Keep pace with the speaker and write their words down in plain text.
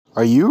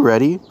Are you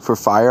ready for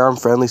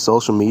firearm-friendly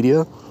social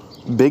media?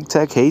 Big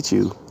tech hates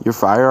you, your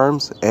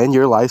firearms, and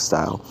your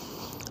lifestyle.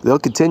 They'll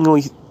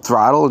continually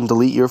throttle and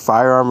delete your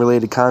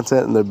firearm-related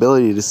content and the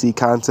ability to see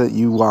content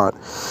you want.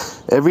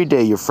 Every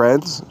day, your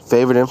friends,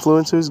 favorite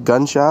influencers,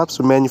 gun shops,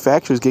 or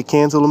manufacturers get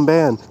canceled and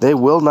banned. They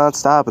will not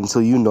stop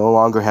until you no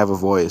longer have a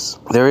voice.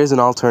 There is an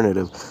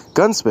alternative.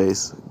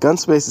 Gunspace.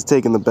 Gunspace has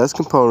taken the best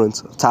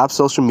components of top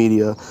social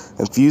media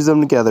and fused them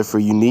together for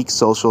a unique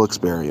social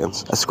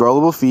experience. A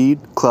scrollable feed,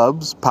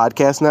 clubs,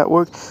 podcast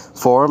network,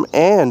 forum,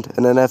 and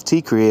an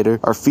NFT creator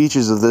are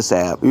features of this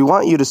app. We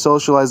want you to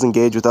socialize and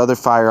engage with other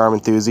firearm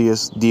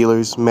enthusiasts,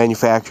 dealers,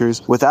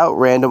 manufacturers, without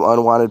random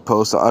unwanted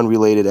posts or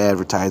unrelated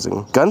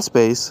advertising.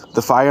 Gunspace,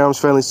 the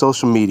firearms-friendly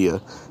social media.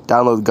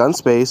 Download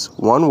Gunspace,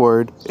 one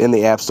word, in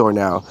the App Store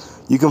now.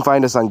 You can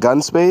find us on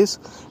Gunspace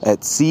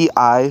at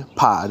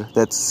CIPod.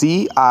 That's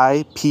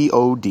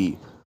CIPOD.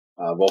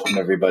 Welcome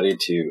everybody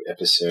to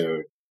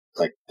episode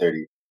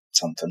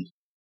 30-something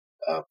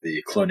of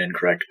the Clone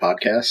Incorrect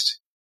podcast.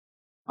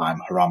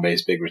 I'm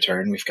Harambe's Big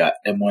Return. We've got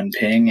M1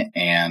 Ping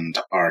and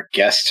our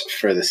guest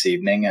for this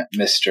evening,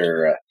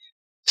 Mr.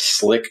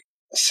 Slick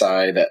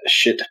Side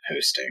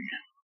Shitposting,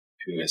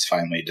 who has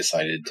finally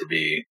decided to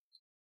be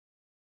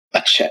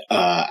a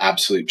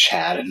absolute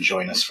Chad and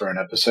join us for an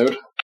episode.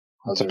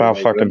 It's about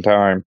fucking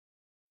time.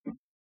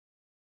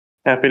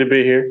 Happy to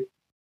be here.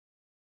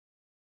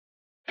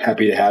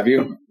 Happy to have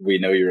you. We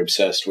know you're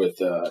obsessed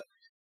with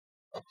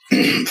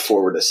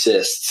forward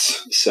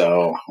assists,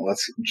 so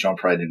let's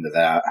jump right into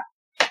that.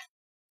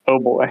 Oh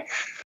boy.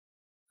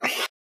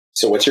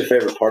 So what's your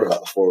favorite part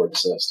about the forward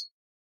assist?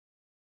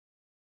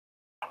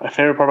 My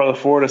favorite part about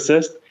the forward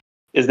assist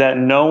is that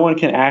no one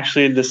can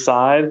actually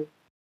decide,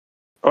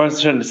 or I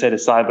shouldn't say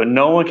decide, but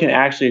no one can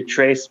actually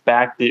trace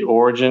back the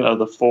origin of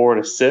the forward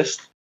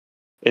assist.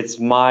 It's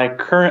my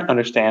current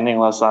understanding,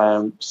 unless I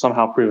am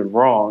somehow proven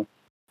wrong,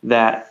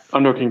 that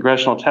under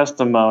congressional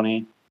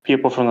testimony,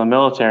 people from the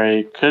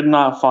military could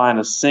not find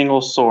a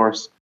single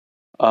source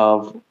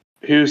of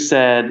who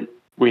said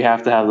we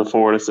have to have the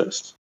forward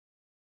assist.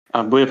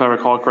 I believe, if I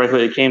recall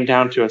correctly, it came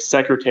down to a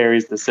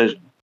secretary's decision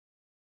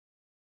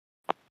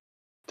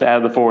to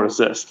add the forward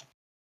assist.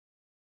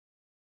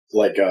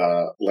 Like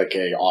a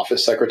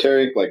office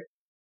secretary?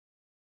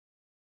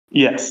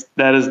 Yes,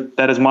 that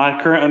is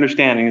my current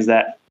understanding, is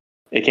that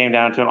it came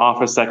down to an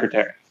office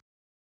secretary.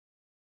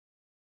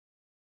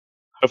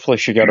 Hopefully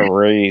she got a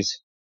raise.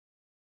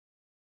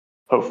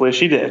 Hopefully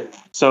she did.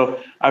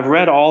 So I've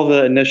read all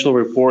the initial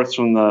reports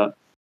from the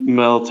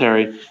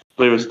military. I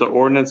believe it's the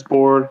Ordnance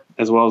Board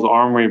as well as the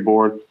Armory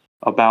Board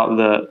about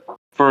the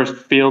first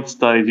field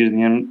study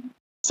using the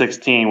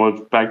M16, which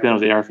back then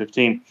was the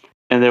AR-15.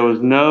 And there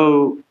was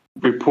no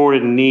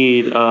reported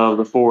need of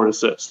the forward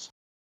assist.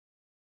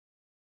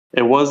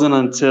 It wasn't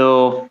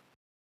until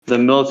the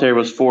military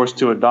was forced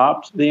to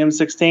adopt the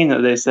M16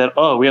 that they said,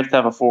 oh, we have to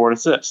have a forward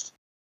assist.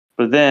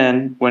 But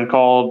then, when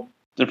called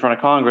in front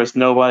of Congress,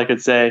 nobody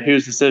could say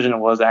whose decision it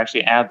was to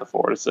actually add the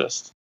forward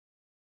assist.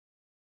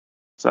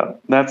 So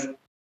that's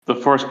the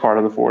first part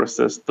of the forward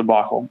assist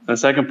debacle. The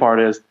second part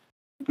is,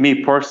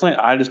 me personally,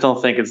 I just don't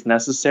think it's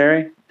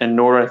necessary, and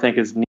nor do I think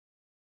it's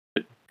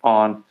needed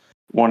on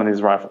one of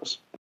these rifles.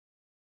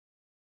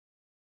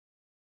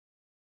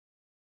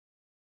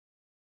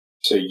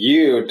 So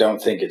you don't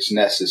think it's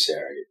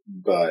necessary,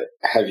 but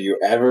have you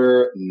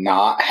ever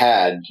not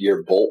had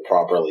your bolt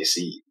properly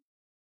seat?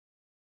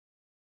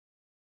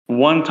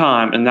 One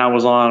time, and that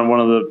was on one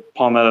of the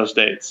Palmetto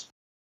States.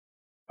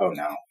 Oh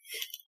no.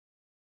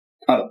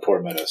 Not a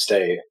Palmetto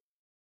State.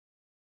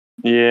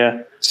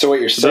 Yeah. So what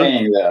you're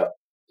saying though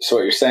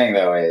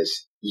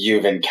is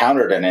you've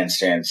encountered an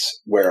instance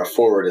where a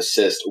forward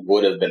assist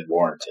would have been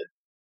warranted.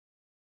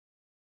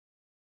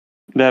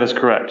 That is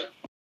correct.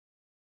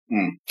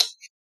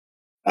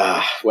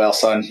 Well,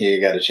 son,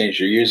 you got to change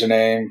your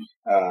username.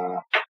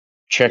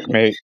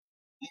 Checkmate.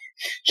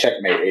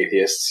 Checkmate,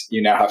 atheists.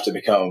 You now have to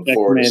become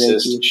forward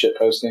assist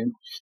shitposting.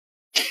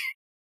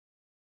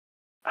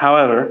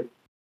 However,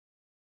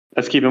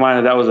 let's keep in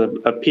mind that was a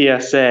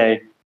PSA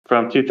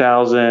from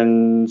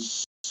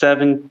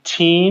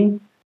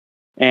 2017,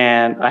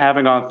 and I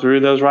haven't gone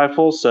through those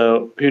rifles,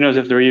 so who knows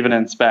if they're even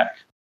in spec.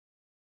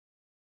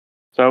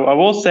 So I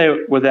will say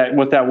with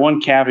that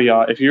one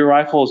caveat, if your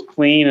rifle is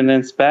clean and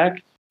in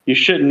spec, you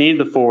shouldn't need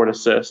the forward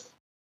assist.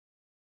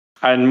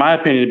 In my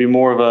opinion, it'd be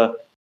more of a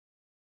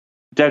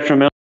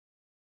detrimental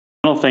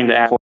thing to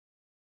add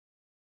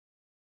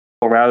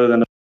rather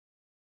than.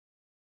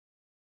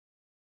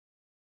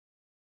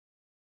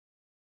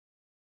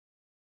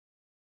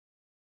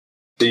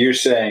 So you're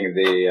saying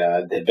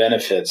the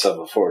benefits of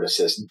a forward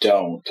assist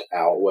don't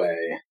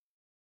outweigh.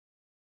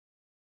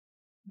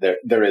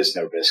 There is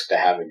no risk to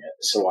having it,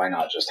 so why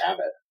not just have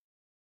it?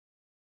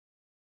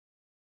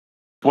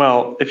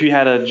 Well, if you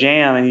had a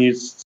jam and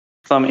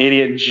some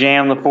idiot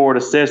jammed the forward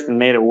assist and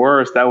made it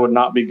worse, that would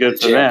not be good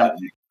for them.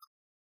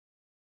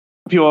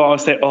 People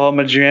always say, oh, I'm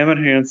a jam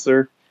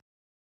enhancer.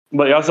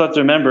 But you also have to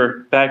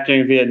remember, back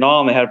during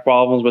Vietnam, they had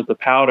problems with the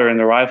powder and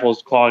the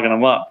rifles clogging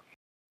them up.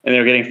 And they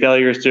were getting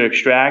failures to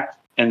extract.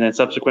 and then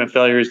subsequent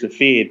failures to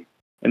feed.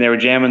 And they were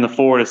jamming the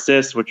forward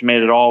assist, which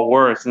made it all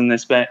worse. And they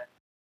spent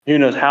who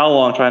knows how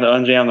long trying to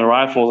unjam the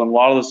rifles, and a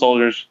lot of the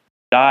soldiers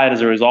died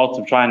as a result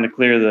of trying to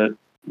clear the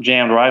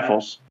jammed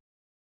rifles.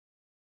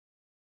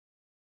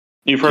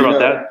 You've heard about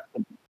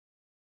that?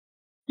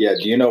 Yeah,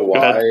 do you know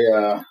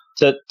why?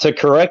 To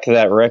correct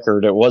that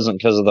record, it wasn't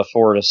because of the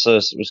forward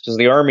assist. It was because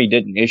the Army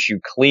didn't issue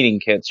cleaning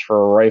kits for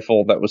a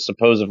rifle that was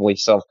supposedly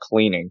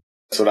self-cleaning.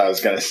 That's what I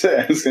was going to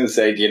say. I was going to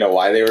say, do you know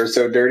why they were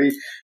so dirty?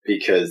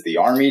 Because the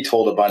Army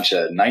told a bunch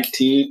of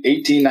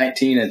 18,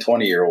 19, and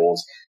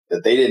 20-year-olds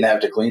that they didn't have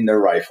to clean their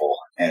rifle.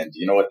 And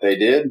you know what they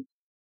did?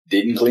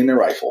 Didn't clean their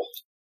rifle.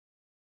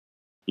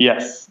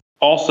 Yes.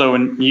 Also,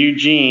 in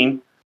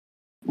Eugene,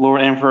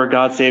 Lord Emperor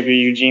God Savior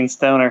Eugene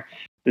Stoner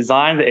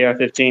designed the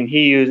AR-15,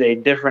 he used a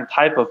different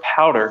type of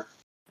powder,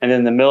 and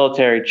then the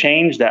military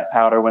changed that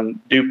powder when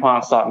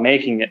DuPont stopped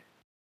making it.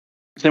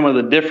 Same with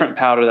a different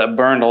powder that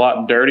burned a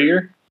lot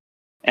dirtier.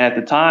 And at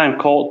the time,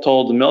 Colt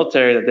told the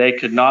military that they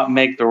could not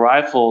make the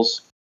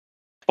rifles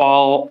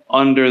fall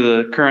under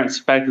the current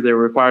spec that they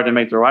were required to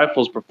make the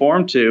rifles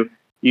perform to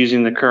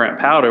using the current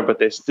powder, but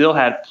they still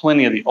had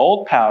plenty of the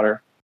old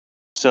powder.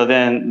 So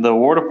then the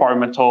War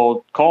Department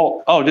told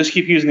Colt, oh, just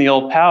keep using the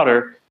old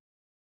powder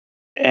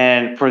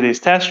and for these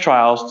test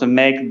trials to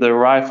make the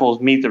rifles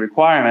meet the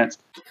requirements.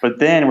 But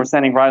then we're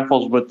sending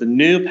rifles with the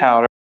new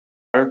powder,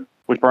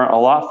 which burn a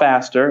lot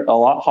faster, a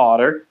lot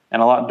hotter,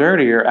 and a lot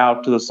dirtier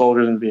out to the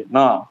soldiers in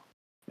Vietnam.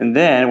 And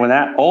then when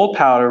that old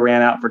powder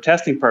ran out for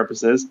testing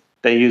purposes,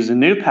 they used the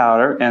new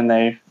powder and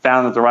they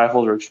found that the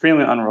rifles were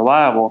extremely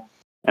unreliable.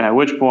 And at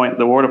which point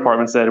the War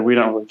Department said, we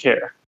don't really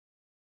care.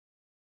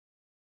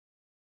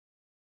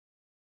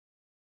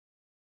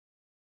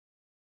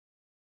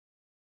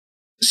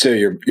 So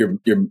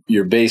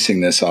you're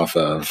basing this off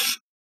of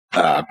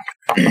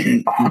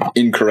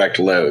incorrect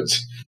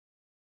loads,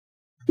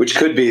 which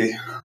could be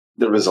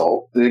the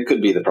result. It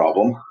could be the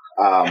problem.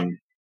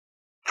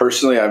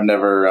 Personally, I've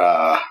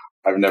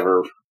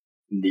never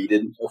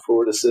needed a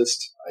forward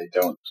assist. I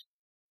don't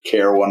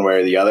care one way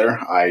or the other.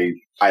 I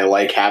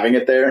like having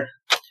it there.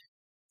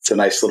 It's a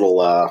nice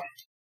little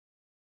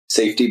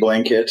safety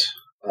blanket,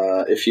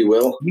 if you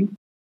will.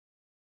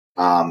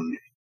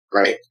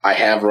 Right. I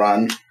have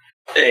run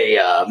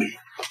a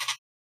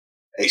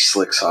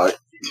slick shot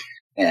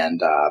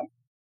and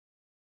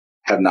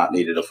have not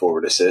needed a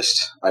forward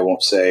assist. I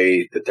won't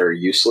say that they're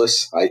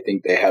useless. I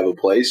think they have a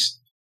place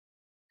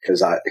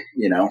because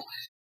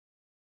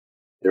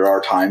there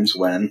are times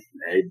when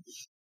a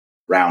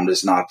round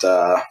is not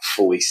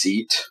fully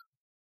seat,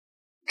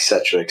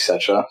 etc.,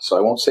 etc. So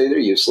I won't say they're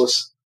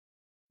useless,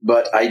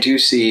 but I do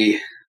see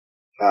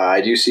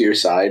your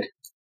side.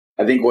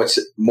 I think what's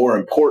more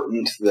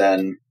important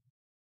than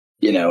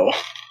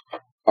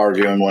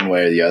arguing one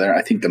way or the other,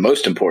 I think the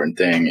most important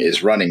thing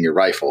is running your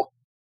rifle,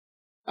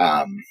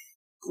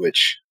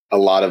 which a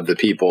lot of the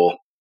people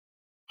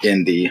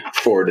in the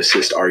forward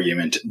assist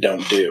argument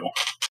don't do.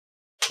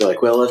 They're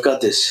like, well, I've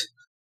got this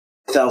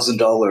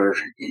 $1,000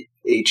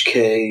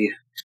 HK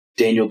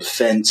Daniel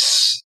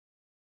Defense,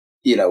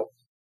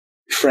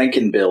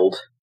 Franken build.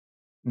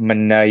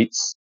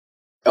 Knights.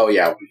 Oh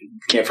yeah,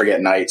 can't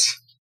forget Knights.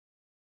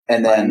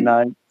 And then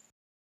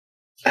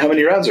how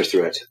many rounds are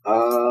through it?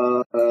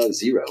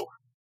 0.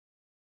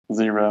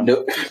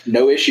 0.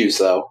 No issues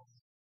though.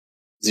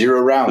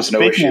 0 rounds,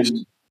 no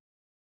issues.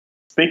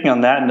 Speaking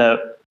on that note,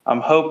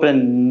 I'm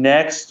hoping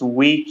next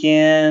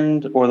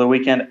weekend or the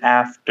weekend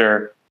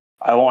after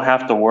I won't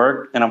have to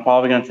work, and I'm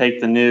probably going to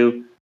take the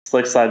new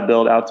slick side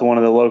build out to one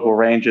of the local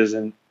ranges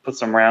and put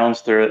some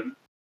rounds through it.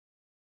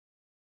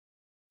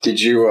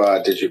 Did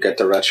you get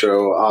the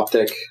retro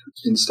optic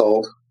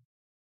installed?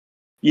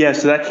 Yeah,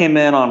 so that came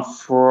in on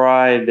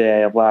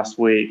Friday of last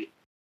week,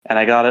 and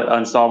I got it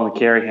installed on the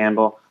carry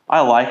handle.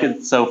 I like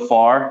it so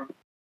far.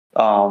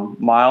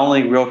 My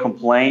only real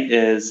complaint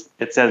is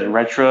it says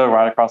retro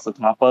right across the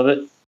top of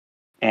it,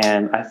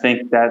 and I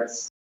think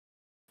that's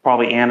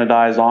probably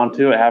anodized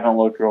onto it. I haven't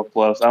looked real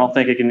close. I don't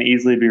think it can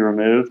easily be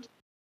removed,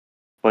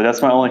 but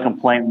that's my only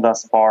complaint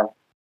thus far.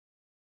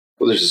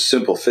 Well, there's a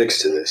simple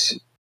fix to this.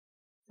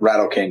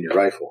 Rattle can your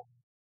rifle.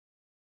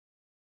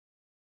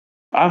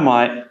 I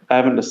might. I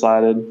haven't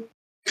decided.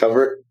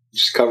 Cover it.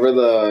 Just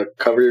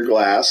cover your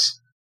glass,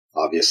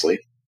 obviously.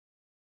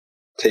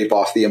 Tape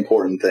off the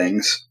important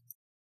things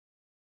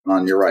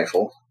on your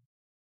rifle,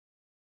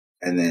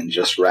 and then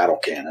just rattle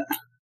can it.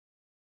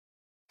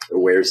 It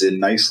wears in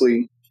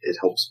nicely. It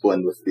helps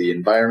blend with the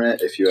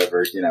environment if you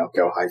ever,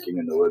 go hiking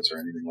in the woods or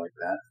anything like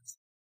that.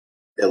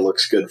 It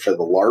looks good for the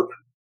LARP.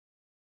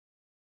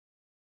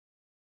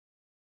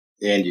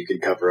 And you can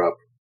cover up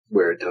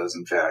where it does,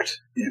 in fact,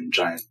 in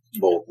giant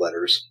bold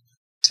letters,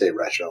 say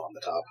retro on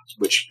the top,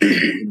 which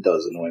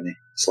does annoy me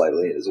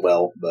slightly as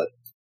well, but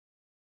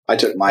I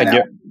took mine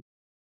out.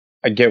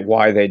 I get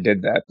why they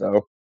did that,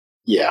 though.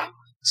 Yeah.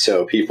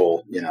 So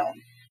people,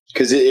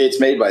 because it's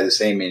made by the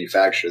same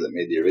manufacturer that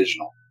made the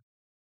original.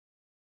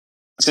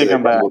 So they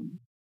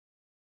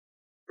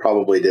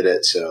probably did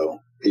it so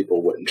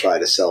people wouldn't try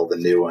to sell the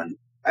new one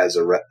as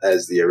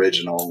the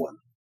original one.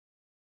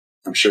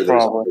 I'm sure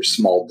there's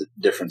small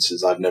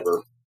differences. I've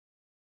never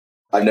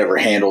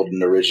handled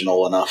an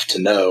original enough to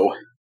know.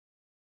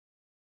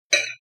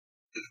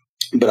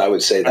 But I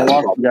would say that's I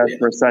lost you guys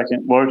for a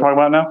second. What are we talking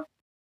about now?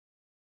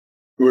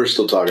 We're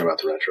still talking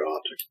about the retro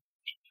optic.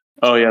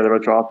 Oh, yeah, the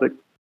retro optic.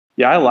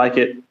 Yeah, I like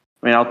it.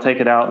 I mean, I'll take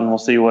it out and we'll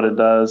see what it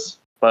does.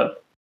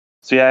 But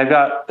so, yeah, I've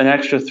got an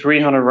extra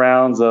 300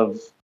 rounds of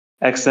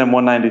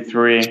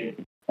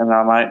XM193, and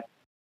I might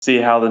see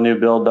how the new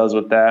build does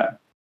with that.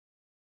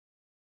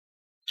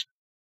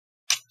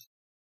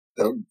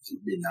 That would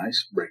be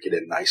nice. Break it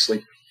in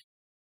nicely.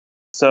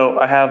 So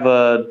I have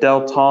a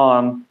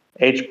Delton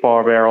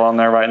H-bar barrel on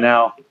there right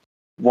now,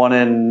 1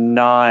 in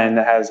 9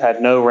 that has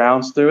had no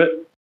rounds through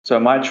it. So I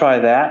might try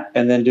that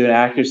and then do an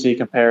accuracy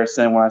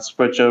comparison when I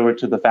switch over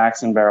to the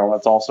Faxon barrel.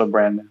 That's also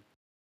brand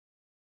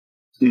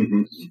new.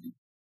 Mm-hmm.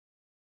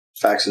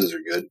 Faxons are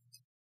good.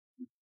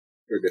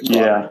 They're good.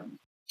 Yeah.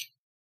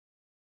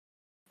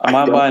 I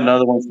might buy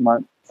another one so my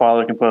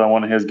father can put on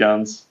one of his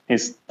guns.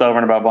 He's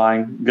stubborn about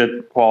buying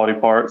good quality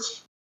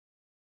parts.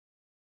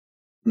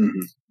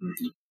 Mm-hmm.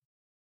 Mm-hmm.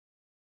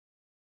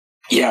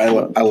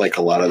 Yeah, I like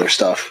a lot of their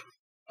stuff.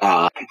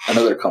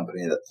 Another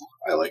company that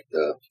I like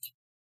the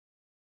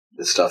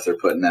stuff they're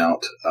putting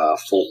out,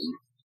 Fulton.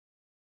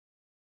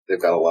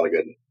 They've got a lot of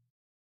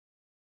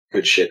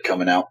good shit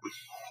coming out.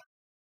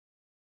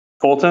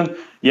 Fulton?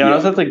 Yeah, I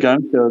was at the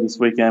gun show this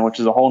weekend, which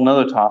is a whole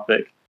nother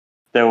topic.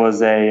 There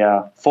was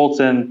a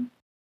Fulton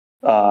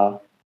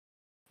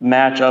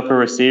match upper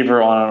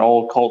receiver on an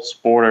old Colt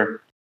Sporter.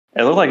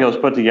 It looked like it was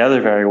put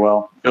together very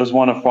well. It was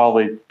one of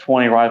probably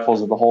 20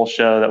 rifles of the whole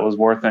show that was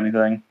worth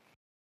anything.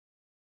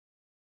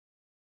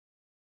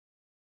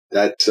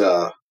 That's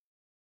a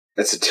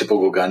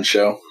typical gun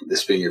show.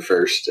 This being your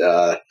first,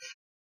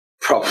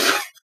 probably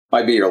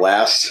might be your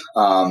last.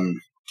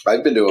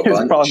 I've been to a bunch.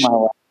 It's probably my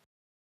last.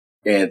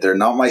 And they're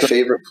not my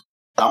favorite.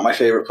 Not my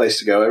favorite place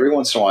to go. Every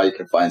once in a while, you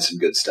can find some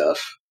good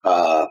stuff.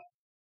 I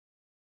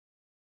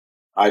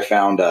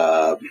found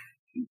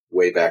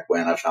way back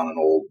when I found an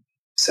old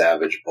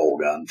Savage pole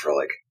gun for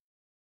like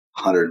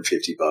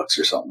 $150 or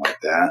something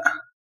like that.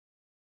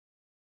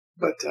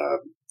 But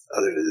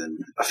other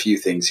than a few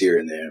things here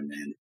and there,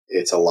 man,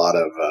 it's a lot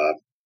of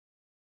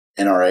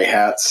NRA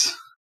hats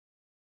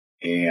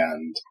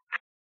and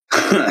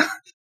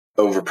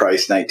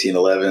overpriced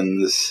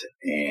 1911s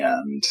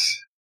and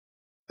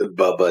the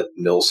Bubba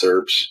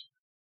Milsurps.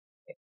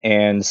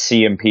 And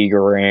CMP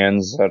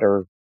Garands that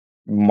are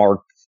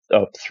marked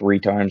up 3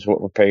 times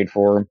what we're paid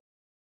for them.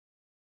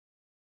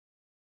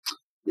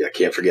 Yeah, I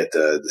can't forget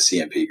the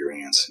CMP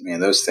Garands.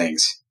 Man, those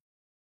things.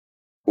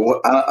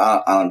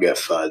 I don't get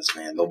FUDs,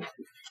 man. They'll,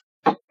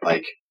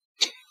 like,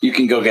 you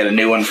can go get a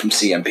new one from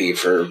CMP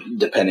for,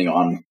 depending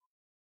on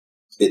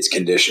its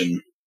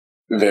condition,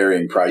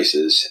 varying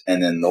prices,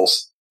 and then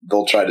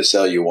they'll try to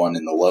sell you one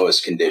in the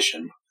lowest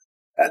condition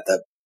at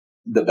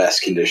the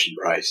best condition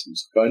price. And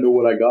it's like, I know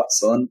what I got,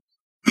 son.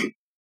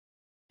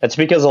 That's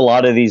because a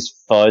lot of these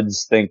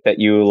FUDs think that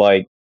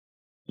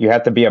you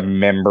have to be a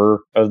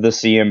member of the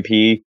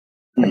CMP.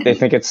 Like, they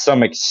think it's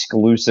some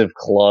exclusive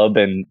club,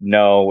 and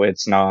no,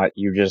 it's not.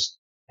 You just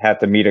have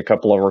to meet a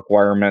couple of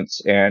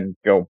requirements and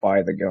go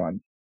buy the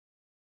gun.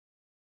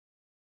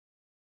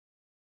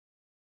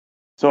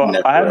 So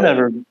I've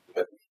never.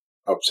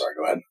 Oh, sorry.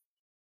 Go ahead.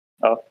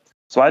 Oh,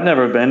 so I'd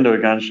never been to a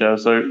gun show.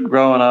 So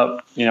growing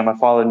up, my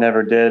father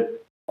never did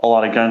a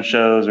lot of gun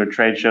shows or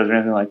trade shows or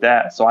anything like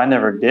that. So I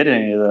never did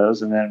any of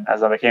those. And then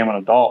as I became an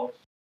adult,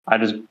 I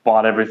just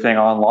bought everything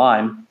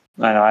online.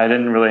 I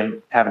didn't really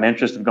have an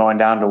interest in going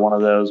down to one of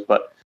those,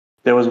 but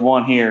there was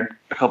one here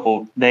a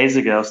couple days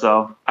ago.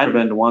 So I'd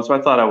been to one, so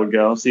I thought I would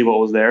go see what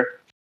was there.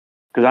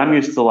 Because I'm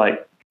used to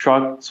like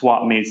truck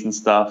swap meets and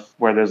stuff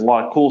where there's a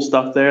lot of cool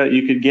stuff there that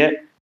you could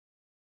get.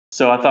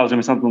 So I thought it was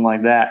going to be something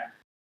like that.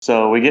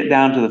 So we get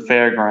down to the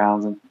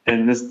fairgrounds,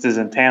 and this is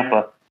in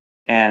Tampa,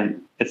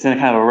 and it's in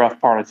kind of a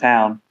rough part of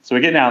town. So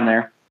we get down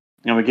there,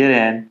 and we get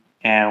in,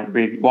 and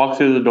we walk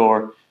through the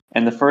door,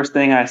 and the first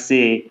thing I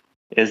see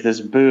is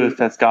this booth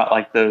that's got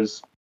like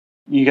those,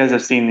 you guys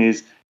have seen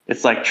these,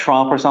 it's like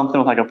Trump or something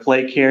with like a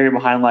plate carrier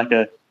behind like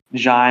a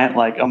giant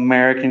like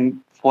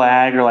American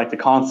flag or like the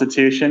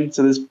Constitution.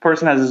 So this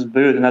person has this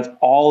booth, and that's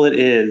all it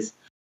is.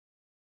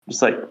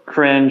 Just like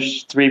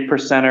cringe,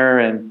 3%er,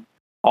 and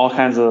all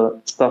kinds of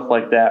stuff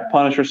like that.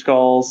 Punisher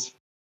skulls.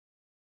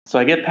 So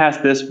I get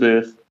past this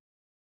booth,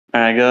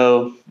 and I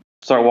go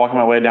start walking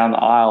my way down the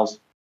aisles.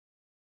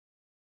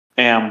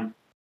 And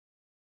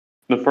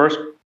the first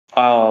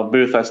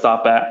booth I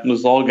stop at was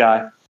this old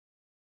guy,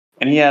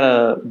 and he had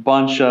a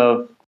bunch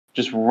of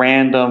just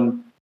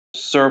random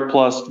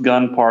surplus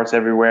gun parts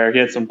everywhere. He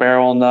had some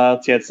barrel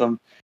nuts, he had some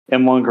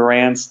M1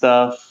 Garand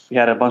stuff, he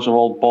had a bunch of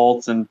old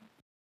bolts and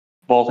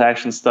bolt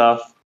action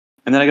stuff.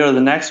 And then I go to the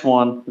next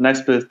one, the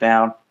next booth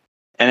down,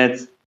 and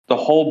it's the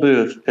whole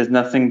booth is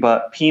nothing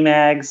but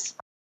PMags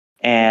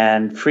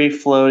and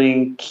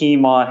free-floating key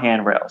mod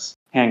handrails,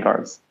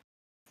 handguards.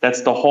 That's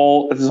his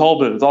whole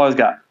booth. That's all he's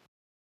got.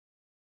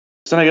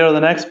 So then I go to the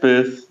next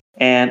booth,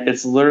 and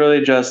it's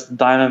literally just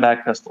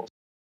Diamondback pistols.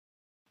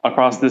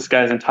 across this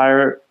guy's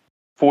entire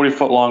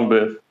 40-foot long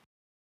booth.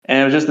 And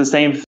it was just the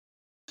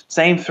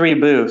same 3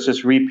 booths,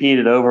 just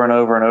repeated over and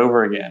over and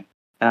over again.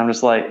 And I'm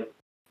just like,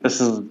 this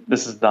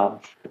is dumb.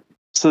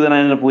 So then I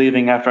ended up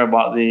leaving after I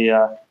bought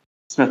the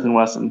Smith &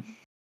 Wesson.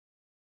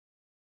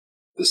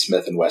 The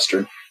Smith &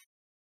 Western.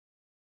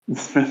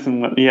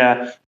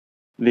 Yeah.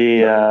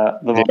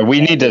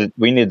 We need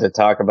to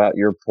talk about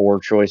your poor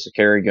choice of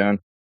carry gun.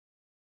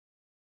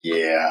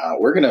 Yeah,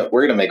 we're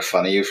gonna make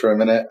fun of you for a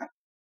minute.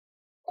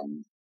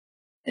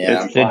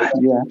 Yeah.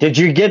 Did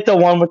you get the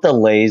one with the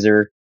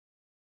laser?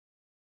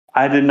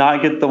 I did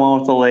not get the one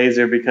with the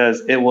laser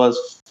because it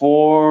was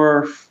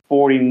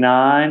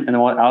 $449, and the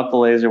one out the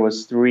laser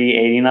was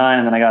 $389,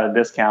 and then I got a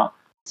discount.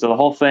 So the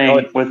whole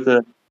thing with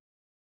the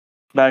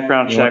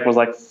background check was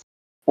like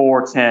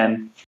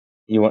 $410.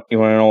 You want to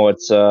know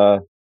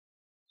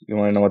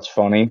what's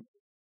funny?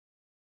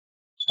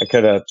 I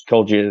could have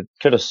sold you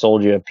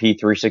a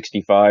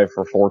P365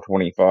 for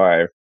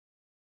 $425.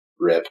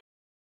 Rip.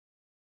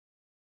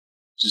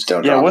 Just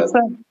don't. Yeah, drop what's it.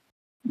 that?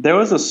 There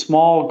was a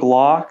small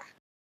Glock,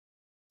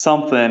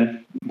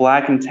 something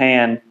black and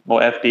tan, well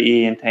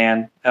FDE and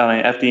tan.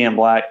 FDE and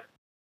black,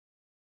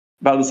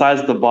 about the size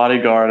of the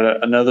Bodyguard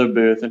at another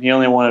booth, and he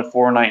only wanted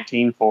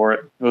 $419 for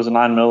it. It was a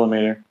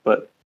 9mm,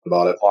 but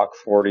Bought it. Glock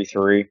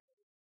 43.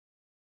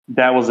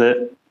 That was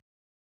it.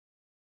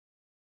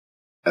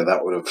 And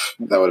that would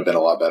have been a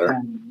lot better.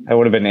 That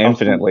would have been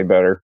infinitely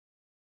better.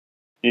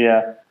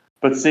 Yeah,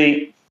 but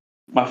see,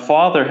 my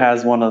father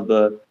has one of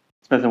the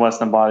Smith &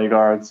 Wesson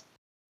Bodyguards,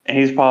 and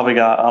he's probably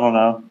got, I don't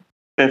know,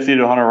 50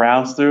 to 100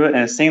 rounds through it,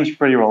 and it seems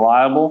pretty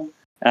reliable.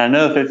 And I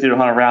know 50 to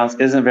 100 rounds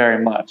isn't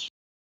very much,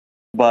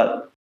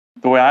 but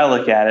the way I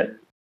look at it,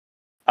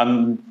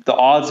 the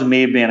odds of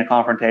me being a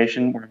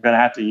confrontation, we're going to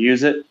have to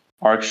use it,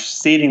 are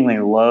exceedingly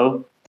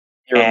low.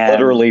 You're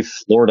literally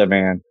Florida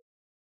man.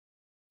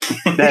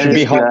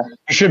 You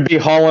should be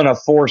hauling a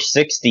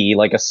 460,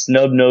 like a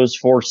snub-nosed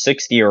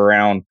 460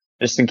 around,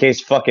 just in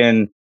case a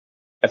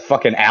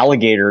fucking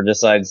alligator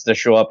decides to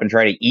show up and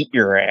try to eat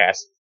your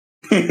ass.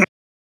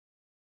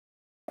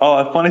 Oh,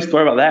 a funny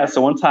story about that.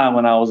 So one time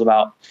when I was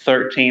about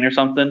 13 or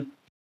something,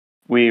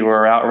 we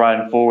were out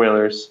riding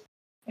 4-wheelers,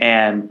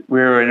 and we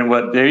were in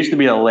there used to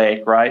be a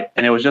lake, right?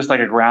 And it was just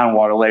like a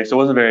groundwater lake, so it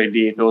wasn't very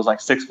deep. It was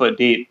like 6 foot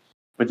deep.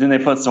 But then they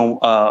put some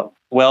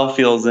well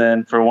fields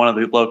in for one of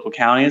the local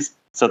counties,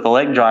 so the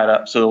lake dried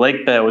up. So the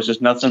lake bed was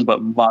just nothing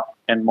but muck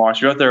and marsh.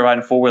 You're out there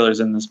riding 4-wheelers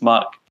in this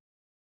muck.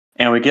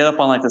 And we get up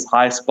on like this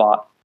high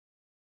spot,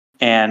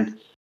 and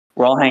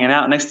we're all hanging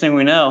out. Next thing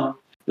we know,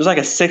 there's like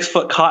a 6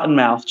 foot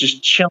cottonmouth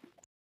just chilling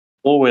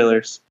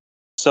 4-wheelers.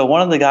 So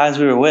one of the guys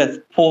we were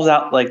with pulls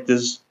out like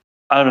this,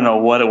 I don't know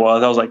what it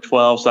was. I was like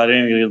 12, so I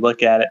didn't even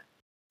look at it.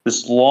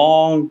 This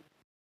long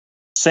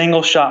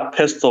single shot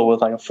pistol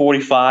with like a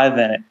 45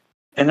 in it.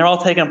 And they're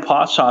all taking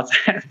pot shots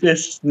at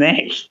this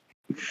snake.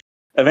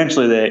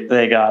 Eventually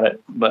they got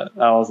it, but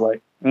I was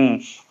like,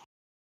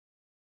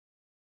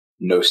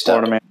 No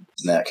step on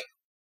his neck.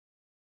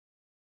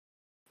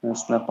 No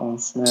step on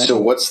his neck. So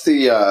what's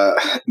the,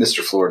 Mr.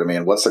 Florida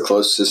man, what's the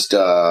closest,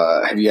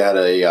 have you had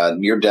a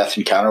near-death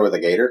encounter with a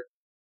gator?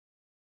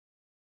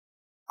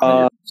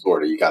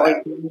 Florida, you gotta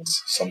have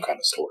some kind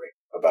of story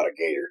about a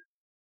gator.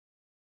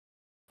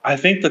 I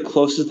think the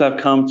closest I've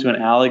come to an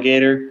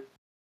alligator,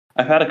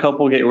 I've had a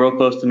couple get real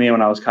close to me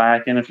when I was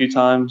kayaking a few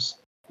times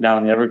down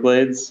in the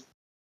Everglades.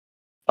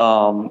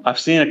 I've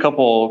seen a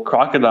couple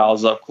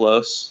crocodiles up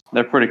close.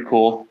 They're pretty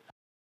cool.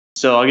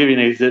 So I'll give you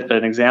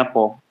an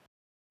example.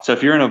 So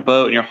if you're in a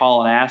boat and you're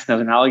hauling ass and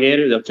there's an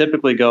alligator, they'll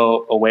typically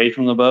go away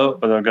from the boat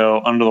or they'll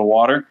go under the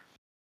water.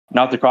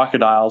 Not the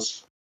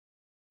crocodiles.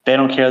 They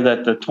don't care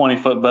that the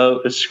 20-foot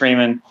boat is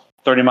screaming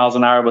 30 miles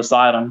an hour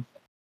beside them.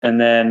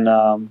 And then,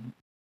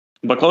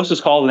 but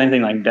closest call to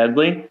anything like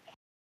deadly.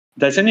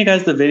 Did I send you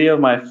guys the video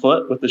of my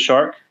foot with the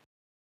shark?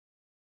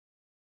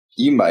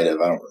 You might have.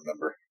 I don't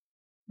remember.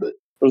 But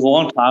it was a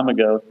long time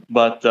ago.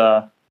 But,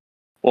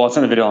 well, I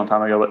sent the video a long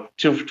time ago. But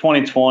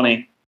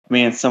 2020,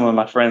 me and some of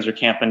my friends were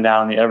camping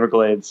down in the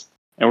Everglades.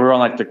 And we were on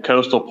like the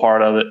coastal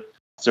part of it.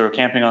 So we were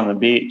camping on the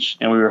beach.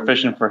 And we were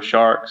fishing for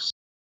sharks.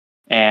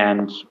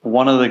 And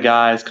one of the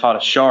guys caught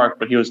a shark,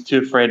 but he was too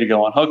afraid to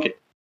go unhook it.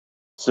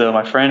 So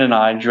my friend and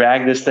I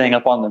dragged this thing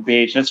up on the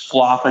beach, and it's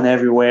flopping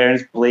everywhere, and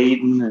it's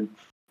bleeding, and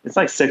it's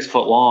like 6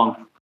 foot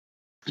long.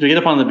 So we get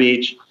up on the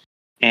beach,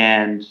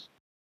 and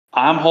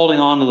I'm holding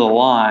on to the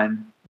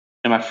line,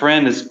 and I'm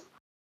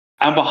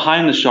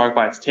behind the shark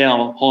by its tail.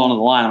 I'm holding on to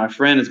the line, and my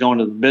friend is going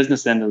to the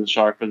business end of the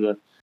shark with the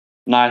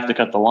knife to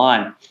cut the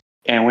line.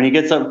 And when he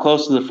gets up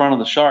close to the front of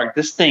the shark,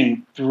 this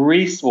thing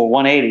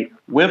 180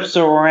 whips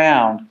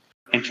around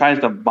and tries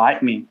to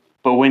bite me.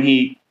 But when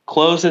he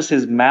closes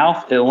his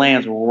mouth, it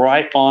lands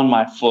right on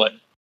my foot.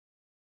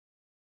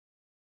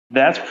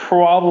 That's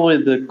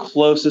probably the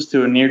closest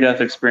to a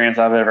near-death experience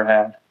I've ever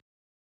had.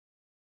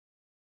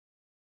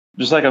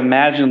 Just like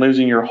imagine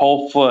losing your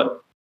whole foot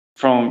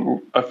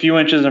from a few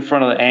inches in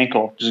front of the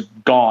ankle, just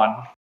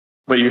gone.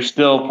 But you're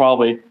still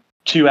probably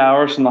 2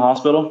 hours from the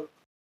hospital.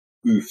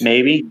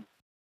 Maybe.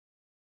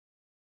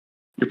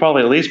 you're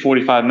probably at least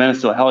 45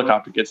 minutes till a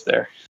helicopter gets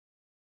there.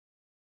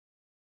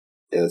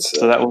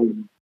 So that will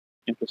be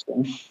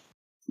interesting.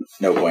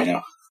 No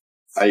bueno.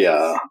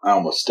 I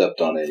almost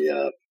stepped on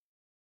a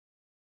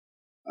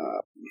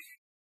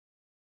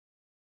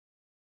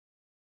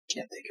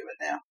can't think of it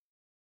now.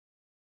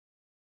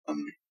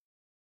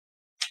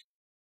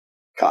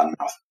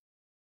 Cottonmouth.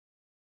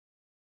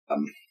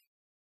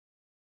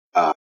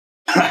 I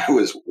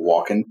was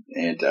walking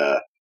and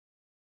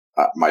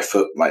my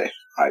front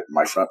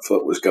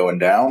foot was going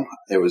down.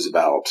 It was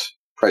about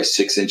probably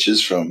 6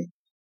 inches from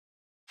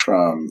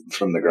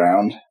the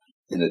ground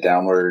in a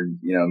downward,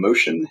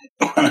 motion.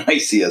 When I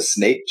see a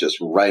snake just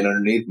right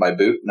underneath my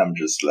boot, and I'm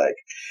just like,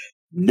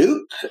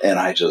 nope. And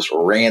I just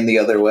ran the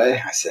other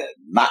way. I said,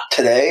 not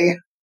today.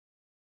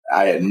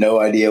 I had no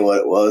idea what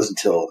it was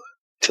until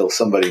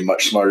somebody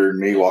much smarter than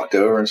me walked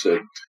over and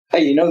said,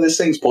 hey, this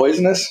thing's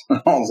poisonous? I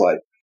was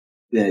like,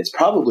 then it's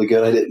probably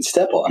good I didn't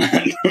step on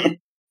it.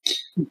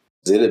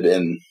 It had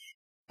been,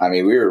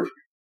 we were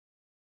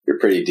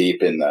pretty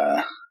deep in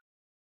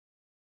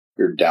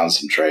we were down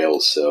some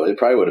trails, so it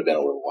probably would have been a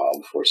little while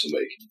before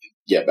somebody could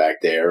get back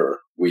there, or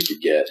we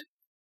could get,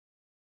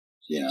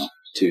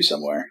 to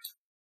somewhere.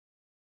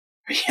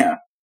 Yeah,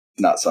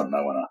 not something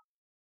I want to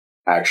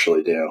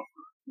actually do. I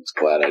was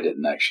glad I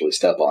didn't actually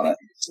step on it.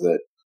 So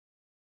that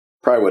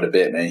probably would have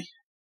bit me.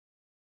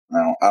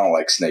 I don't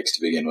like snakes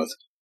to begin with.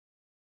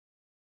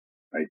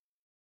 Like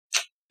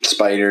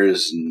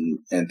spiders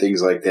and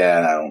things like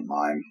that, I don't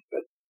mind.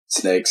 But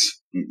snakes,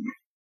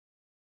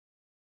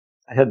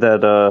 I had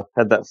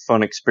that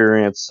fun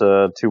experience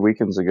 2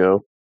 weekends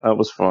ago. That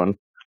was fun.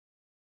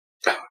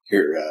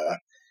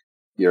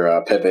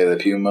 Your Pepe Le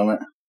Pew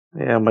moment?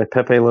 Yeah, my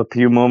Pepe Le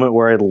Pew moment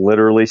where I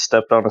literally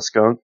stepped on a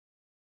skunk.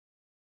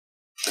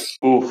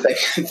 Ooh.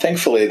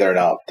 Thankfully, they're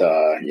not,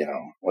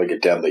 like a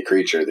deadly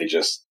creature. They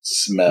just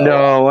smell.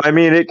 No,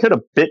 it could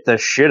have bit the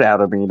shit out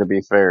of me, to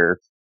be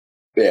fair.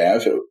 Yeah,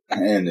 if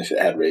it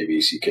had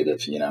rabies, you could have,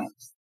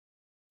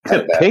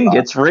 The ping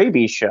gets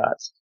rabies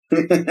shots.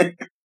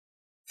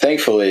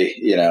 Thankfully,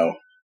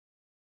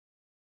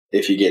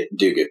 if you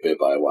do get bit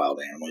by a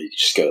wild animal, you can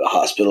just go to the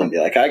hospital and be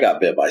like, I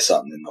got bit by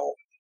something, and they'll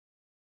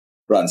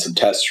run some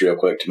tests real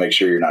quick to make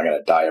sure you're not going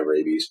to die of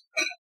rabies.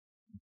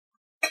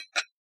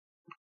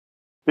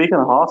 Speaking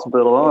of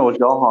hospital, I don't know what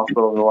y'all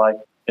hospitals are like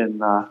in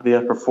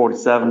the upper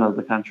 47 of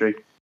the country.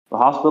 The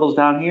hospitals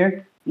down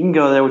here, you can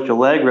go there with your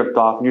leg ripped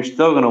off, and you're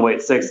still going to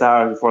wait 6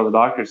 hours before the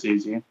doctor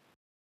sees you.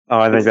 Oh,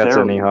 I think that's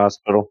terrible. Any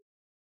hospital.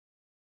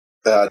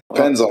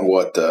 Depends on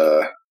what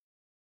kind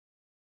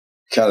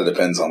of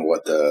depends on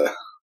what the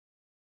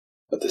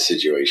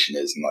situation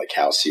is and like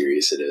how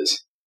serious it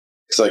is.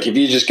 It's like if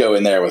you just go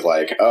in there with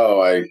like,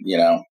 oh, I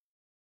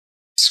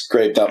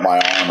scraped up my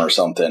arm or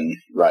something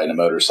riding a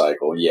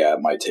motorcycle, yeah,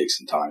 it might take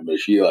some time. But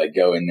if you like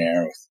go in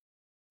there with,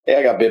 hey,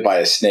 I got bit by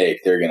a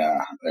snake, they're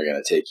gonna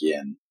take you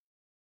in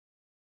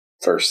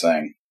first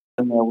thing.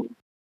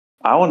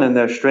 I went in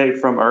there straight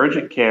from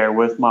urgent care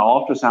with my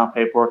ultrasound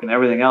paperwork and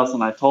everything else,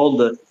 and I told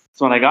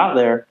so when I got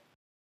there,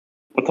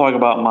 we'll talk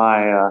about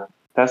my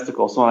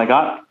testicles. So when I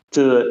got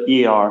to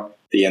the ER,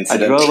 the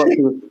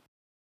incident.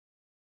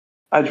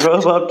 I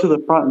drove up to the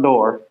front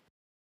door,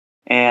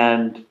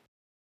 and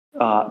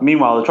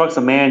meanwhile, the truck's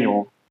a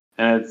manual,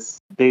 and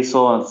it's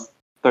diesel, and it's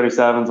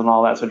 37s and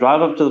all that. So I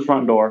drive up to the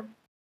front door,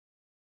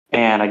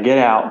 and I get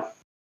out.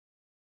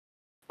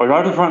 I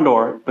drive to the front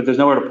door, but there's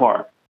nowhere to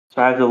park.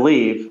 So I have to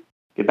leave,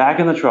 get back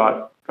in the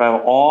truck,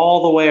 drive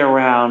all the way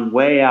around,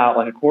 way out,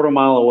 like a quarter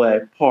mile away,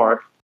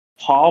 park,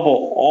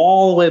 hobble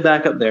all the way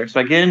back up there.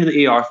 So I get into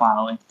the ER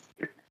finally,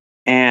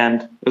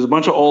 and there's a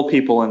bunch of old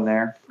people in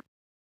there,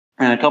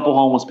 and a couple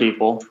homeless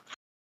people,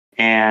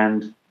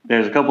 and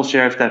there's a couple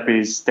sheriff's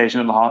deputies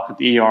stationed at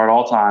the ER at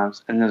all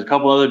times, and there's a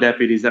couple other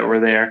deputies that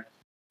were there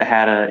that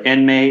had an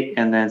inmate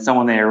and then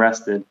someone they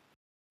arrested,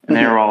 and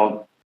they were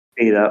all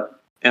beat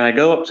up. And I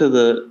go up to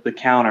the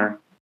counter,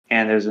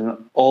 and there's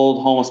an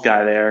old homeless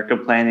guy there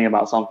complaining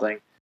about something.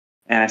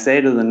 And I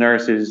say to the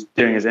nurse who's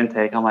doing his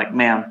intake, I'm like,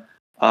 ma'am,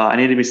 I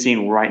need to be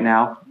seen right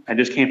now. I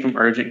just came from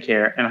urgent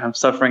care, and I'm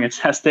suffering a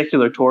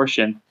testicular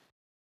torsion.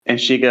 And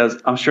she goes,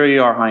 I'm sure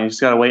you are, honey. You just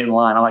got to wait in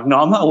line. I'm like, no,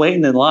 I'm not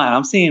waiting in line.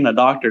 I'm seeing a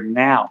doctor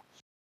now.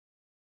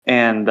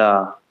 And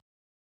I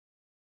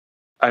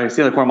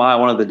see in the corner of my eye,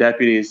 one of the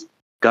deputies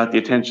got the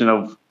attention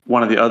of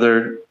one of the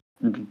other,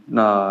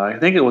 I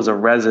think it was a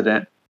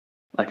resident,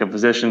 like a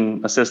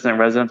physician assistant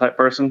resident type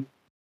person.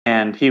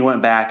 And he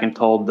went back and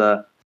told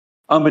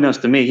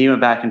unbeknownst to me, he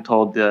went back and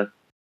told the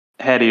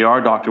head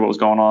ER doctor what was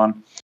going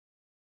on.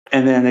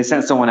 And then they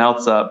sent someone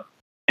else up.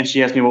 And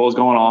she asked me what was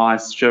going on.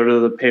 I showed her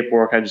the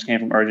paperwork. I just came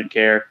from urgent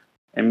care.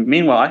 And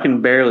meanwhile, I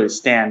can barely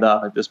stand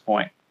up at this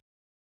point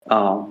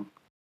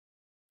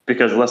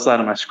because the left side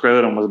of my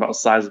scrotum was about the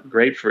size of a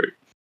grapefruit.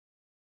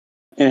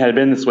 And it had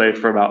been this way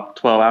for about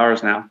 12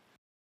 hours now.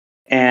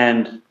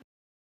 And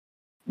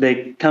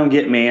they come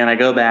get me, and I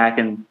go back,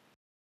 and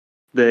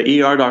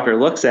the ER doctor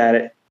looks at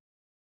it,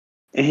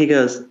 and he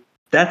goes,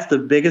 that's the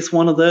biggest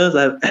one of those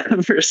I've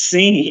ever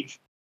seen.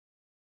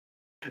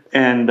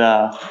 And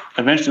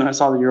eventually, when I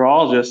saw the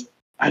urologist,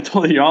 I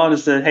told the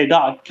urologist that, "Hey,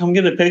 doc, come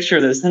get a picture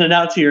of this. Send it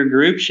out to your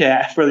group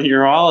chat for the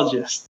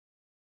urologist."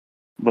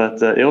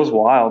 But it was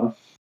wild.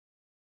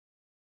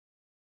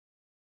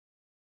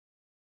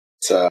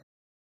 So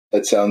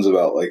that sounds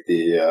about like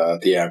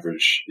the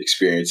average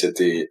experience at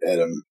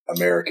an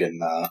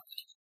American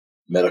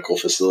medical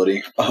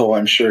facility. Oh,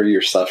 I'm sure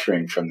you're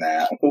suffering from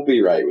that. We'll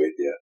be right with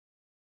you.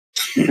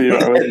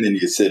 And then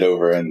you sit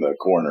over in the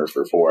corner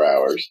for 4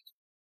 hours.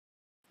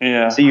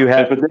 Yeah. I see you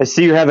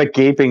have a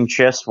gaping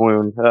chest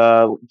wound.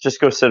 Just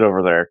go sit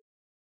over there.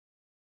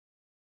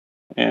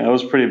 Yeah, it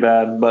was pretty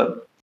bad.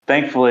 But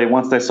thankfully,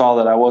 once they saw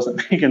that I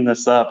wasn't making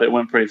this up, it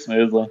went pretty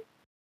smoothly.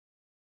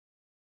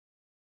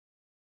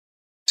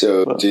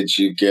 So did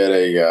you get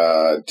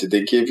did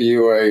they give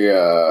you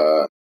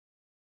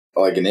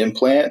like an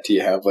implant? Do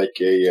you have like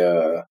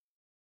a,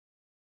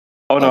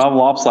 Oh no, I'm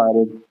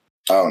lopsided.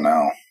 Oh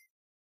no.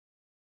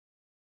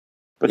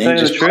 But tell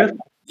you the truth,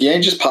 you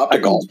ain't just popped a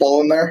golf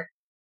ball in there?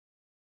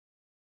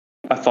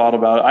 I thought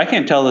about it. I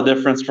can't tell the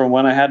difference from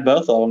when I had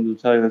both of them,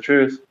 to tell you the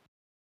truth.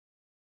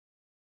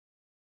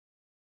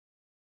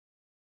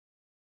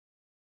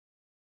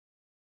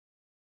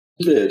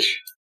 Bitch.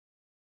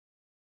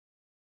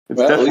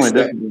 It's definitely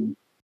different.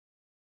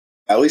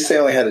 At least they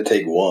only had to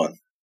take one.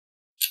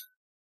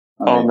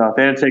 No, if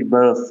they had to take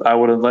both, I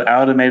would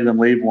have made them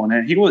leave one.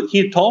 And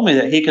he told me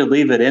that he could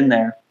leave it in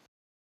there.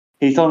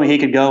 He told me he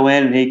could go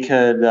in and he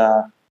could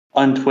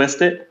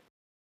untwist it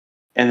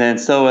and then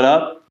sew it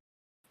up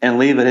and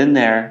leave it in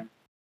there.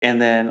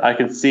 And then I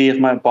could see if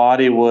my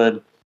body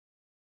would,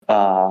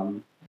 I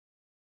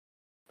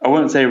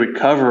wouldn't say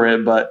recover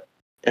it, but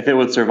if it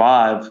would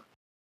survive.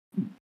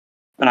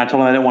 And I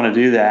told him I didn't want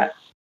to do that.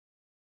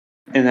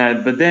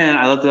 But then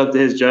I left it up to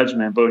his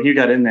judgment. But when he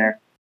got in there,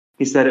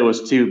 he said it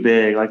was too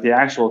big. Like the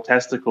actual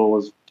testicle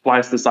was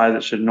twice the size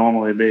it should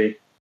normally be.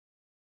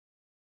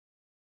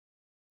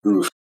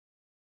 Oof.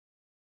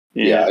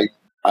 Yeah,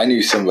 I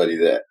knew somebody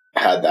that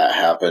had that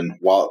happen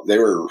while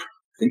I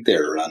think they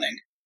were running.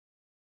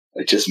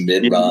 Like just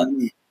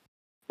mid-run.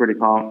 Pretty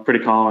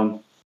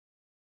common.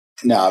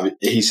 No,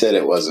 he said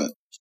it wasn't.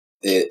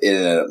 It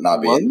ended up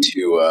not being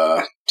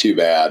too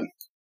bad.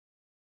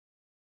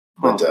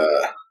 But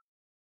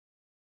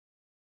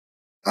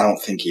I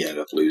don't think he ended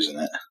up losing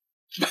it.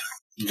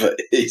 But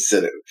he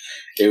said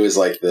it was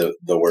like the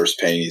worst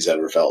pain he's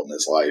ever felt in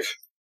his life.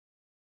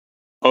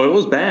 Oh, it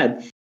was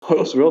bad. It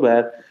was real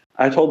bad.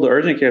 I told the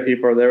urgent care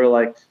people, they were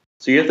like,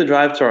 "So you have to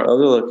drive to our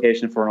other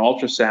location for an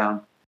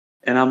ultrasound."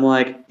 And I'm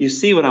like, "You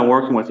see what I'm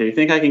working with here. You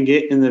think I can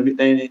get in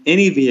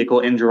any vehicle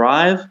and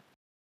drive?"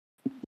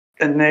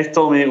 And they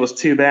told me it was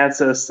too bad,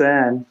 so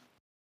sad.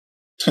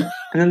 And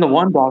then the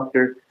one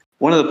doctor,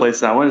 one of the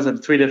places I went, was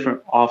at 3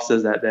 different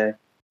offices that day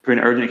between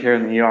urgent care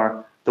and the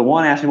ER. The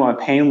one asked me what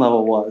my pain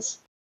level was.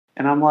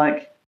 And I'm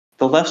like,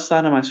 the left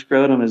side of my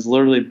scrotum is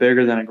literally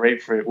bigger than a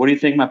grapefruit. What do you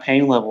think my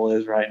pain level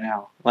is right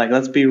now? Like,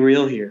 let's be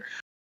real here.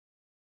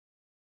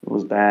 It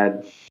was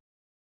bad.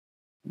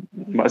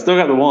 But I still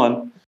got the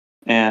one.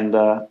 And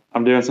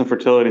I'm doing some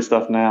fertility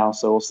stuff now.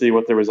 So we'll see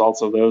what the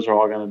results of those are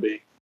all going to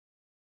be.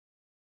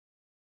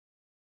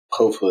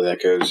 Hopefully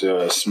that goes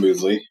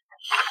smoothly.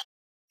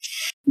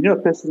 You know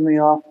what pisses me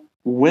off?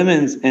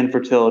 Women's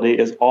infertility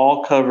is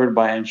all covered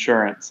by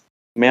insurance.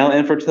 Male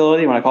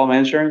infertility, when I call them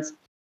insurance,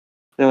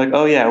 they're like,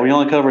 "Oh yeah, we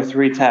only cover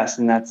 3 tests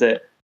and that's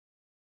it."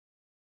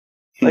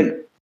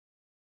 Like,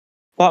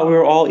 thought we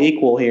were all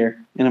equal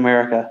here in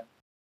America.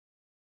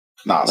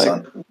 Nah,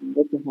 son.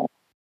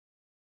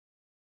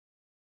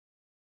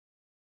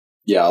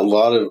 Yeah, a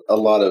lot of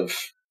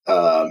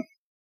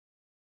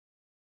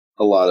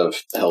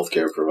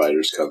healthcare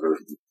providers cover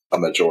a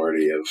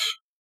majority of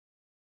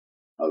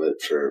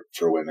it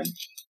for women.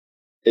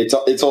 It's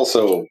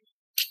also,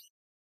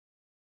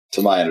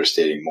 to my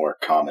understanding, more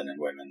common in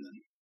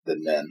women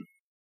than men.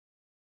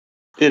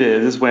 It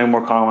is. It's way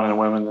more common in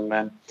women than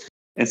men.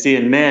 And see,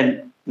 in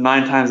men,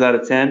 9 times out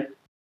of 10,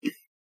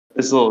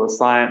 it's a little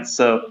science.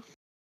 So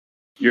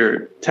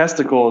your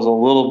testicle is a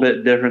little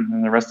bit different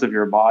than the rest of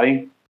your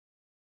body.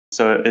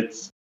 So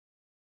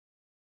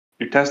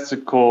your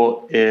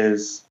testicle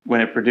is when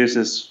it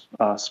produces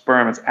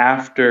sperm. It's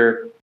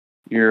after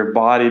your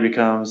body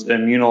becomes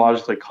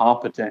immunologically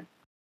competent.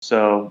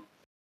 So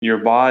your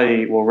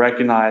body will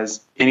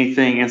recognize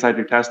anything inside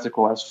your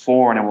testicle as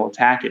foreign and will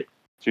attack it.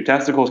 So your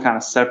testicle is kind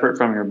of separate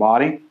from your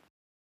body.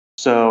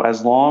 So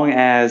as long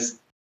as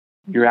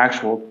your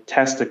actual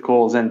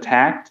testicle is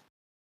intact,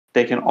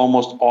 they can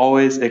almost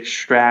always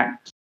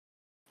extract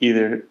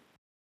either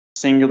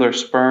singular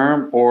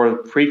sperm or the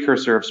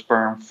precursor of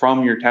sperm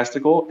from your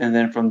testicle. And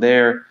then from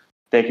there,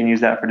 they can use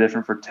that for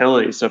different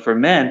fertility. So for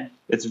men,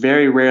 it's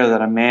very rare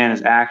that a man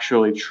is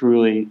actually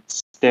truly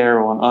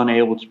sterile and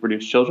unable to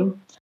produce children.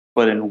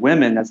 But in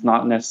women, that's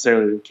not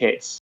necessarily the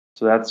case.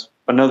 So that's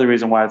another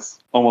reason why it's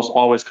almost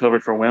always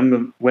covered for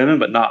women,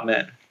 but not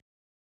men.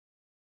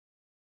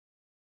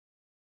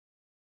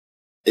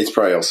 It's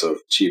probably also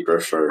cheaper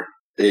for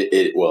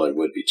it. Well, it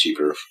would be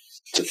cheaper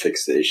to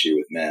fix the issue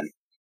with men.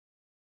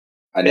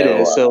 I know.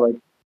 It is. So like,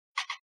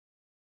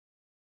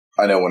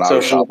 I know when I So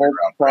was for the shopping whole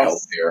around for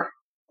process, healthcare,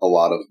 a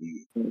lot of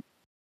them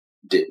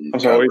didn't I'm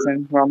sorry, what cover. are you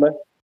saying, Rambe?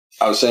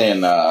 I was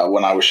saying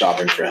when I was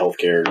shopping for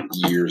healthcare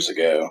years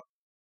ago,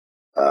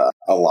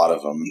 a lot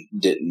of them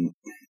didn't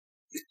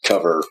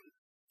cover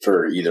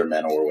for either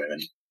men or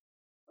women.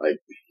 Like,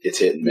 it's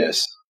hit and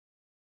miss.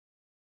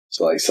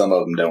 So, like, some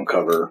of them don't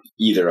cover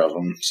either of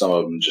them. Some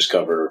of them just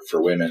cover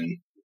for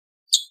women,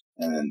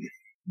 and then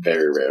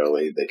very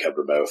rarely they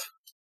cover both.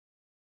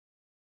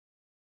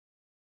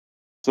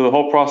 So the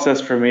whole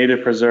process for me to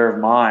preserve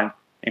mine,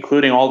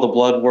 including all the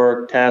blood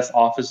work, tests,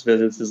 office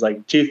visits, is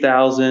like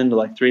 $2,000 to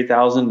like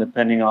 $3,000,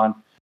 depending on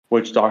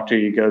which doctor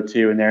you go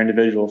to and their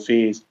individual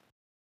fees.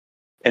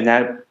 And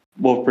that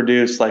will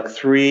produce like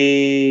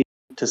 3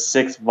 to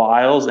 6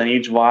 vials, and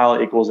each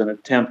vial equals an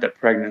attempt at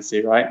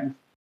pregnancy, right?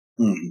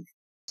 Mm-hmm.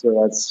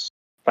 So that's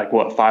like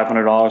what,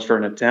 $500 for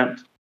an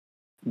attempt.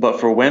 But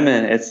for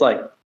women, it's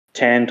like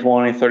 $10,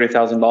 $20,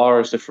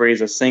 $30,000 to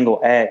freeze a single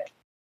egg.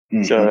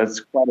 Mm-hmm. So it's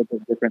quite a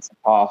big difference in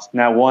cost.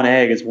 Now, one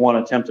egg is one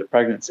attempt at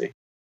pregnancy.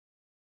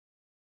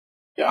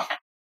 Yeah.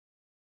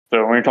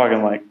 So when you're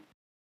talking like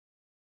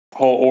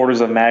whole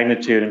orders of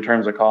magnitude in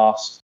terms of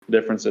cost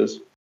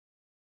differences.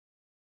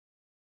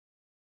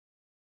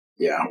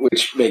 Yeah,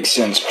 which makes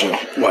sense to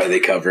why they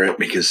cover it,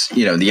 because,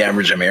 you know, the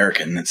average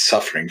American that's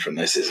suffering from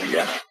this isn't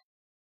going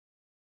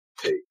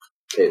to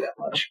pay that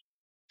much.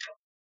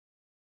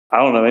 I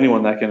don't know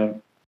anyone that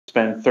can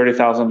spend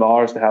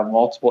 $30,000 to have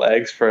multiple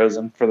eggs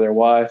frozen for their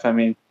wife. I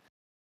mean,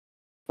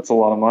 that's a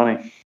lot of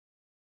money.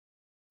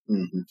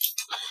 Mm-hmm.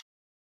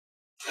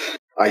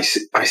 I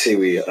say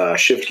we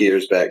shift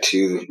gears back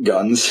to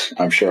guns.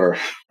 I'm sure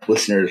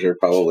listeners are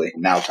probably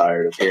now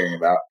tired of hearing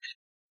about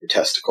your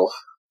testicle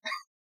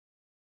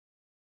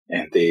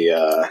and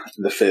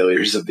the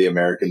failures of the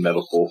American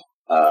medical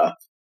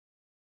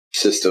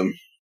system.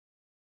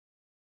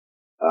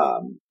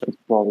 That's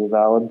probably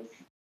valid.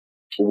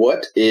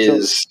 What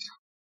is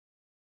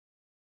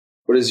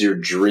your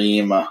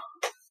dream?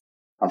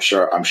 I'm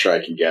sure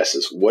I can guess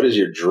this. What is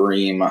your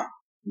dream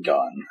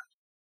gun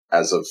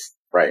as of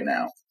right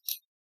now?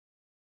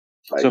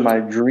 So my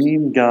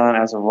dream gun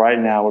as of right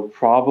now would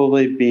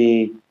probably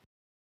be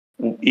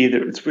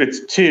either,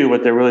 it's two,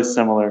 but they're really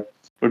similar.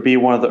 Would be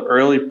one of the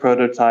early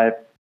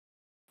prototype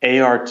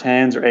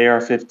AR-10s or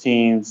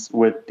AR-15s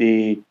with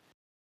the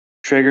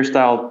trigger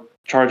style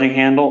charging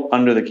handle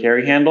under the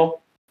carry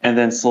handle, and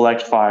then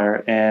select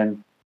fire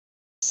and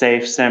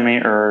safe, semi,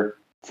 or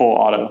full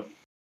auto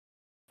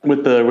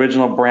with the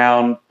original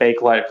brown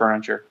Bakelite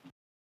furniture.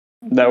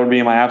 That would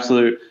be my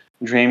absolute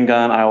dream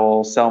gun. I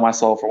will sell my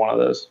soul for one of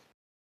those.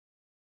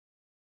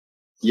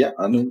 Yeah,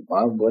 I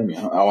don't blame you.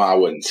 I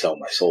wouldn't sell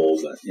my soul,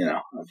 but, you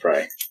know, I'd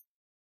probably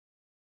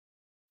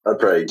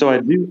So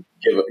I do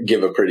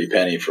give a pretty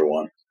penny for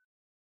one.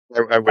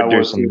 I would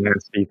do some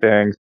nasty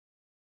things.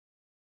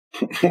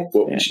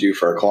 What would you do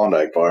for a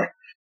Klondike bar?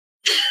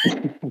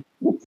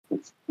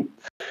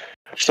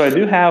 So I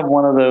do have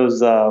one of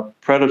those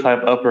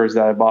prototype uppers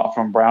that I bought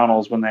from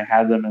Brownells when they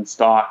had them in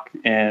stock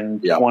in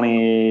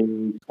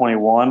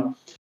 2021.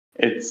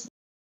 It's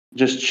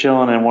just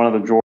chilling in one of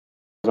the drawers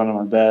under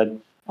my bed.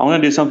 I'm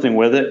going to do something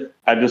with it.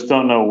 I just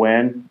don't know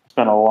when.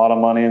 Spent a lot of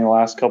money in the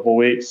last couple of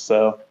weeks,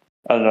 so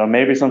I don't know.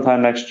 Maybe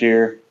sometime next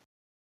year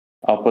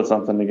I'll put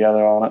something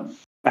together on it.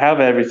 I have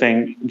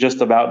everything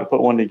just about to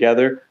put one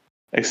together,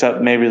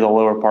 except maybe the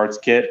lower parts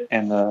kit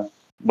and the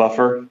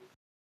buffer.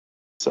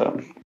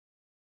 So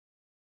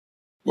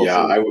we'll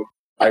see.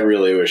 I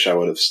really wish I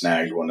would have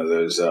snagged one of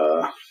those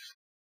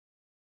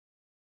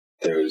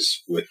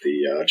with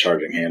the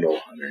charging handle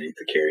underneath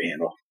the carry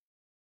handle.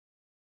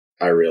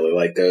 I really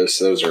like those.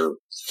 Those are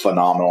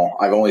phenomenal.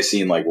 I've only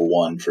seen like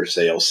one for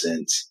sale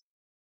since,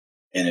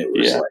 and it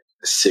was like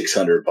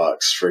 $600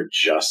 for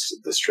just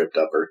the stripped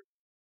upper.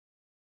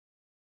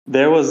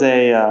 There was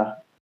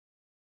at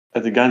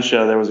the gun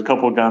show, there was a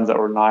couple of guns that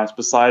were nice.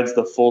 Besides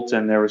the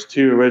Fulton, there was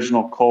two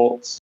original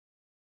Colts,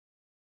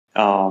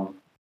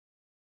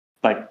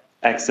 like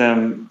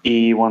XM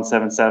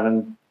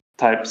E177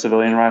 type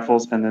civilian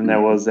rifles, and then there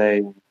was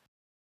a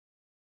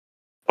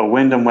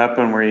Wyndham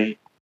weaponry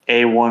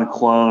A1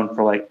 clone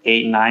for like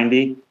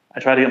 $890. I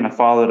tried to get my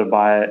father to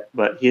buy it,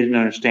 but he didn't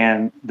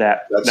understand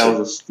that was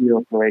a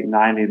steal for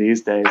 $890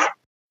 these days.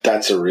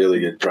 That's a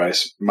really good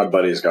price. My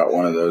buddy's got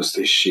one of those.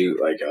 They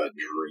shoot like a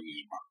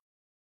dream.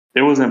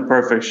 It was in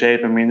perfect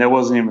shape. I mean, there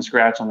wasn't even a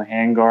scratch on the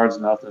hand guards,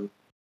 nothing.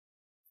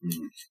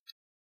 Mm-hmm.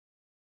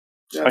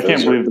 Yeah, I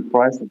can't believe the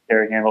price of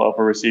carry handle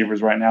upper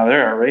receivers right now.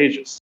 They're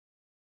outrageous.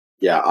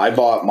 Yeah, I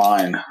bought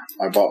mine.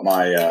 I bought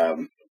my, I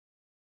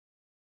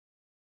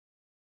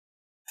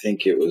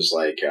think it was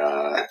like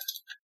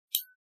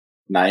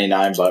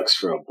 $99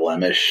 for a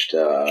blemished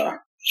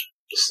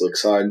slick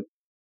side.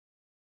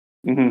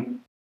 Mm-hmm.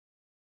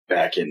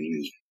 Back in,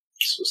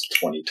 this was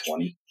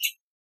 2020,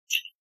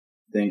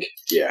 I think.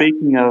 Yeah.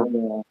 Speaking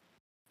of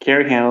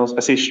carry handles,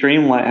 I see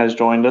Streamlight has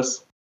joined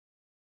us.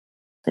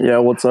 Yeah,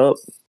 what's up?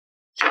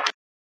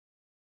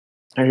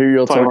 I hear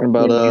y'all talking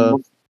about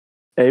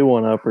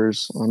A1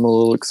 uppers. I'm a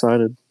little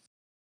excited.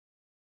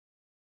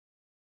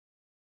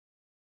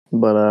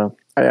 But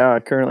I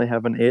currently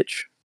have an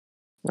itch.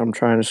 I'm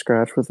trying to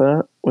scratch with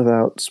that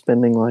without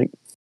spending like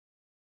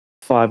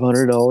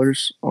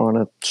 $500 on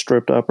a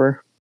stripped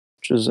upper,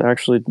 which is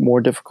actually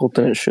more difficult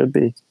than it should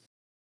be.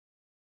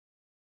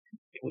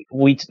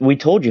 We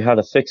told you how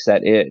to fix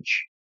that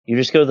itch. You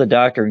just go to the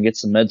doctor and get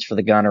some meds for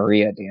the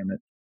gonorrhea, damn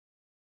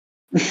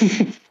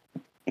it.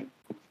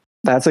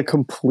 That's a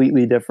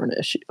completely different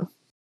issue.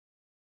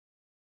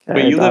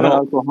 But you live in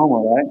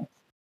Oklahoma, right?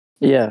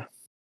 Yeah.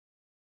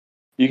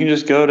 You can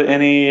just go to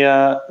any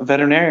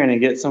veterinarian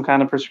and get some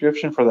kind of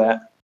prescription for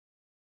that.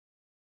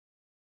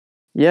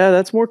 Yeah,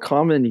 that's more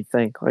common than you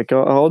think. Like,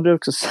 all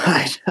jokes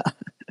aside,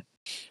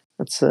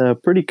 that's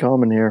pretty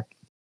common here.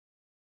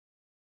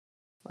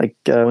 Like,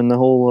 when the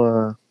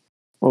whole,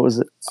 what was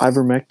it,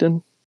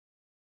 ivermectin?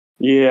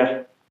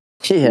 Yeah.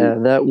 Yeah,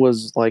 that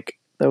was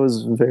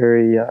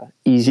very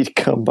easy to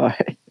come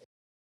by.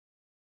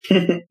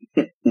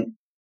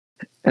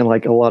 And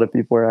like a lot of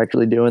people are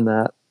actually doing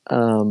that.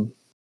 I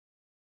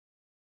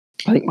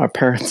think my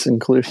parents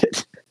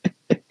included.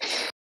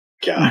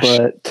 Gosh.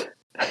 But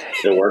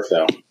it worked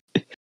though.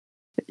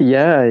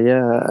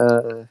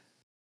 Yeah.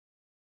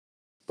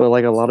 But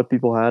like a lot of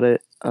people had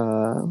it.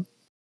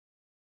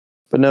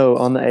 But no,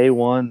 on the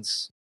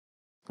A1s,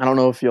 I don't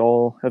know if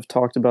y'all have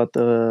talked about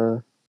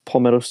the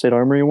Palmetto State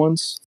Armory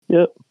ones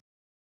yet.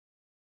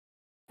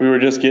 We were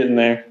just getting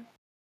there.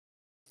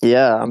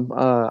 Yeah,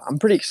 I'm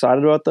pretty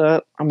excited about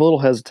that. I'm a little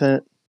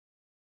hesitant,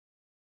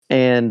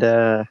 and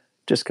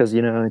just because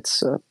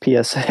it's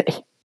PSA.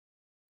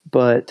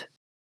 But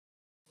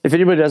if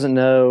anybody doesn't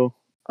know,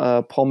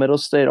 Palmetto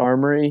State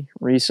Armory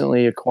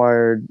recently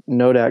acquired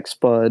Nodak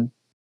Spud,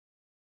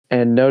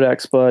 and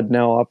Nodak Spud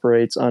now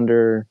operates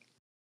under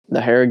the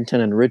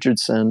Harrington and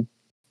Richardson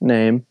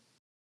name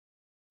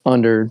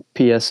under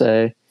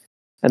PSA,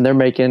 and they're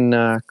making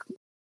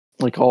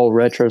like all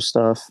retro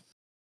stuff.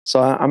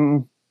 So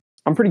I'm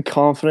pretty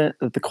confident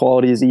that the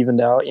quality is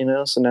evened out,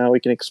 so now we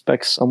can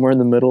expect somewhere in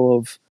the middle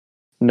of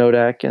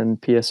Nodak and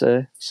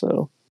PSA.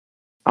 So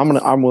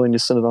I'm willing to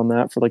send it on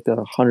that for like the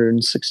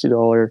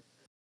 $160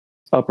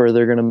 upper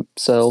they're gonna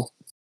sell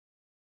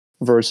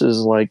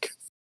versus like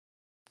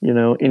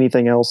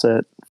anything else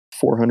at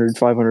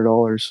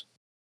 $400-$500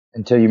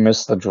 until you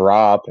miss the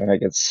drop and it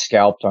gets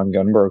scalped on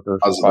Gunbroker for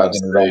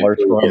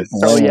 $500.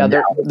 Oh yeah,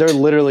 they're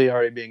literally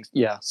already being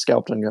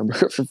scalped on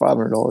Gunbroker for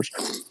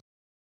 $500.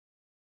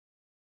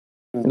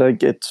 Like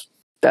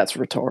that's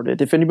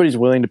retarded. If anybody's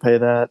willing to pay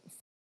that,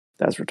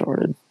 that's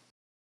retarded.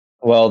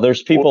 Well,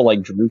 there's people like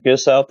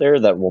Drukus out there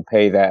that will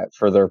pay that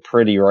for their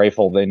pretty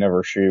rifle they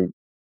never shoot.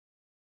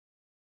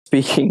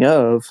 Speaking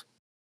of,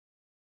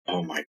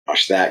 oh my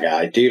gosh, that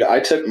guy, dude! I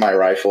took my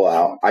rifle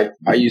out. I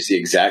use the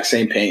exact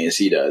same paint as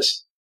he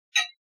does.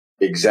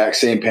 Exact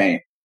same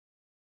paint.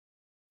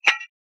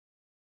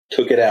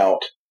 Took it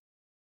out.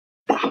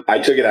 I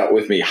took it out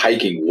with me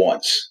hiking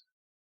once.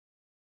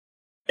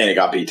 And it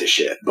got beat to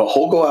shit. But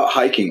he'll go out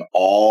hiking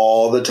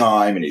all the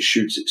time and he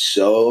shoots it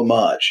so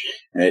much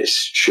and it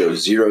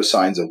shows zero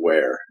signs of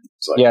wear.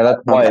 It's like, yeah,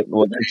 that's why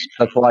oh,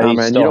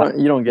 man,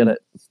 you don't get it.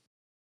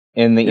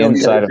 In the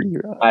inside of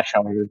Flash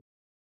Hunter.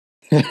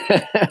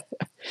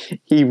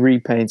 He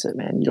repaints it,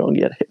 man. You don't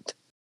get it.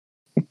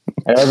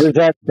 Every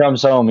time he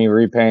comes home, he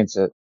repaints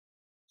it.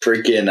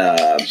 Freaking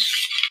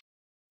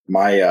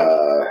my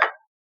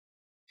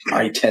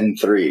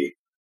 10-3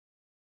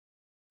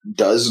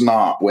 does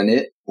not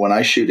when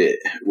I shoot it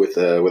with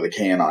a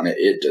can on it,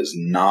 it does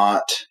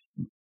not,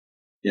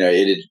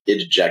 it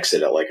ejects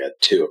it at like a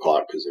 2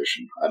 o'clock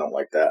position. I don't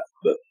like that,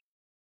 but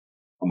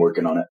I'm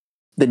working on it.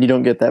 Then you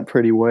don't get that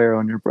pretty wear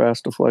on your brass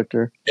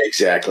deflector.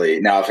 Exactly.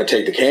 Now, if I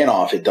take the can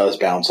off, it does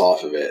bounce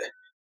off of it.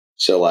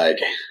 So like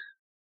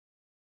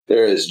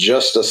there is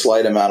just a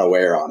slight amount of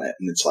wear on it.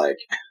 And it's like,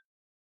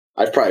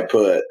 I've probably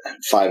put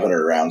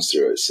 500 rounds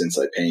through it since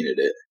I painted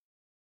it.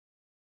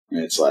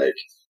 And it's like,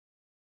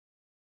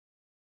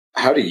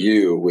 how do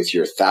you, with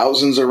your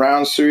thousands of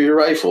rounds through your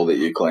rifle that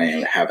you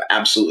claim, have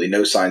absolutely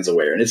no signs of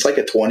wear? And it's like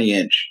a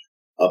 20-inch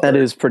upper. That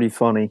is pretty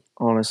funny,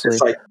 honestly.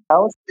 It's like,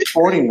 how is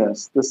supporting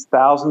this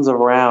thousands of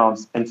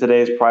rounds in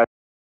today's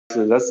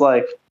prices? That's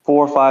like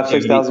 $4,000,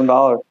 $5,000,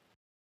 $6,000.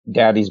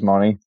 Daddy's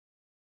money.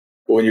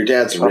 When your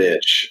dad's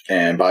rich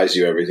and buys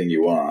you everything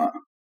you want,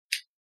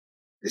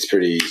 it's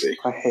pretty easy.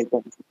 I hate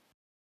that.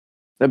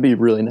 That'd be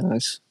really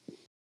nice.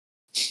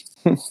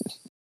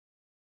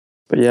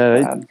 But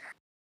yeah,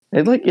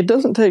 it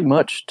doesn't take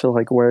much to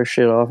like wear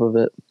shit off of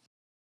it.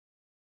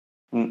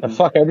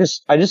 Fuck,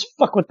 I just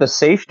fuck with the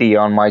safety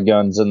on my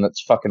guns and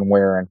it's fucking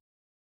wearing.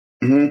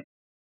 Mm-hmm.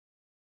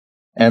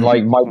 And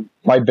like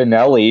my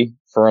Benelli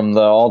from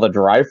all the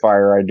dry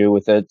fire I do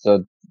with it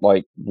to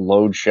like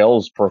load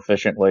shells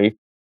proficiently,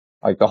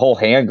 like the whole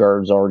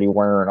handguard's already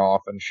wearing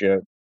off and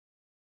shit.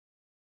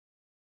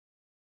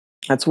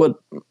 That's what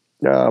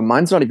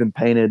mine's not even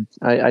painted.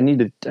 I need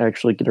to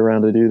actually get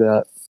around to do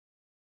that.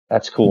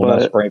 That's cool. But,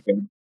 no spray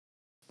paint.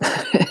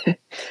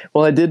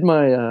 Well, I did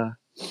my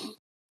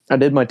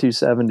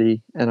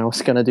 270 and I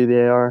was gonna do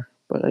the AR,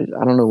 but I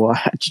don't know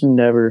why. I just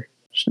never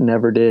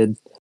did.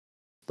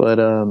 But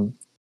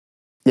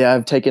Yeah,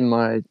 I've taken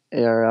my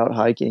AR out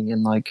hiking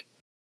and like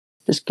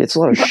just gets a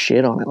lot of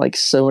shit on it, like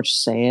so much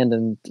sand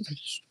and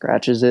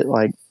scratches it.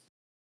 Like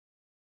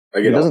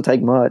it doesn't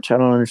take much. I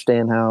don't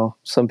understand how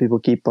some people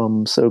keep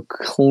them so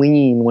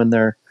clean when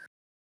they're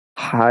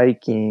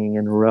hiking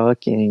and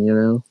rucking. You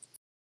know.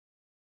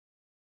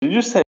 Did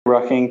you just say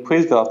rucking?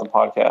 Please get off the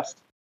podcast.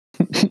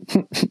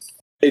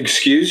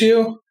 Excuse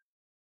you?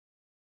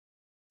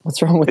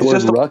 What's wrong with the It's word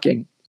just a-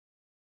 rucking?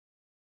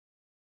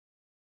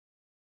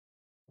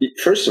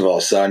 First of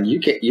all, son,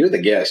 you're the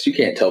guest. You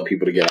can't tell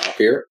people to get off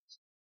here.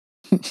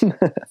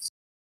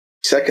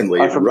 Secondly,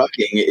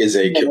 rucking is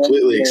a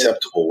completely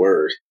acceptable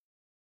word.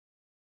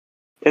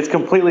 It's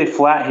completely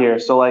flat here,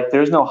 so like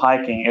there's no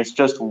hiking. It's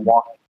just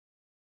walking.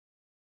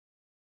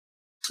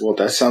 Well,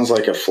 that sounds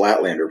like a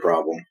Flatlander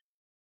problem.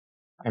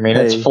 I mean,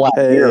 it's flat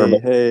here,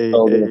 but hey.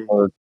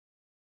 All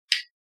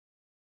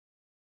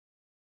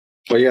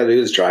you gotta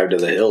do is drive to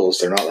the hills.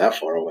 They're not that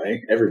far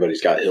away.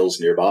 Everybody's got hills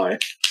nearby.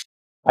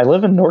 I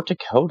live in North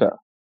Dakota.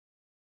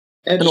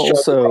 And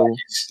also,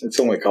 it's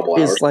only a couple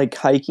hours. Is like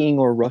hiking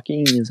or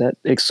rucking, is that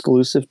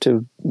exclusive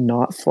to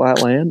not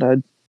flat land?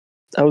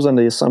 I was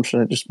under the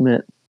assumption it just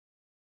meant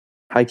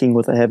hiking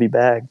with a heavy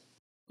bag.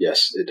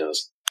 Yes, it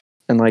does.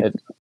 And like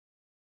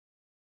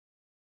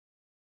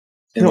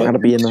you don't got to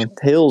be in the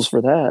hills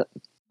for that.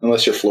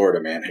 Unless you're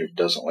Florida man who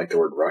doesn't like the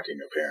word rucking,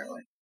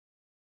 apparently.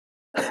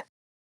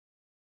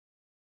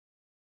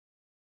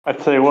 I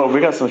tell you what, we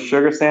got some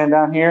sugar sand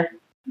down here.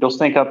 You'll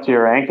stink up to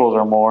your ankles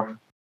or more.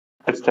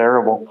 It's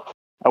terrible.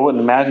 I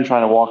wouldn't imagine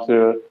trying to walk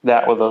through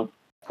that with a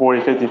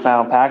 40,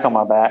 50-pound pack on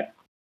my back.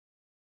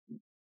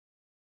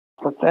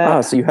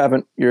 So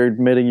you're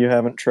admitting you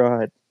haven't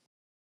tried.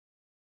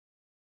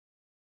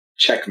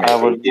 Checkmate. I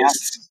would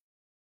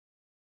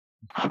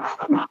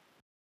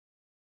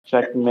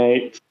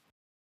Checkmate.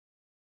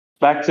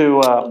 Back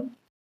to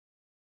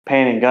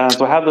painting guns.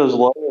 So I have those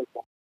logos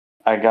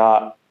I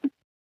got,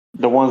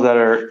 the ones that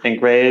are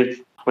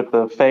engraved with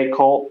the fake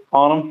Colt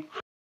on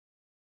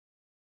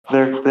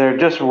them. They're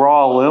just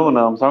raw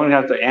aluminum, so I'm gonna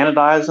have to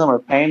anodize them or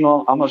paint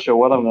them. I'm not sure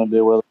what I'm gonna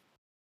do with them.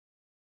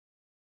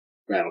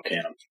 Rattle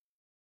can them.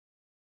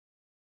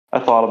 I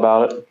thought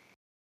about it.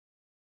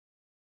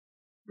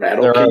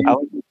 Rattle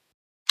can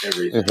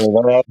everything.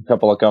 There are a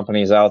couple of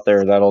companies out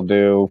there that'll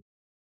do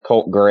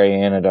Colt Gray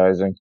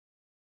anodizing.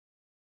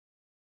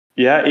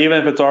 Yeah,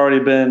 even if it's already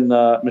been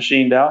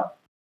machined out.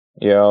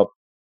 Yep.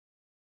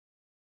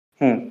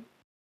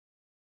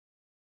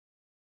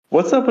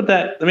 What's up with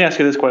that? Let me ask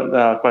you this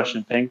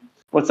question, Ping.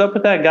 What's up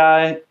with that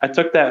guy? I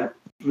took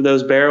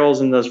those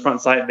barrels and those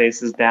front sight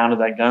bases down to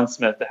that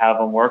gunsmith to have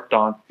them worked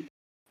on.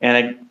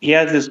 And he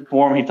has this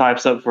form he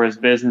types up for his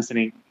business, and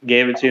he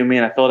gave it to me,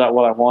 and I filled out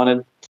what I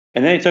wanted.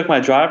 And then he took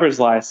my driver's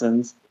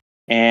license,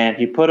 and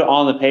he put it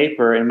on the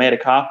paper and made a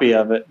copy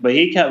of it. But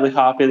he kept the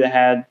copy that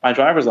had my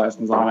driver's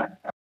license on it.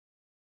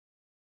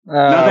 No,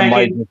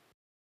 thank you.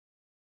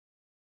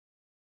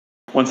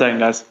 One second,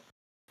 guys.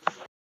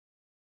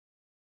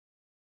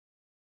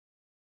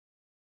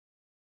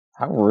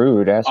 How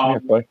rude. Ask me a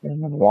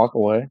question and walk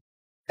away.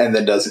 And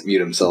then doesn't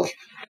mute himself.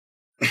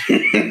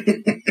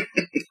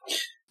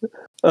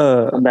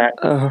 I'm back.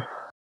 Oh,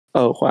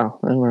 wow.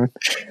 Never mind.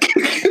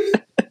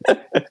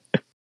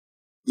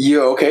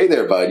 You okay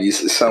there, bud? You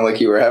sound like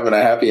you were having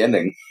a happy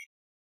ending.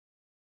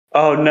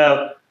 Oh,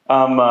 no.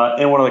 I'm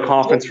in one of the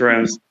conference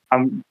rooms.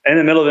 I'm in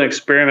the middle of an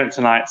experiment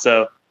tonight,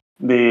 so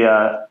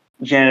the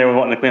janitor was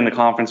wanting to clean the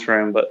conference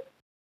room, but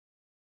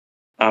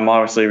I'm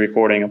obviously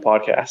recording a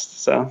podcast,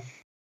 so...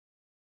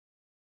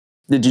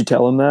 Did you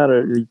tell him that,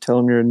 or did you tell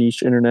him you're a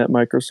niche internet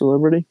micro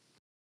celebrity?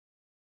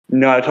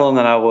 No, I told him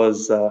that I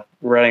was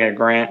writing a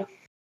grant.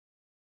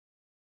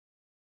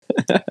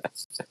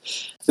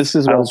 This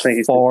is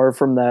as far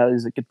from that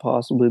as it could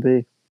possibly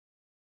be.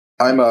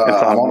 I'm on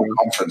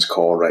a conference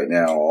call right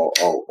now.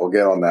 I'll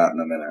get on that in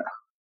a minute.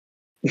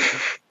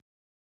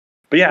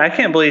 But yeah, I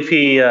can't believe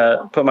he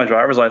put my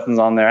driver's license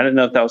on there. I didn't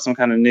know if that was some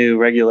kind of new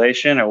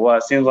regulation or what.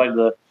 It seems like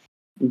the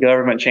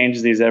government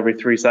changes these every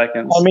 3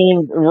 seconds. I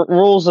mean,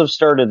 rules have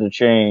started to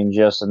change,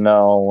 yes and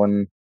no.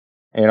 And,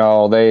 you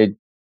know,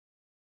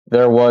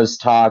 there was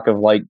talk of,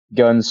 like,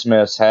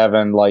 gunsmiths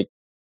having, like,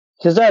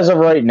 because as of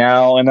right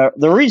now, and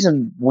the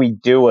reason we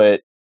do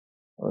it,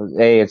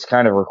 it's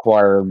kind of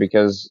required,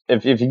 because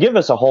if you give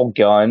us a whole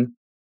gun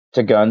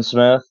to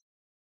gunsmith,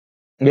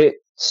 it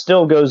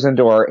still goes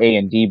into our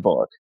A&D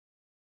book.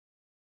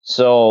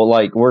 So,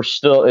 like,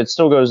 it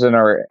still goes in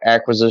our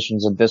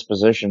acquisitions and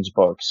dispositions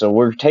book. So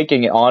we're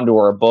taking it onto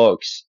our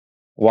books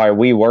while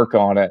we work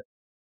on it.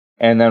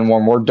 And then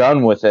when we're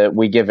done with it,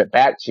 we give it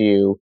back to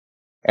you.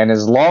 And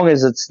as long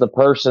as it's the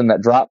person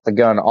that dropped the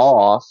gun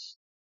off,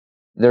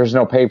 there's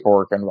no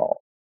paperwork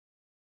involved.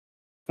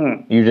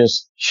 You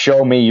just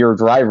show me your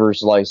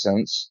driver's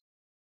license,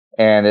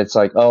 and it's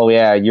like, oh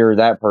yeah, you're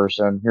that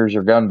person. Here's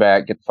your gun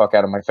back. Get the fuck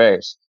out of my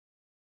face.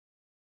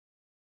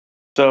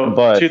 So,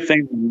 two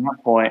things on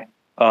that point.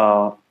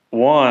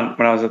 One,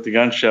 when I was at the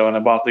gun show and I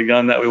bought the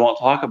gun that we won't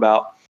talk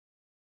about,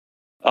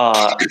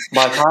 by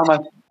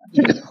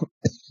the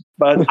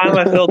By the time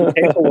I filled the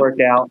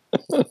paperwork out,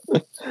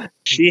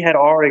 she had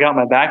already got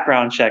my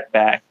background check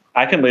back.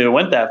 I couldn't believe it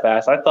went that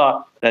fast. I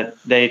thought that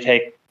they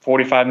take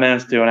 45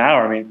 minutes to an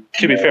hour. I mean,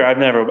 to be fair, I've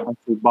never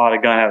actually bought a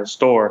gun at a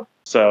store,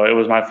 so it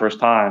was my first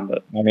time.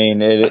 But I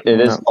mean, it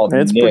is called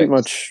It's pretty NICS.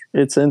 much,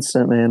 it's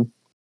instant, man.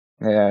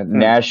 Yeah,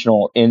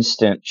 National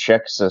Instant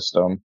Check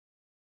System.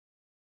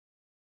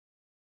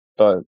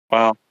 But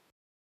wow.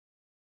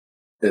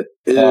 It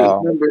is,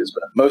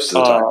 but most of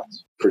the time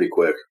it's pretty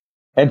quick.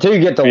 until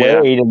you get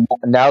delayed, and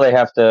now they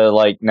have to,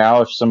 like,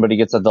 now if somebody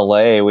gets a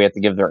delay, we have to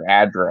give their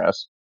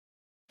address.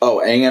 Oh,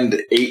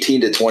 and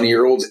 18 to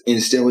 20-year-olds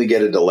instantly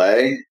get a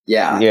delay?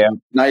 Yeah. Yeah.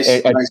 Nice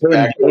A backdoor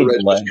 10-day delay.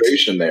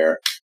 registration there.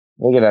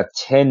 They get a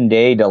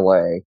 10-day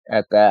delay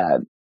at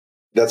that.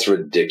 That's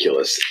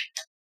ridiculous.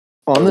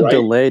 On the Right.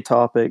 delay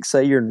topic,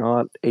 say you're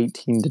not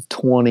 18 to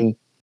 20.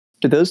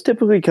 Do those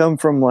typically come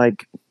from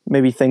like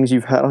maybe things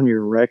you've had on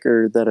your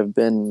record that have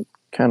been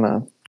kind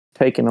of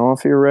taken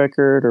off your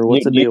record, or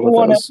what's the deal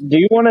with those? Do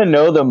you want to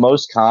know the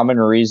most common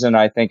reason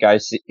I think I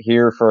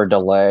hear for a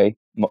delay?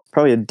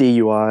 Probably a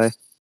DUI.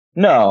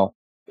 No,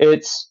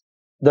 it's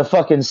the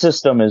fucking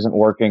system isn't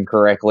working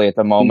correctly at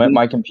the moment. Mhm.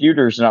 My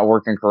computer's not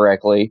working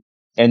correctly.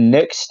 And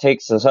Nix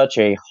takes such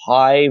a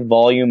high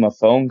volume of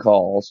phone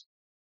calls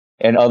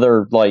and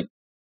other, like,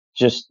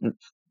 just,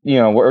 you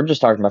know, we're just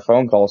talking about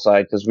phone call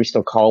side because we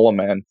still call them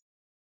in.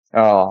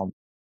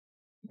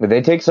 But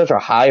they take such a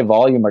high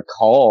volume of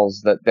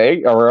calls that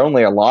they are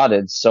only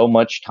allotted so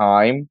much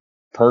time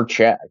per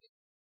check.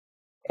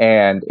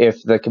 And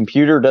if the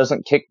computer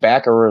doesn't kick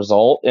back a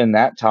result in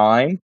that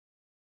time,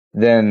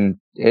 then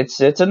it's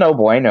a no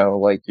bueno.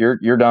 Like,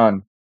 you're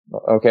done.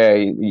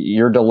 Okay,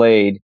 you're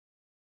delayed.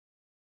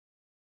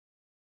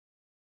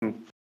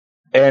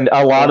 And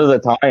a lot of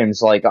the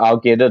times, like, I'll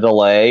get a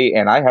delay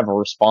and I have a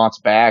response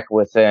back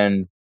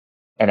within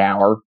an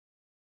hour.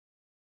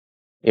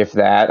 If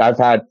that.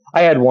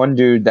 I had one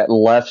dude that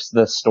left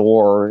the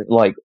store,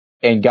 like,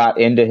 and got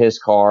into his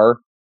car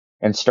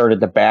and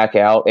started to back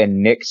out,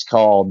 and Nix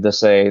called to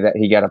say that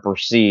he got to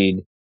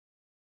proceed,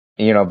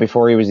 you know,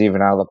 before he was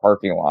even out of the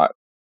parking lot.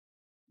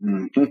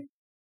 Mm-hmm.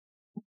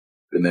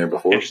 Been there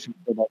before. Interesting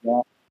about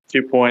that.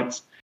 2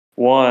 points.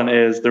 One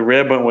is the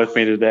Rib went with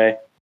me today,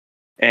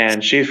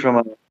 and she's from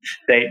a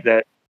state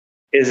that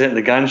isn't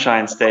the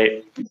gunshine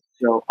state.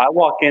 So I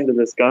walk into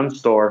this gun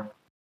store,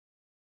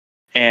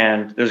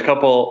 and there's a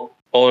couple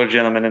older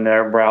gentlemen in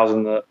there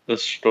browsing the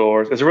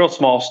stores. It's a real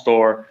small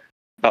store,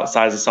 about the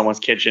size of someone's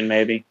kitchen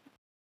maybe.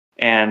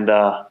 And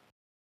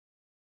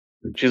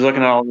she's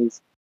looking at all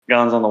these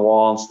guns on the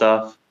wall and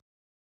stuff.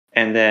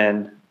 And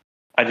then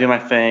I do my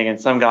thing, and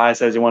some guy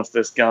says he wants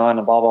this gun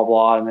and blah, blah,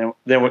 blah. And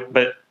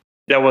but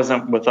that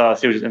wasn't with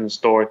us. He was just in the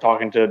store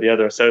talking to the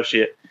other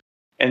associate.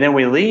 And then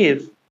we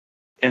leave,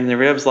 and the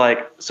Rib's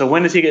like, so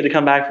when does he get to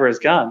come back for his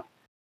gun?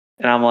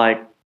 And I'm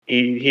like,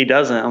 he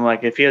doesn't. I'm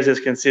like, if he has his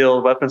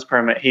concealed weapons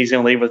permit, he's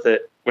going to leave with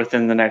it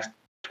within the next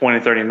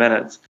 20, 30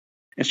 minutes.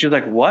 And she was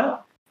like,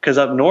 what? Because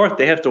up north,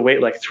 they have to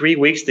wait like 3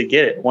 weeks to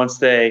get it once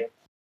they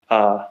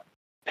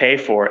pay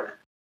for it.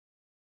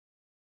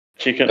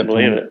 She couldn't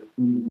believe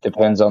it.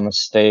 Depends on the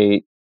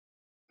state.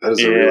 That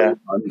is a really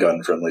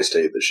ungun-friendly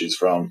state that she's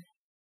from.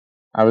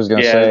 I was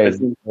going to say,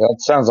 that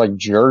sounds like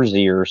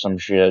Jersey or some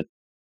shit.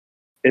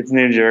 It's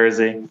New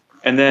Jersey.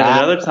 And then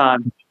another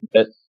time,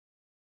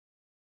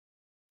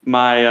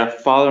 my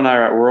father and I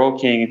are at Rural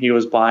King, and he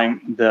was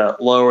buying the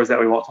lowers that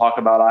we won't talk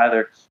about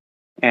either.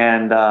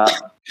 And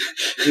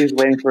he was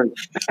waiting for a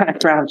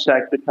background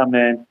check to come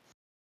in,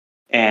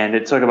 and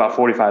it took about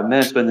 45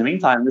 minutes. But in the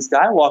meantime, this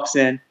guy walks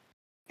in,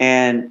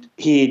 and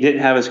he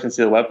didn't have his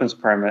concealed weapons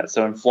permit.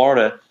 So in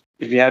Florida,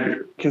 if you have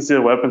your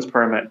concealed weapons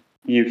permit,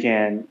 you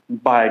can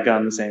buy a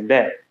gun the same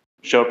day.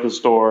 Show up to the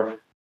store,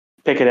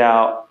 pick it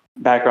out,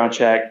 background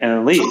check, and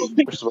then leave.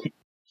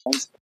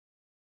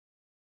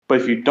 But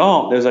if you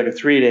don't, there's like a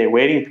 3-day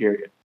waiting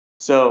period.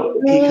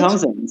 So he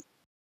comes in.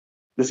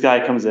 This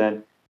guy comes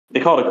in. They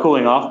call it a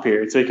cooling off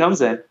period. So he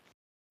comes in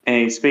and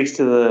he speaks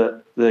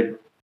to the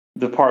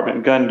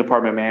gun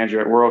department manager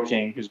at Rural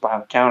King, who's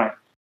behind the counter.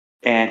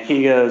 And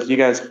he goes, you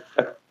guys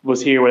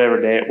was here whatever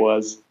day it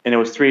was, and it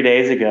was 3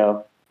 days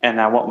ago,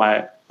 and I want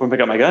to pick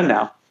up my gun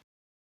now.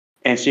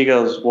 And she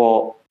goes,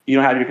 well, you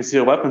don't have your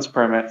concealed weapons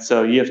permit,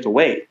 so you have to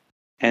wait.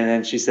 And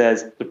then she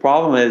says, the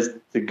problem is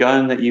the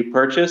gun that you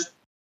purchased,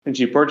 since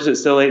you purchased it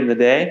so late in the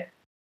day,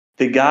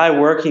 the guy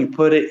working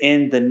put it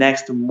in the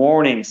next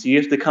morning, so you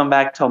have to come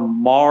back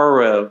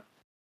tomorrow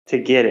to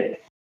get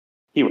it.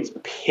 He was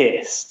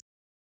pissed.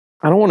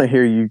 I don't want to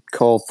hear you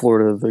call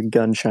Florida the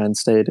gunshine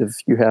state if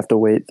you have to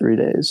wait 3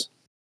 days.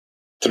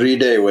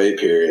 3-day wait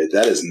period.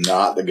 That is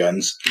not the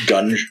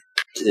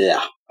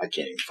yeah, I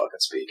can't even fucking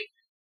speak.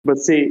 But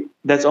see,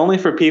 that's only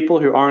for people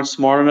who aren't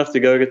smart enough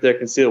to go get their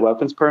concealed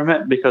weapons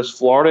permit, because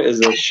Florida is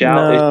a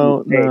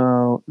shall.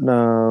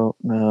 No.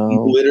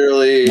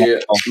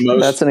 Literally,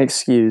 that's an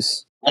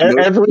excuse.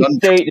 Every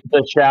state is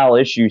a shall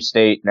issue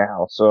state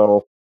now,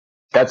 so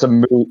that's a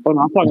moot. Well,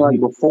 I'm talking like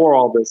before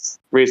all this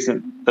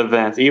recent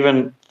events.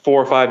 Even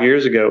 4 or 5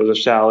 years ago, it was a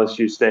shall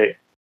issue state.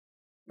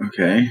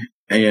 Okay.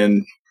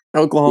 And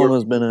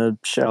Oklahoma's been a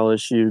shell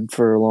issue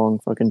for a long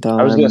fucking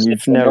I was time, gonna and say,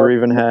 you've never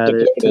even had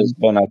it. Dakota's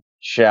been a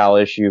shall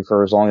issue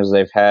for as long as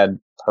they've had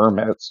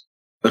permits.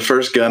 the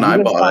first gun You I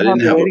guys bought, I not have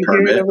didn't a have a waiting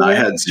period permit. over I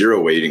there? had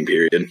 0 waiting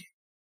period.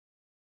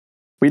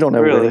 We don't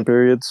have Really? waiting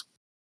periods.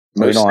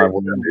 We Most don't have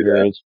states waiting do that.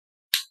 periods.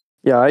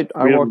 Yeah, I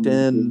We don't walked have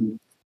in.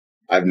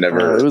 I've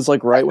never. It was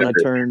like right I've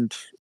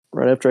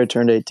after I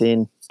turned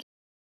 18.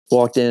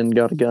 Walked in,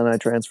 got a gun, I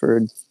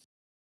transferred,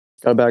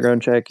 got a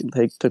background check.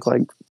 It took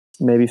like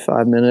maybe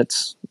 5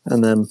 minutes,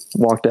 and then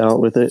walked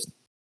out with it.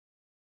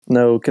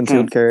 No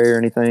concealed carry or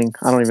anything.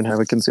 I don't even have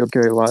a concealed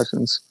carry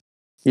license.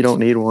 You don't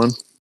need one.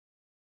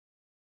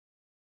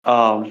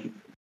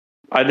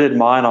 I did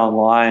mine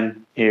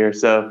online here,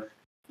 so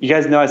you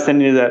guys know I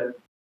sent you that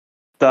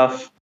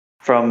stuff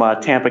from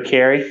Tampa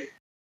Carry.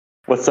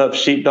 What's up,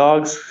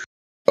 sheepdogs?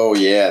 Oh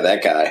yeah,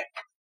 that guy.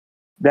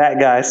 That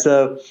guy.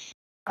 So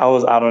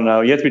I don't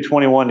know. You have to be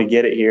 21 to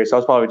get it here, so I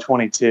was probably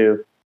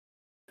 22,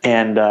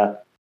 and I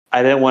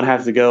didn't want to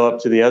have to go up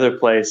to the other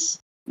place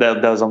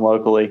that does them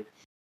locally.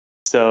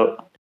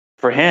 So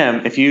for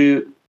him, if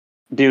you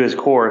do his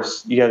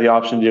course, you have the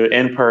option to do it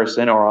in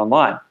person or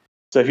online.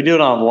 So if you do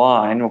it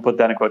online, we'll put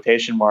that in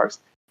quotation marks.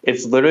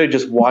 It's literally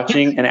just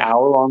watching an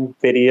hour-long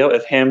video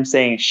of him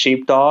saying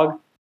sheepdog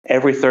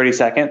every 30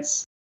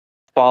 seconds,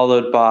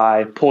 followed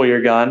by pull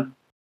your gun.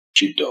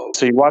 Sheepdog.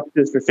 So you watch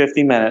this for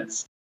 50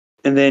 minutes,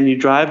 and then you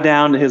drive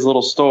down to his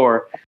little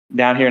store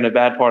down here in a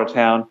bad part of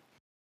town,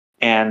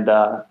 and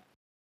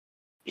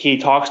he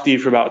talks to you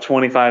for about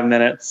 25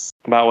 minutes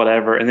about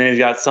whatever, and then he's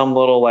got some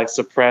little like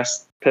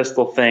suppressed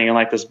pistol thing in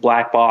like this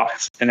black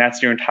box, and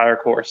that's your entire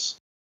course.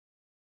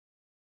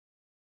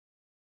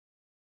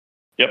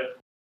 Yep.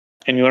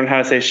 And you learn how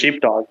to say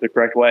sheepdog the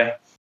correct way.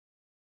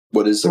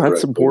 What is the That's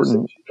correct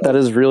important. way to say That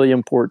is really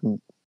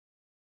important.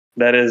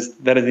 That is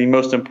the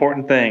most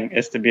important thing,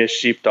 is to be a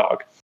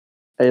sheepdog.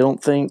 I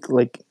don't think,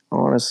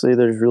 honestly,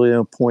 there's really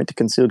no point to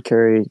concealed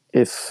carry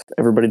if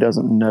everybody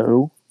doesn't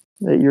know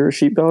that you're a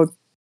sheepdog.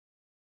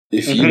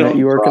 If and you that don't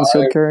you are drive,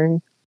 concealed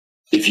carrying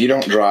if you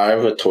don't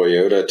drive a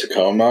Toyota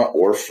Tacoma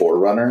or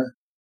 4Runner,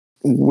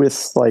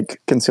 with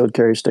like concealed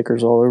carry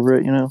stickers all over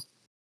it,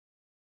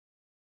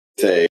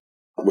 say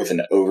with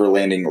an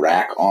overlanding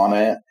rack on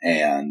it,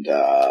 and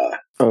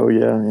Oh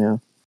yeah.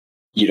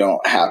 you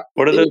don't have.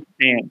 What are those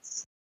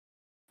pants?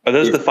 Are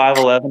those the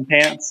 511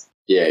 pants?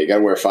 Yeah, you got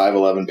to wear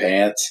 511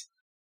 pants.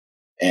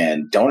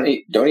 And don't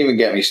even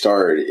get me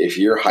started if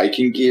your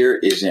hiking gear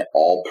isn't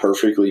all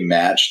perfectly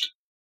matched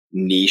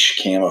niche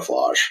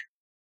camouflage.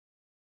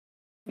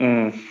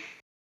 Mm.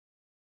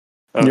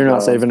 You're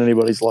not saving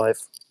anybody's life.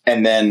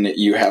 And then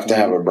you have to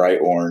have a bright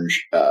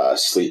orange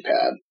sleep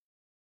pad.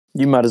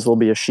 You might as well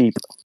be a sheep.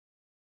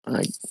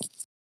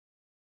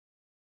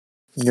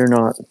 You're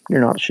not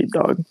a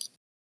sheepdog.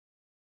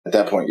 At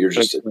that point, you're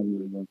just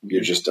an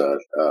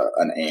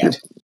ant.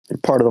 You're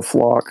part of the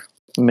flock,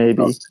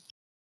 maybe.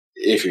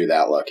 If you're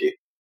that lucky.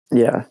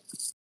 Yeah.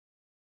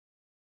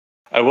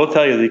 I will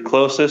tell you the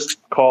closest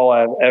call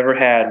I've ever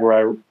had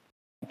where I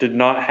did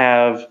not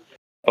have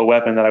a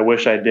weapon that I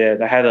wish I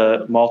did. I had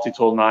a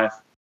multi-tool knife.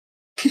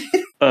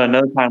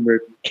 Another time we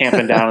were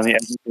camping down in the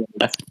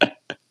Everglades.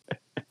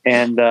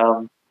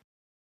 And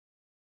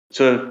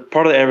so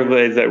part of the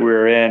Everglades that we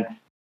were in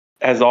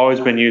has always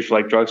been used for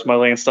like drug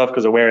smuggling and stuff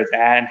because of where it's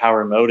at and how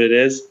remote it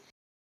is.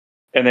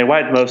 And they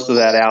wiped most of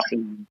that out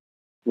in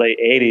the late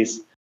 80s.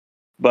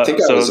 But I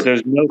think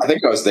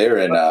I was there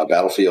in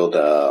Battlefield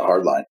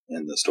Hardline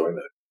in the story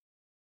mode.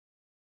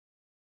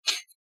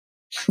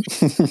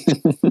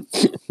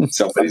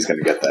 Somebody's going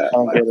to get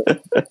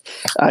that.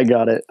 I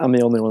got it. I'm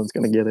the only one that's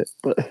going to get it.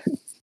 But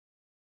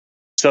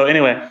so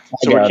anyway,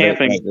 we're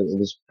camping. It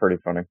was pretty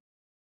funny.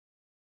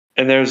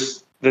 And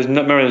there's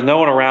no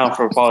one around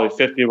for probably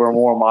 50 or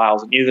more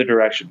miles in either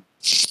direction.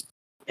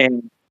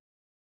 And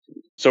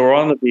so we're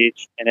on the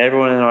beach, and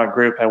everyone in our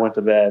group had went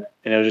to bed,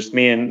 and it was just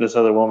me and this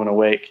other woman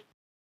awake.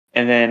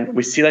 And then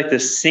we see like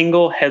this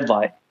single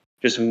headlight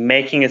just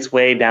making its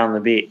way down the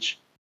beach.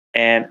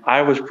 And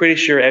I was pretty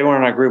sure everyone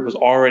in our group was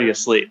already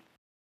asleep.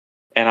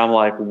 And I'm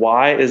like,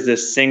 why is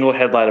this single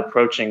headlight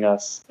approaching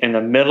us in the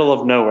middle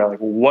of nowhere? Like,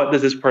 what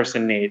does this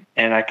person need?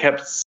 And I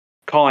kept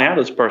calling out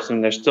this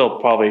person. They're still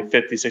probably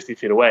 50, 60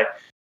 feet away.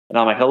 And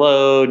I'm like,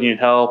 hello, do you need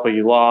help? Are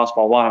you lost?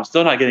 Blah, blah. I'm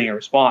still not getting a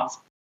response.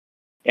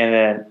 And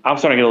then I'm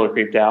starting to get a little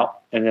creeped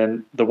out. And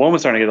then the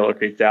woman's starting to get a little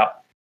creeped out.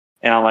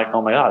 And I'm like,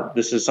 oh my God,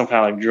 this is some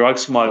kind of like drug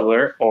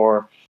smuggler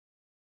or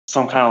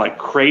some kind of like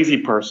crazy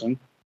person,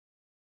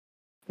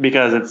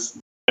 because it's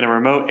in a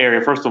remote area,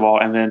 first of all.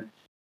 And then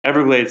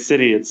Everglades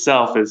City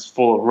itself is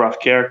full of rough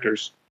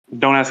characters.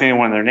 Don't ask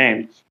anyone their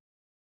names.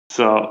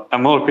 So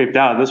I'm a little creeped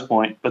out at this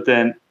point. But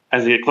then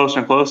as they get closer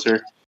and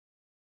closer,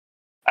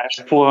 I have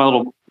to pull my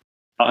little,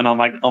 and I'm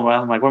like, what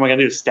am I going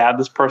to do? Stab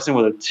this person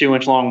with a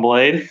 2-inch long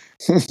blade?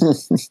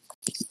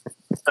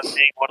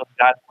 One of the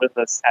guys with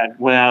us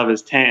went out of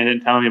his tent and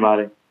didn't tell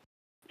anybody,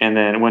 and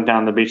then went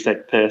down the beach to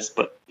take a piss.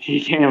 But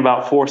he came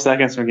about 4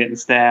 seconds from getting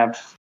stabbed.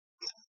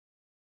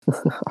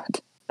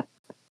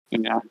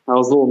 Yeah, I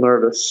was a little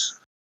nervous.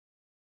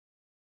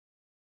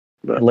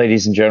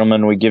 Ladies and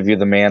gentlemen, we give you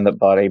the man that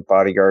bought a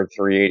Bodyguard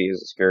 380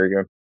 as a scary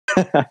game.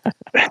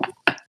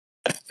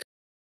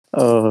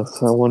 Oh,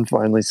 someone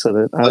finally said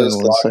it. I didn't Those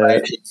want to long say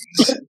night it.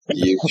 teams,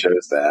 you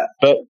chose that.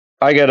 But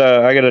I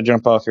gotta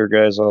jump off here,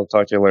 guys. I'll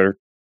talk to you later.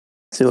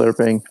 See you later,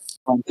 Ping.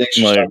 Thanks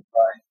for Later. stopping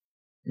by.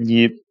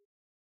 Yep.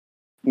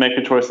 Make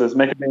your choices.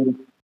 Make a baby.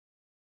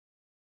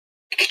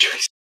 Good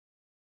choice.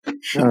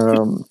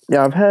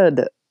 Yeah,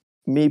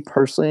 me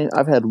personally,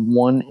 I've had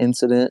one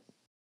incident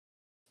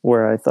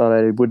where I thought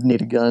I would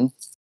need a gun,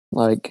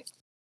 like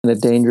in a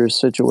dangerous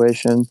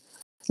situation.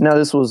 Now,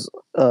 this was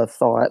a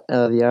thought.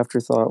 The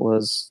afterthought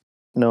was,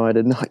 no, I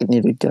did not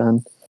need a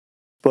gun.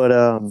 But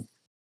I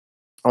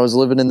was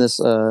living in this,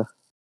 like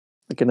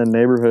in a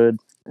neighborhood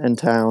in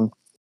town,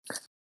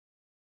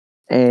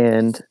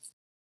 and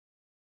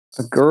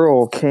a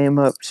girl came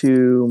up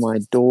to my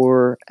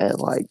door at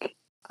like,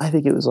 I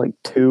think it was like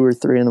 2 or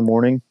 3 in the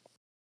morning,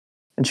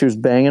 and she was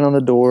banging on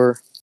the door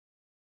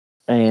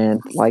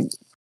and like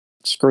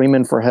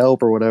screaming for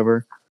help or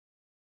whatever.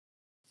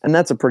 And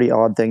that's a pretty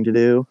odd thing to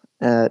do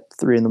at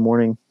 3 in the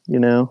morning, you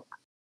know?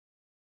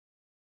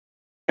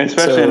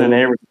 Especially in a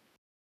neighborhood.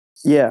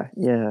 Yeah.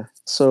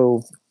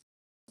 So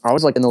I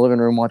was like in the living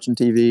room watching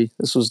TV.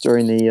 This was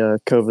during the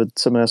COVID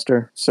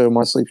semester. So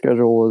my sleep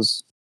schedule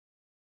was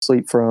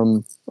sleep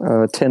from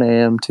 10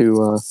 a.m.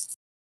 to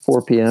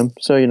 4 p.m.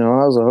 So, I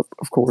was up,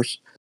 of course.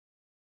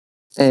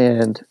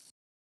 And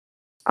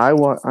I'll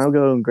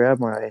go and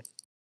grab I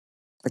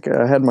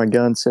had my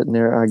gun sitting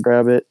there. I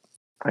grab it.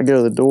 I go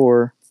to the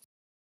door.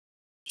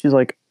 She's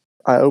like,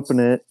 I open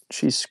it.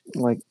 She's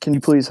like, can you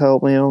please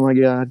help me? Oh my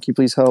God, can you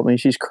please help me?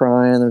 She's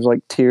crying. There's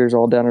like tears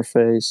all down her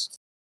face.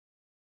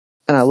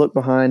 And I look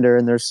behind her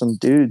and there's some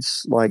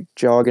dudes like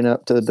jogging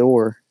up to the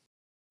door,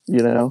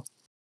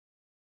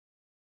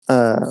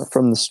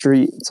 from the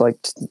street. It's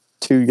like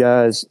 2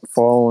 guys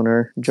following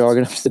her,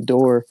 jogging up to the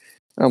door.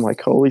 I'm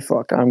like, holy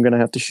fuck, I'm going to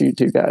have to shoot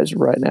 2 guys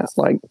right now.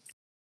 Like,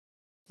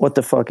 what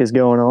the fuck is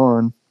going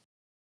on?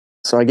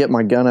 So I get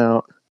my gun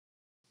out.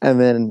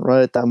 And then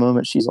right at that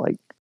moment, she's like,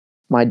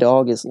 my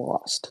dog is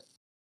lost.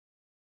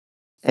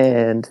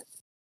 And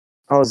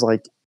I was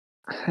like,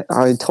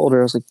 I told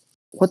her, I was like,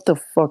 what the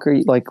fuck are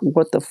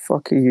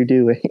you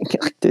doing?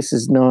 This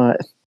is not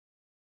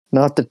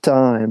the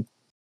time.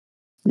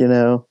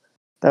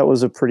 That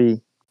was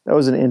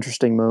an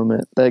interesting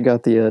moment. That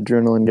got the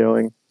adrenaline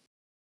going.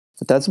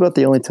 But that's about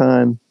the only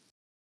time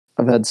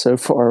I've had so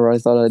far where I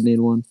thought I'd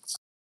need one.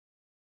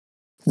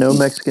 No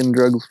Mexican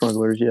drug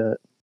smugglers yet.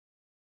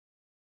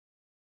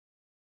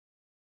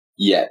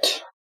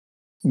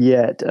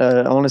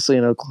 Honestly,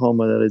 in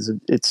Oklahoma,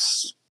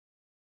 it's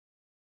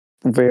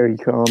very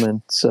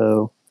common.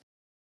 So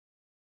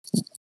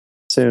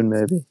soon,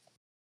 maybe.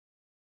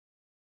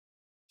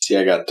 See,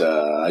 I got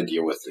I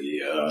deal with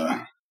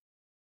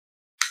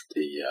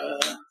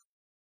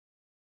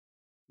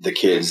the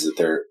kids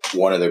that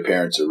one of their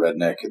parents are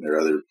redneck and their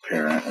other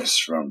parent is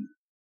from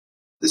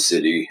the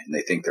city, and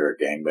they think they're a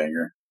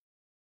gangbanger,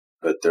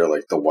 but they're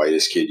like the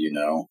whitest kid you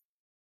know.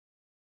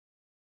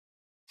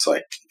 It's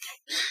like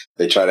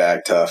they try to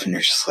act tough, and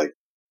you're just like,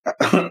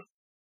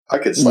 I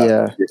could slap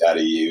the shit out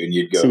of you, and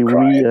you'd go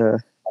crying.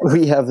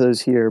 We have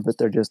those here, but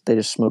they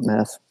just smoke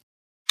meth.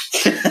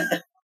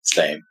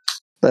 Same.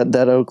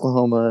 That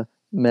Oklahoma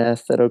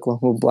meth, that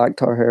Oklahoma black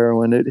tar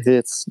heroin, it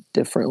hits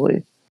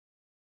differently.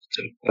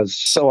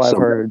 So I've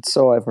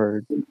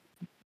heard.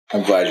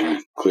 I'm glad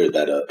you cleared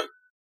that up.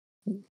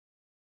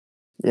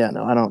 Yeah,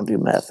 no, I don't do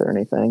meth or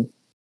anything.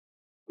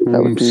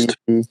 That would be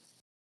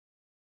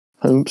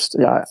Hoomst.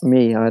 Yeah,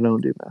 me, I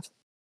don't do meth.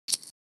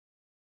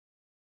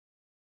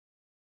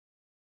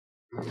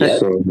 Yeah.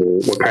 So,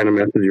 what kind of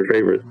meth is your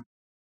favorite?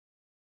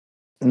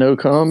 No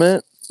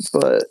comment,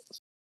 but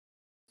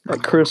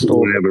that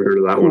crystal. I haven't heard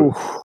of that one.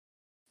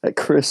 That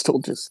crystal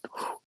just.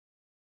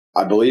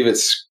 I believe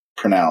it's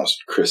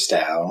pronounced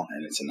Cristal,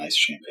 and it's a nice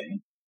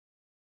champagne.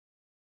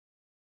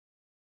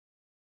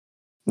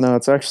 No,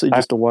 it's actually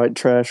just a white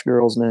trash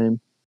girl's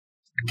name.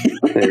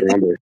 Hey,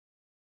 remember.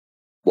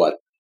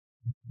 What?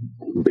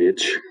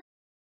 Bitch.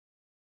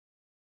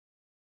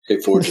 Hey,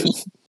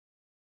 Forges.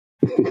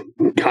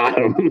 Got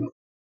him.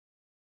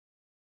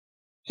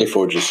 Hey,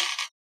 Forges.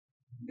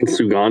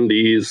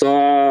 Sugandhi's.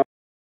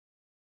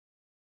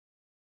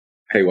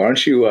 Hey, why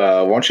don't you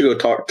go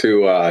talk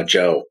to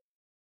Joe?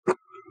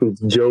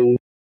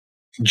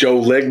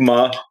 Joe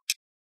Ligma.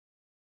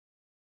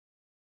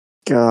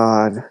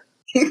 God.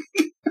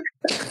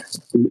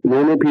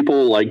 Normal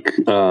people like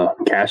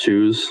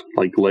cashews,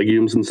 like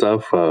legumes and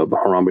stuff.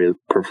 Harambe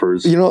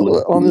prefers.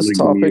 On this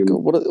topic,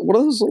 what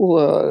are those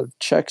little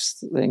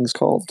checks things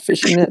called?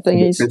 Fishing net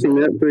thingies? Fishing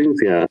net things,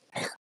 yeah.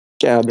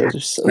 God, those are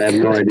so I have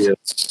no idea.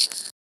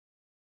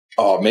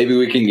 Oh, maybe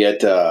we can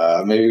get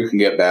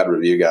Bad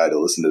Review Guy to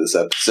listen to this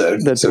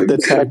episode. The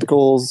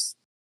tacticals.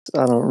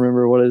 I don't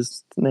remember what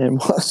his name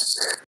was.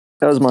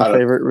 That was my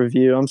favorite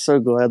review. I'm so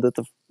glad that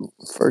the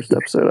first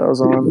episode I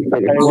was on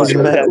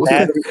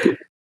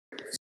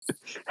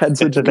had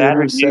such a good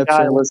reception.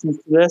 Guy listens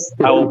to this,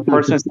 I will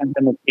personally send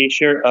him a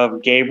T-shirt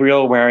of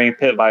Gabriel wearing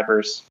pit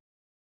vipers.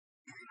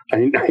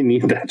 I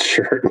need that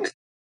shirt.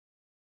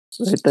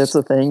 Right, that's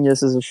a thing.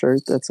 This is a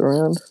shirt that's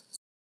around.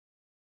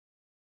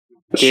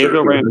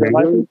 Gabriel ran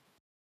for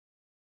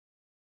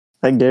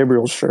That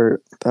Gabriel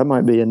shirt, that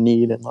might be a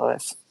need in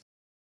life.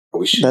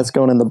 We should. That's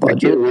going in the I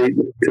budget. can't wait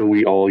till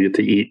we all get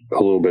to eat a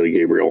little bit of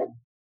Gabriel.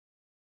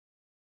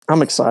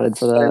 I'm excited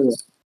for that.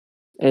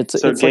 It's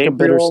So it's like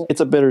Gabriel-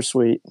 it's a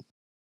bittersweet.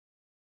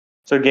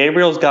 So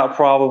Gabriel's got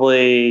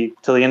probably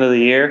till the end of the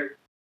year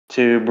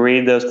to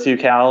breed those 2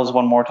 cows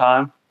one more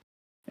time.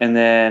 And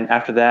then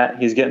after that,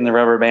 he's getting the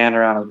rubber band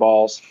around his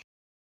balls.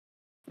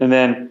 And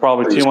then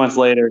probably 2 months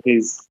later,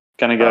 he's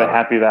going to go to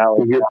Happy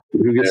Valley.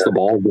 Who gets the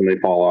balls when they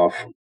fall off?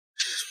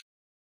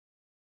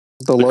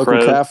 The local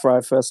Crows. calf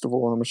fry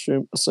festival, I'm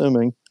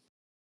assuming.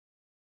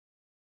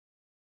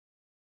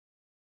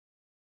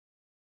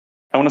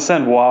 I want to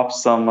send Wop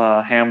some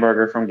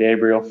hamburger from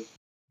Gabriel.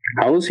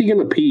 How is he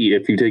going to pee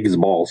if you take his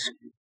balls?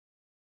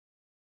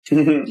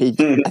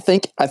 I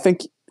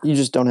think you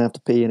just don't have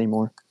to pee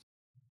anymore.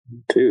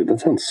 Dude, that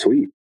sounds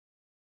sweet.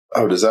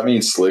 Oh, does that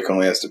mean Slick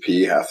only has to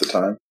pee half the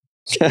time?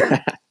 He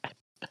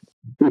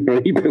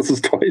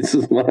pisses twice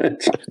as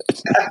much.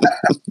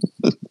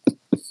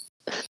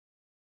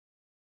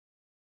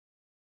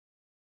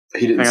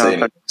 He didn't Hang say on.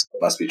 anything. So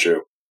it must be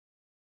true.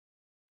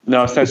 No,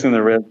 I was texting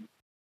the rib.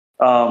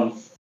 No,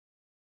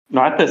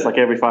 I piss like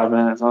every 5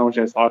 minutes. I don't know what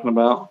you guys talking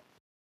about.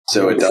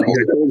 So it doesn't.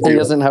 He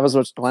doesn't have as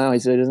much wow. He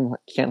said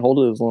he can't hold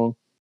it as long.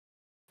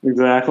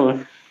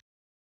 Exactly.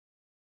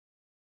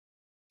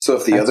 So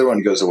if the other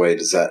one goes away,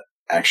 does that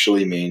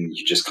actually mean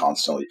you just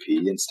constantly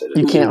pee instead of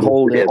You can't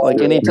hold it.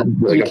 Like anytime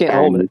Like you a can't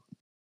hold fountain.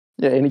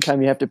 it. Yeah,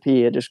 anytime you have to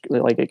pee, it just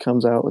like it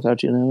comes out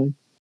without you knowing.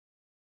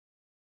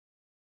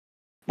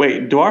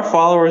 Wait, do our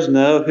followers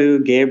know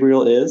who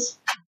Gabriel is?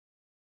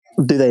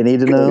 Do they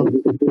need to know?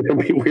 It'd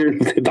be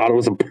weird if they thought it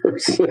was a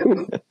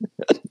person.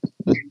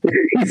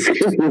 He's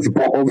getting his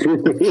balls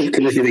removed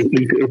and they're gonna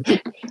eat him.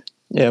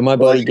 Yeah, my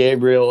buddy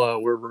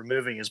Gabriel, we're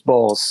removing his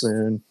balls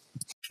soon.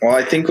 Well,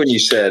 I think when you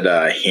said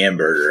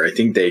hamburger, I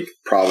think they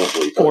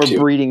probably put Or two.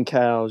 breeding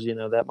cows,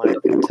 that might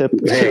tip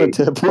Hey,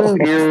 tip off.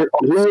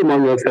 who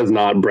among us has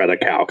not bred a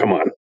cow? Come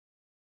on.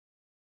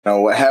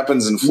 No, what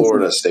happens in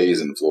Florida stays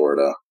in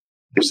Florida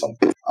or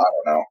something. I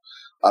don't know.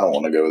 I don't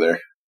want to go there.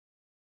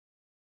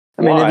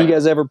 I mean, Why? have you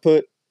guys ever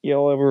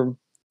y'all ever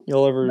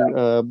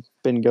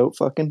been goat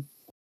fucking?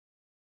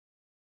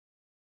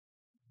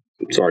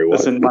 Sorry, what?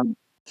 Listen, Good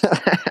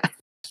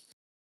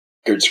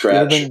You ever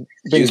scratch. been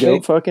Excuse me?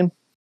 goat fucking?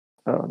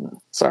 Oh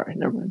no, sorry,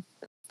 never mind.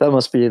 That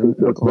must be an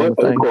Oklahoma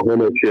What thing.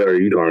 Oklahoma shit are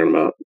you talking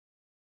about?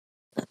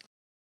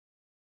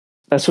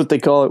 That's what they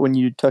call it when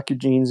you tuck your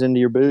jeans into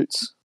your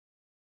boots.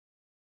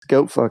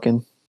 Goat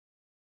fucking.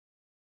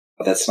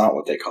 That's not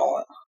what they call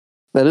it.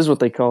 That is what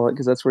they call it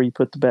because that's where you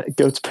put the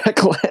goat's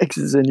back legs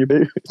is in your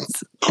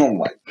boots. Oh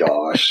my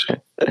gosh.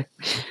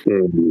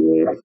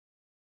 Yeah.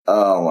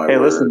 Oh my hey,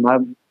 word.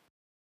 listen,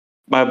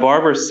 my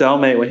barber's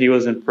cellmate when he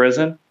was in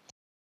prison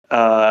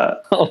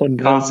Oh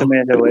no!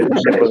 consummated a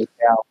relationship with a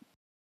cow.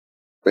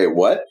 Wait,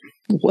 what?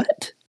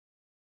 What?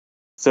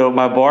 So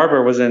my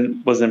barber was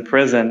in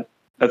prison.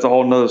 That's a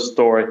whole nother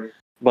story.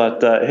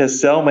 But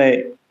his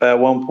cellmate at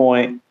one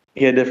point,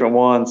 he had different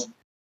ones,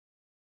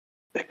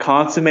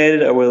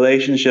 consummated a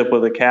relationship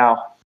with a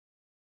cow.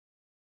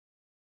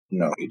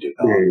 No, he did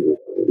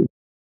not.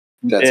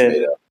 That's Yeah.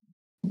 made up.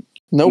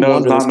 No No,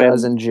 wonder it's this not, man.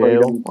 guy's in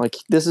jail. Like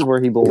this is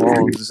where he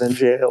belongs. Is in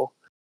jail.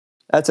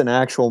 That's an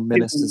actual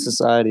menace to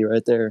society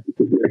right there.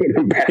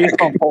 He's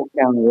from Polk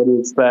County. What do you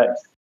expect?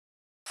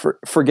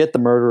 Forget the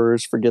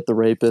murderers, forget the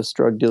rapists,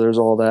 drug dealers,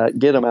 all that.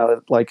 Get them out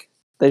of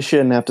they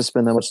shouldn't have to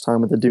spend that much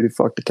time with the dude who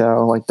fucked the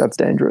cow. Like that's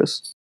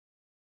dangerous.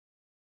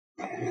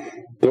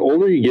 The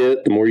older you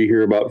get, the more you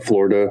hear about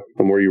Florida,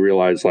 the more you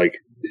realize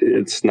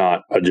it's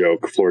not a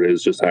joke. Florida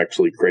is just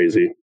actually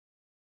crazy.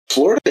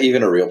 Florida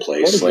even a real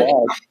place? Like,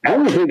 I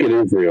don't think it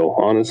is real,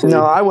 honestly.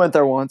 No, I went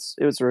there once.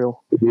 It was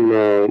real.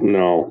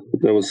 No.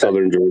 That was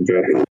southern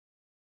Georgia.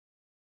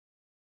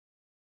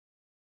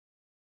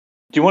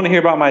 Do you want to hear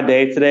about my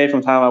day today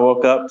from the time I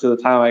woke up to the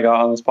time I got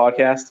on this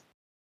podcast?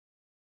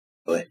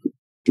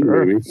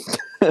 Sure. Maybe.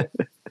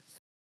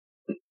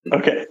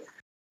 Okay.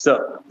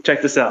 So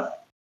check this out.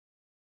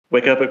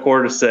 Wake up at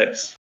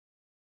 5:45.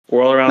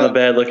 Whirl around the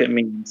bed, look at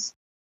memes.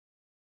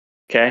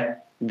 Okay.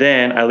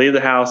 Then I leave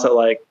the house at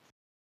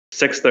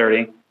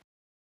 6:30.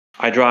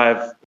 I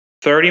drive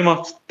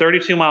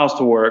 32 miles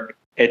to work.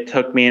 It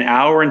took me an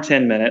hour and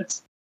 10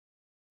 minutes.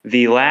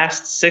 The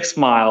last 6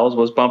 miles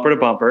was bumper to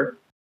bumper.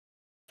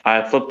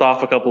 I flipped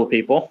off a couple of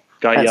people,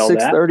 got At yelled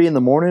at. 6:30 in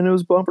the morning, it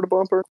was bumper to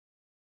bumper.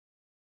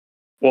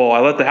 Well, I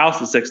left the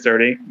house at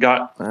 6:30,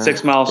 got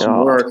 6 miles from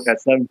God. work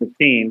at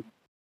 7:15.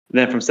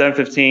 Then from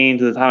 7:15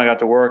 to the time I got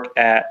to work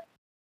at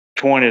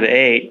 20 to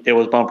 8, it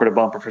was bumper to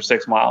bumper for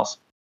 6 miles.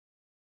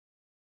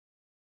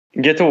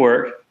 Get to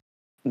work,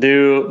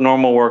 do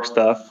normal work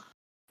stuff,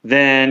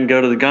 then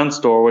go to the gun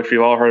store, which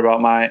we've all heard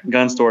about my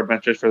gun store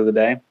adventures for the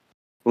day.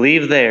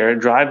 Leave there,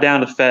 drive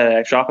down to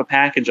FedEx, drop a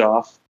package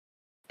off.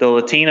 The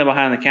Latina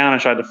behind the counter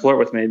tried to flirt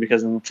with me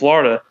because in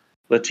Florida,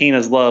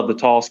 Latinas love the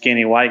tall,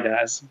 skinny white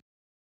guys.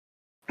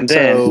 And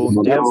then,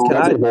 So,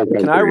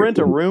 can I rent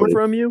a room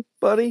from you,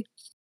 buddy?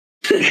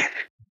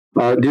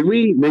 Did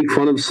we make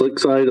fun of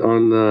Slickside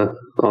on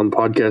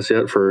podcast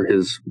yet for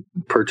his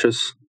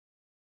purchase?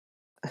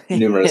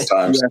 Numerous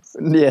times.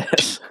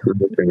 Yes.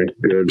 Okay,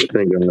 good.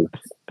 Thank God.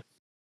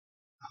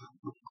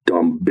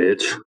 Dumb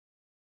bitch.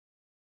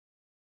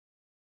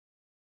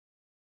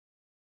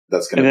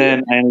 That's gonna. And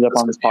then I ended up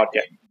on this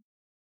podcast.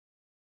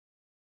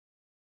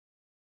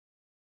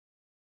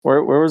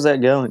 Where was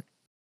that going?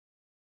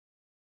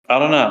 I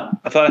don't know.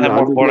 I thought I had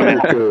more Florida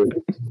man. Sure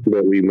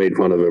that we made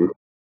fun of him.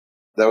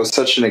 That was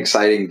such an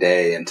exciting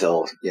day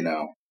until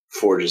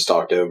Ford just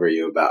talked over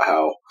you about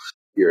how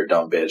you're a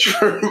dumb bitch.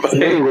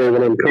 Anyway,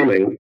 when I'm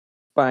coming.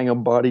 Buying a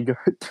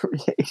Bodyguard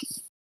 380.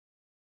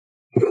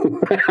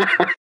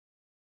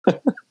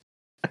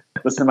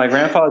 Listen, my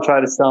grandfather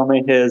tried to sell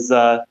me his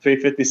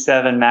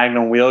 357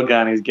 Magnum wheel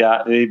gun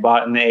that he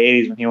bought in the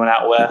 80s when he went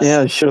out west.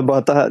 Yeah, you should have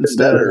bought that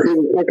instead.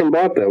 Who fucking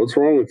bought that? What's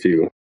wrong with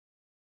you?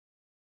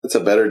 It's a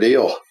better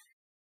deal.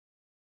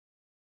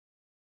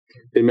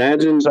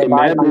 Imagine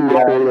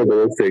the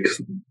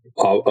ballistics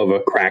of a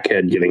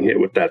crackhead getting hit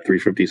with that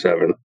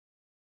 357.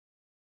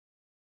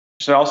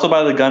 Should I also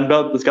buy the gun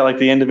belt that's got like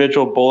the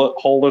individual bullet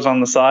holders on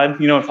the side?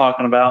 You know what I'm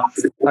talking about?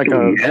 Like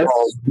Yes,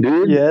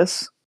 dude.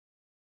 Yes.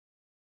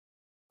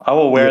 I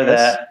will wear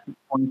Yes. that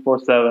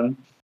 24/7.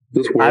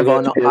 I've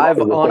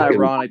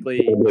unironically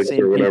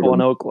seen people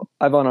in Oklahoma.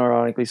 I've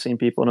unironically seen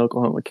people in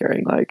Oklahoma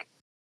carrying like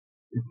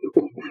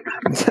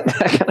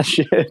that kind of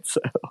shit.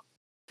 So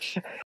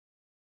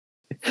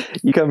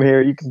you come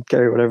here, you can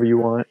carry whatever you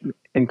want,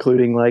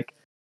 including like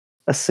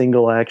a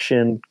single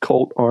action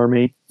Colt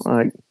Army.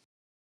 Like,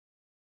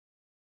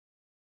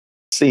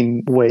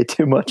 seen way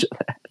too much of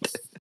that.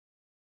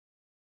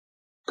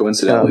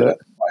 Coincidentally, Yeah,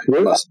 that's my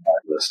must-buy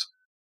list.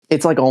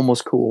 It's like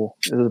almost cool.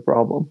 Is the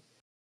problem?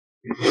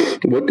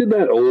 What did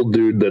that old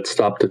dude that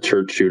stopped the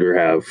church shooter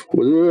have?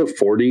 Wasn't it a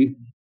 40?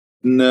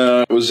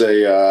 No, it was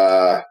a.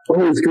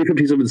 Oh, it's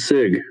 357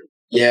 SIG.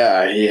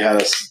 Yeah, he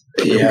had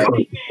Yeah.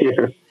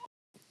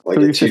 like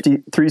a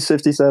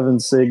 357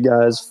 SIG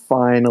guys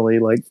finally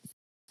like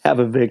have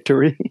a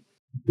victory.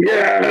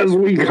 Yes,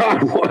 we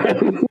got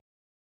one.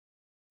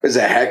 It was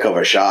a heck of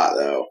a shot,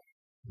 though.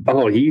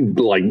 Oh, he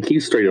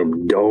straight up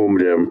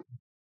domed him.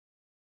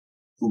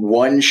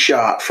 One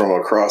shot from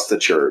across the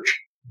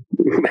church.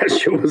 That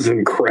shit was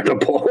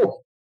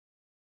incredible.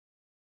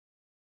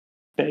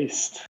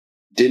 Based.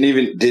 Didn't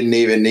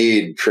even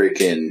need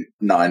freaking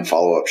 9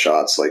 follow-up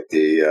shots like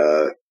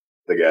the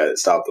guy that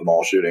stopped the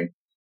mall shooting.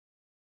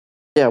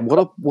 Yeah,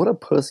 what a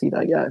pussy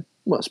that guy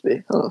must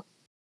be, huh?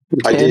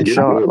 I 10 did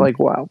shot, like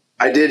wow.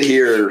 I did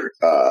hear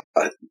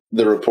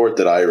the report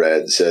that I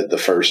read said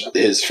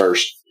his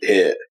first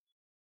hit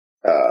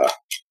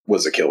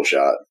was a kill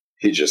shot.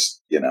 He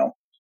just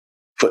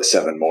put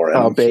 7 more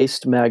in.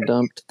 Based mag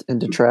dumped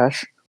into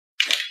trash.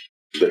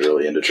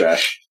 Literally into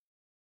trash.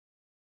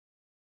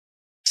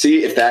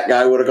 See, if that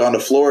guy would have gone to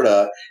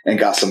Florida and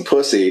got some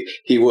pussy,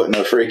 he wouldn't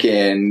have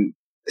freaking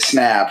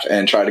snapped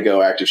and tried to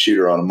go active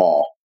shooter on a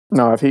mall.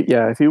 No, if he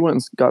went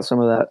and got some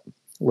of that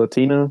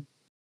Latina,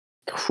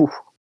 whew,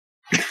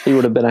 he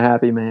would have been a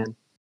happy man.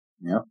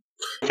 Yeah.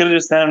 Could have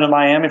just sent him to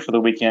Miami for the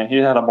weekend. He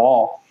had a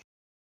ball.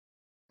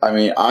 I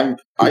mean, I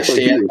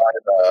stand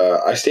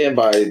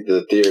by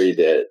the theory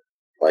that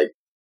like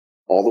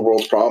all the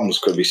world's problems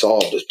could be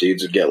solved if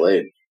dudes would get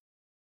laid.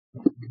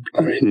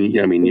 I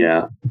mean,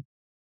 yeah.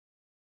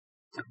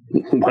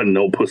 What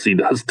no pussy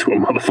does to a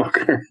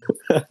motherfucker.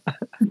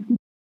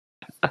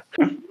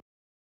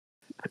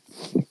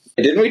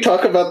 Didn't we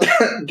talk about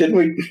that? Didn't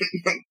we?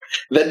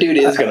 That dude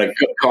is going to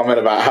comment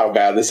about how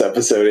bad this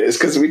episode is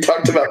because we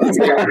talked about this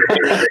guy.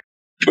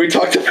 We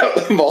talked about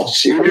the mall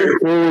shooter.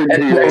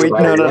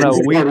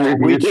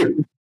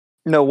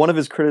 No, one of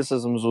his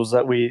criticisms was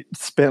that we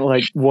spent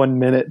like 1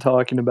 minute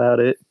talking about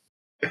it.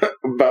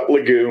 About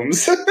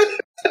legumes.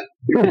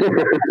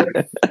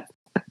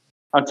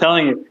 I'm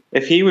telling you,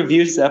 if he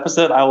reviews this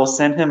episode, I will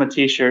send him a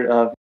T-shirt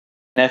of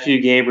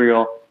nephew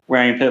Gabriel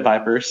wearing pit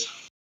vipers.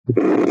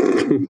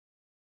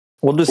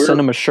 We'll just send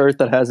him a shirt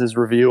that has his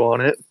review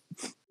on it.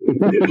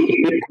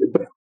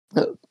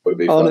 Would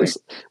be funny.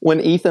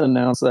 When Ethan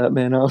announced that,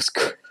 man, I was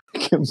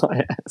kicking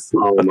my ass.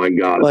 Oh my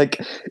god!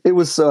 Like, it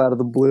was so out of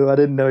the blue. I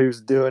didn't know he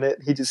was doing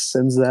it. He just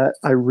sends that.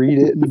 I read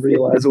it and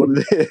realize what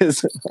it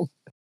is.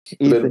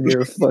 Ethan,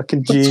 you're a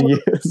fucking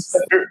genius.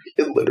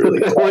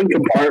 Literally, one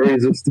compartment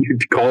is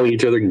just calling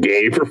each other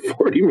gay for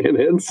 40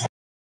 minutes.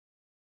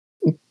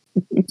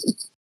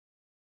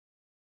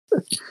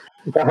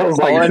 I was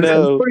like, I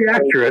know. Pretty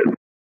accurate.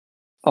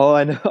 Oh,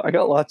 I know. I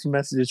got lots of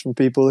messages from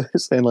people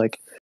saying like,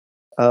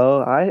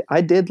 "Oh,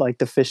 I did like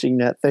the fishing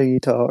net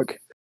thingy talk."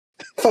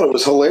 I thought it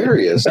was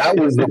hilarious. That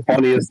was the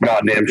funniest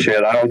goddamn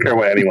shit. I don't care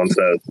what anyone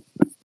says.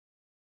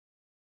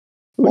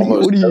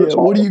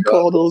 What do you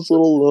call those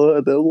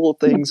little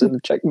things in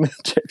the check mix?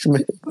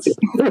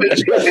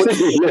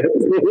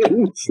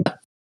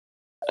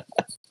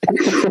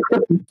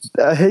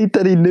 I hate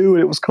that he knew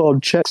it was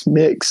called Chex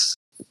Mix.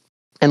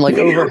 And like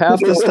over half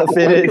the stuff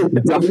in it,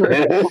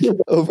 Dumbass.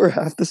 over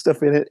half the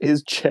stuff in it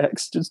is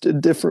checks, just in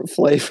different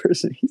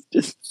flavors. And he's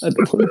just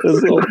one of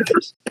those little.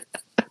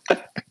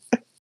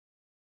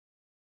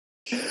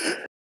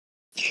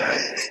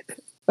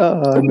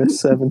 Oh, I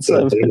missed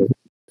 7-7.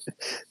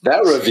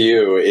 That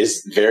review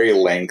is very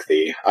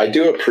lengthy. I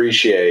do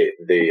appreciate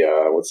the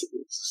what's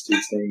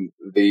Steve's name?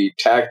 The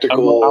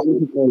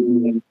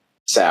tactical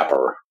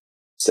sapper.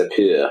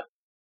 Sapir.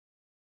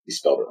 He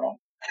spelled it wrong.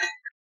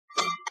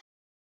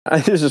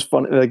 It's just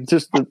funny. Like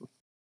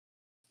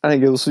I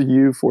think it was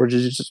you, Forge.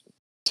 It's just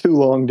too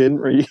long, didn't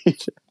read.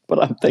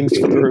 But thanks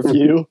for the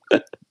review.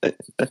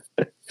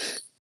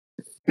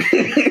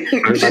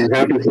 I'm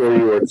happy for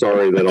you. Or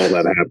sorry that all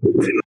that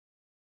happened.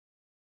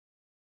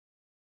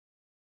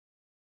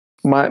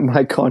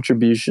 My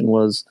contribution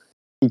was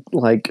he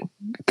like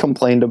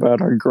complained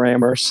about our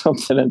grammar or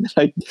something, and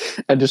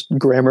I just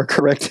grammar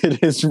corrected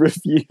his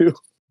review.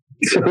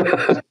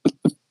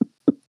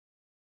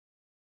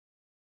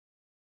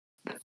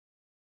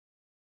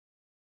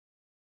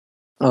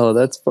 Oh,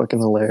 that's fucking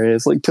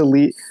hilarious! Like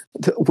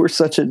we're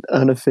such an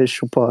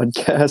unofficial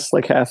podcast.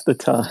 Like half the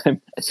time,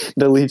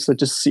 to leave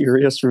such a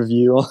serious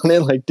review on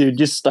it. Like, dude,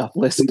 just stop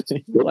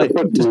listening. Like,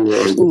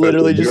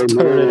 literally just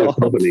turn it off.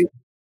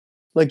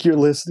 Like you're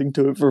listening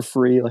to it for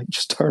free. Like,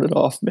 just turn it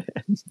off, man.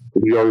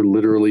 We are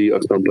literally a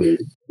company.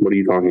 What are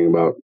you talking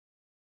about?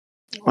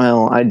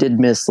 Well, I did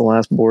miss the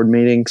last board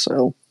meeting,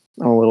 so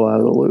I'm a little out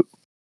of the loop.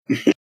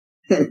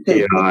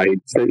 Yeah, I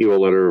sent you a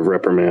letter of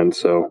reprimand,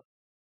 so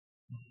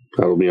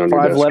that'll be on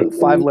your desk.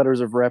 5 letters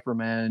of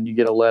reprimand, and you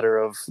get a letter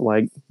of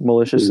like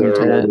malicious There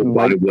are intent. And,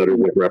 5 like, letters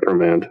of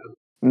reprimand.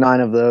 9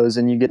 of those,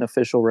 and you get an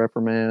official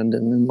reprimand,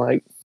 and then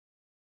like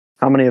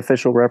how many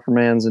official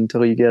reprimands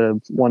until you get a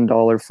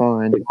 $1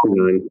 fine?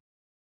 69.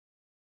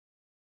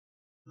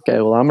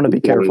 Okay, well I'm going to be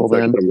careful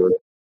then.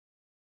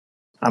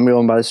 I'm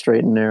going by the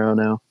straight and narrow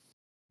now.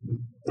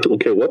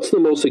 Okay, what's the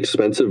most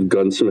expensive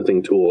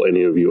gunsmithing tool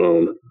any of you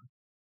own?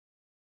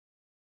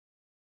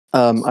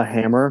 A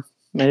hammer,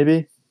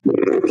 maybe.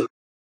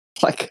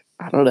 Like,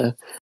 I don't know.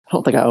 I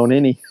don't think I own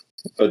any.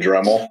 A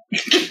Dremel.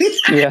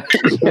 Yeah.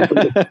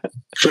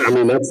 I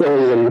mean, that's the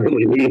only one you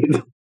really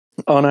need.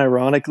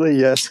 Unironically,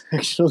 yes,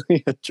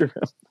 actually, a drum.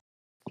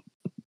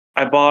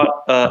 I bought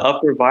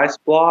upper vice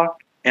block,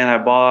 and I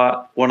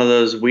bought one of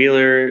those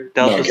Wheeler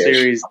Delta Okay.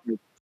 Series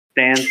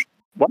stands.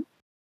 What?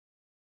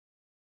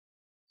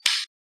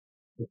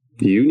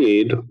 You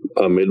need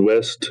a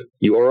Midwest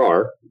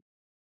URR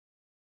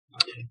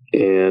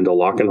and a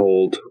lock and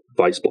hold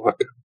vice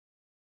block.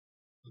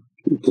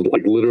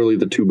 Like literally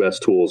the 2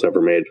 best tools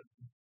ever made.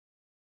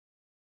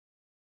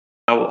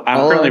 I'm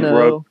All currently I know,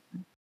 broke.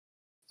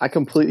 I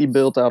completely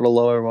built out a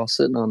lower while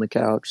sitting on the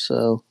couch,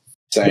 so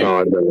Same. Oh,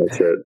 I've done that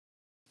shit.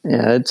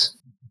 yeah,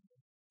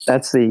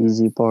 that's the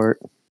easy part.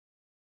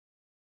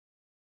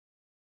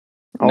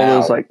 All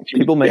Now, those like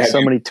people make have so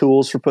you- many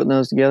tools for putting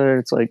those together.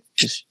 It's like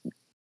just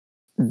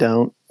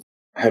don't.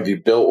 Have you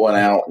built one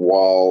out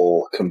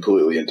while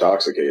completely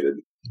intoxicated?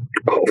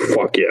 Oh,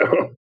 fuck yeah.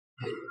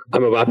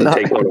 I'm about to No.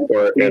 take one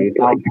apart and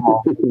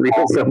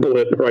reassemble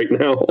it right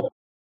now.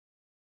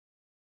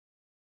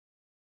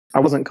 I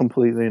wasn't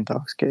completely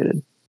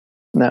intoxicated.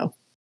 No.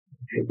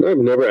 I've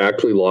never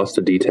actually lost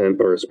a detent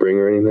or a spring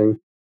or anything.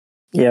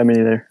 Yeah, me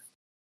neither.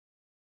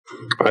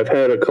 I've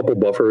had a couple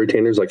buffer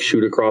retainers like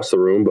shoot across the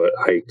room, but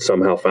I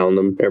somehow found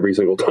them every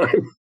single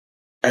time.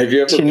 Have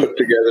you ever put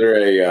together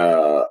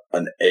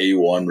an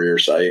A1 rear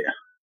sight?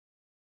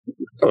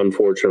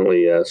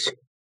 Unfortunately, yes.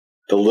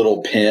 The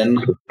little pin.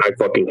 I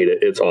fucking hate it.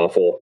 It's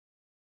awful.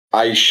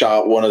 I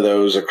shot one of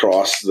those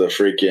across the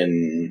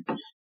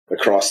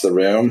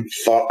room.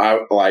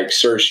 Thought I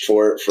searched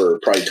for it for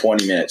probably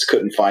 20 minutes.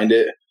 Couldn't find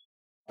it.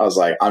 I was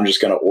like, I'm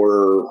just gonna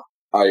order.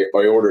 I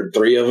ordered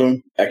 3 of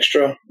them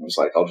extra. I was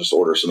like, I'll just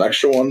order some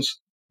extra ones.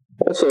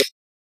 Also,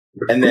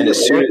 And then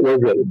as soon as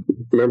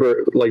remember,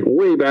 like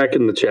way back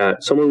in the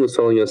chat, someone was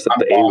telling us that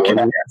the I'm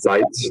A1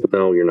 sites.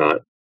 No, you're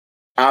not.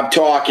 I'm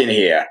talking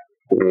here,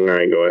 All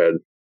right, go ahead.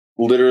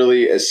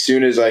 literally as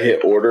soon as I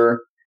hit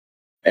order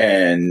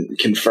and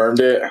confirmed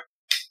it,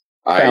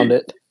 Found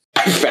it.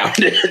 I found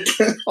it.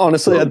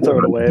 Honestly, I'd throw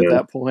it away at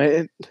that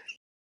point.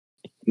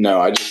 No,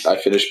 I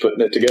finished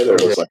putting it together.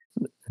 I was like,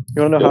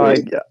 You want to know how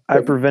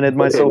I prevented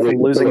myself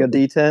from losing a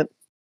detent?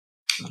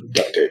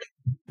 duct tape.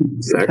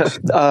 Sex.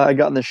 I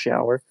got in the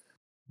shower.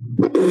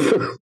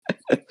 I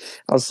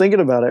was thinking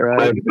about it,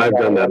 right? I've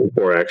done that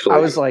before, actually. I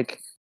was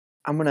like,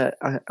 I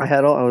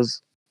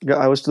was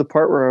to the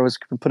part where I was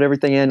going to put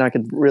everything in I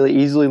could really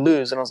easily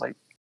lose. And I was like,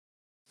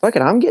 fuck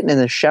it, I'm getting in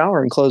the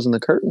shower and closing the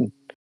curtain.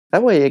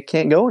 That way it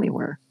can't go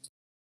anywhere.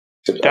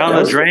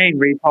 Down the drain,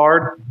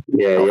 retard.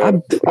 yeah.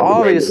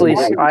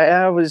 I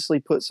obviously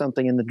put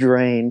something in the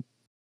drain.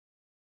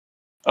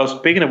 Oh,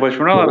 speaking of which,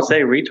 we're not allowed to say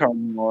retard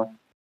anymore.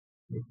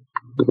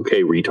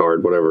 Okay,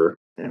 retard, whatever.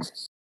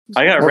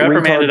 I got What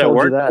reprimanded retard at told you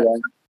work that?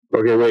 today.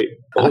 Okay, wait,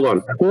 hold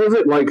on. Who was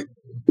it? Like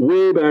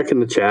way back in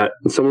the chat,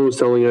 someone was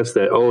telling us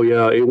that, oh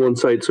yeah, A1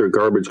 sites are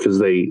garbage because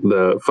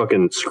the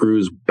fucking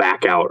screws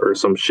back out or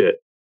some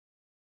shit.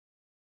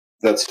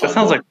 That's That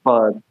sounds like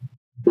FUD.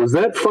 Was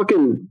that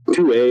fucking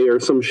 2A or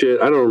some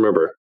shit? I don't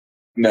remember.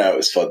 No, it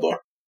was Fudlore.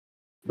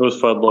 It was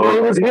FUD Oh, it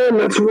Lord. was him.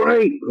 That's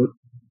right.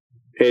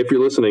 Hey, if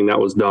you're listening, that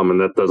was dumb, and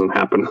that doesn't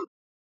happen.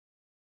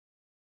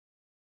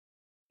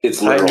 It's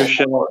Tighten literal. your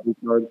shit up,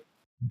 retard.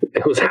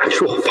 It was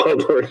actual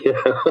Fuddler,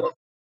 yeah.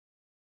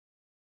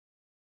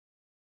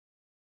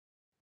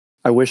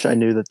 I wish I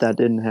knew that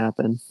didn't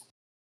happen,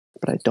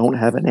 but I don't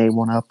have an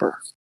A1 upper.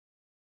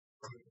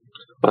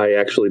 I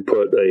actually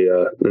put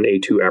an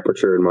A2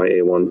 aperture in my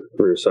A1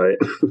 rear sight.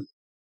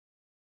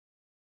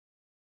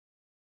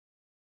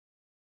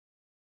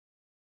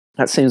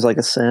 That seems like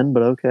a sin,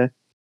 but okay.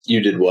 You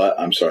did what?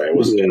 I'm sorry, I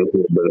wasn't.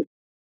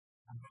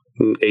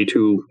 An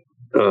A2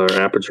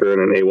 aperture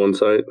and an A1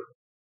 sight.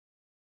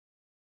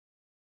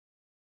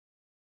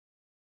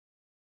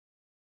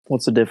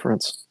 What's the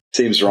difference?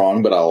 Seems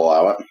wrong, but I'll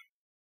allow it.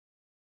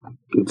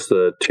 It's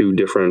the two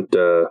different,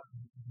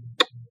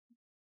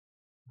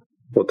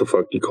 what the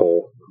fuck do you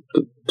call,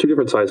 two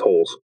different size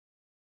holes.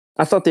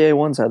 I thought the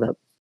A1s had that.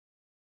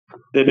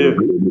 They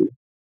do.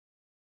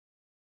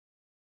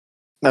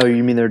 Oh,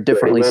 you mean they're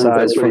differently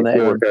sized from the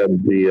A1?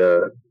 Had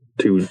the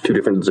two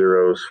different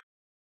zeros.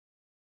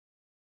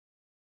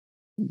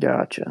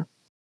 Gotcha.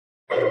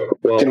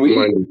 Well, Can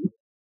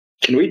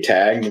we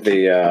tag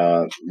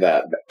the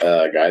that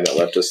guy that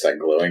left us that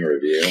glowing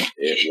review?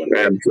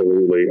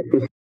 Absolutely. I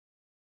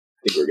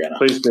think we're gonna.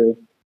 Please do.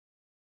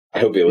 I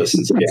hope he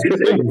listens again.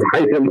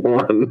 Invite him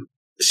on.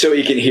 So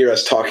he can hear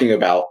us talking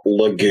about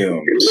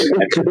legumes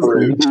and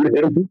fruit.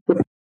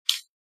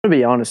 To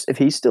be honest, if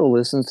he still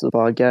listens to the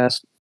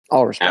podcast,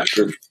 I'll respect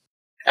him.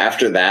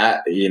 After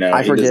that, you know,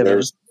 I forgive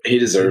him. He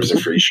deserves a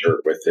free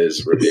shirt with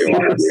his review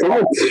on it.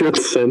 Someone should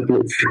send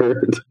him a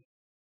shirt.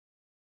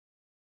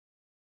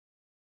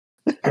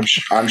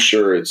 I'm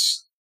sure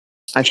it's.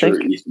 I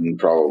think Ethan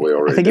probably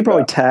already. I think he did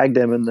probably that. tagged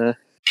him in the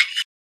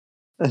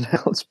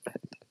announcement.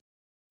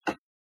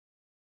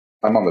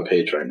 I'm on the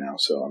page right now,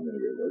 so I'm gonna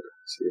go look.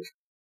 See if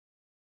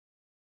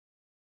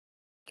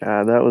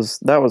God, that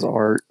was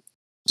art.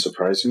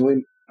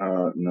 surprisingly,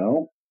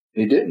 no,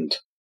 he didn't.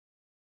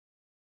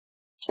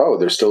 Oh,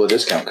 there's still a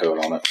discount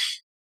code on it.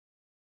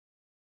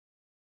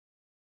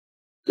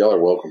 Y'all are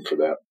welcome for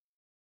that.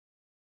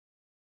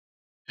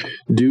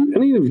 Do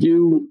any of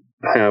you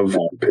have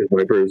pit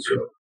vipers?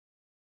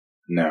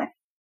 No.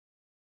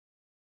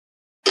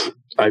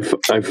 I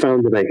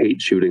found that I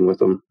hate shooting with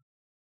them.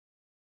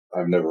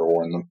 I've never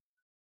worn them.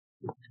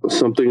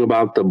 Something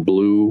about the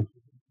blue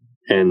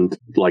and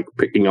like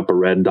picking up a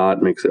red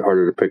dot makes it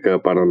harder to pick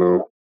up. I don't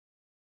know.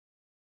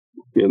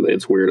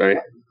 It's weird. I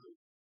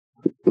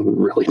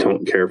really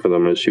don't care for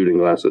them as shooting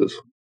glasses.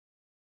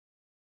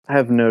 I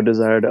have no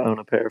desire to own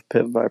a pair of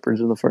pit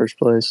vipers in the first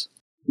place.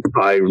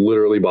 I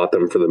literally bought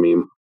them for the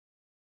meme.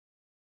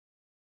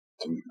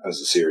 As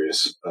a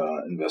serious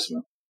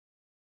investment.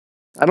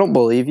 I don't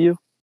believe you.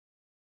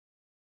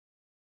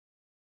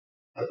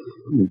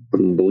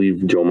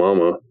 Believe Joe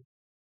Mama.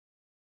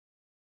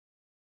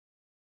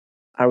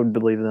 I would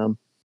believe them.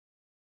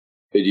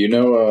 Hey, do you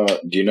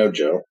know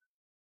Joe?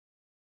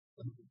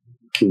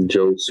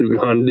 Joe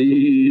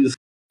Sugandis.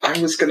 I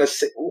was gonna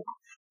say,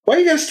 why are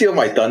you gonna steal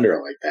my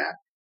thunder like that?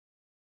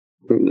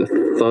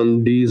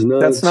 Thundies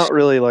nuts. That's not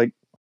really like,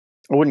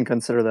 I wouldn't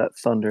consider that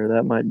thunder.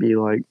 That might be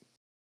like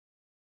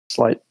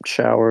slight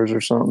showers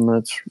or something.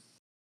 That's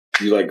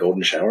You like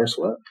golden showers?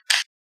 What?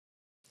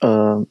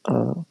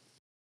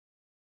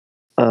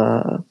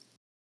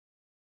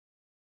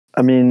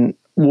 I mean,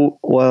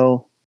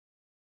 well,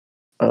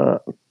 The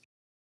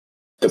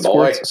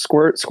boy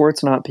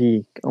squirt's not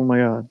pee. Oh my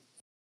god.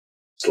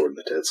 stored in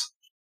the tits.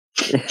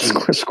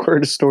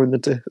 Squirt is stored in the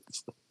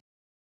tits.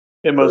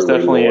 It most Early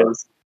definitely lore.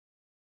 is.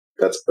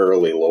 That's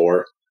early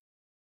lore.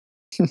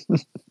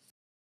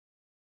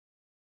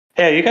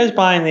 Hey, are you guys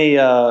buying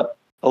the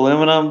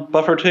aluminum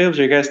buffer tubes,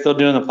 or are you guys still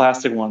doing the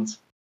plastic ones?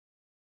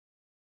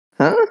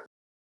 Huh?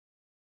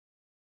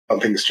 I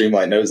don't think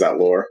Streamlight knows that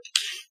lore.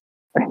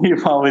 He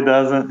probably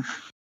doesn't.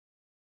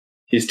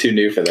 He's too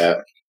new for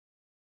that.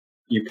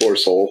 You poor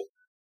soul.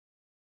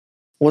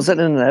 Was that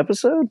in an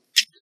episode?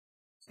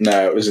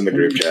 No, it was in the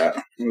group chat.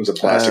 It was a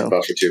plastic Oh.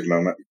 buffer tube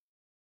moment.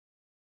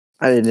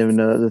 I didn't even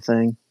know that was a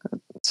thing.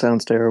 That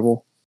sounds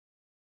terrible.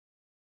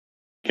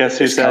 Guess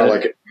who It's kind said of it?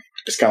 like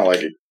it's kind of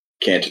like a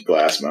canted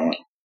glass moment.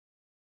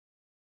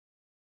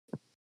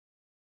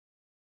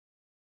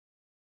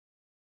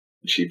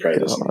 She probably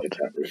doesn't God. get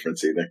that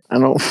reference either. I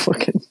don't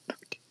fucking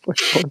what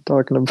I'm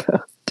talking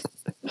about.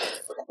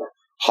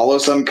 Hollow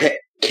Sun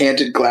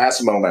canted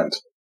glass moment.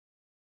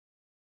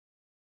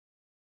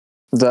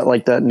 Is that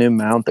like that new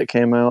mount that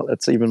came out?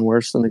 That's even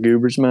worse than the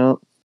Goobers mount.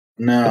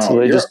 No, So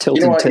they just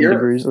tilted 10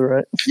 degrees,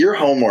 right? Your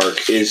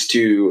homework is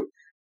to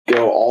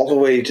go all the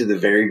way to the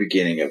very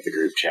beginning of the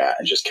group chat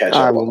and just catch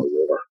I up on will.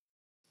 the lore.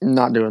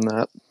 Not doing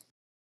that.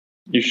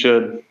 You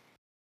should.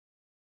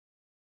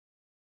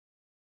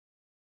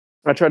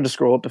 I tried to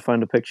scroll up to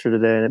find a picture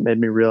today, and it made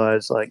me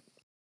realize like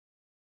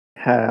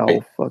how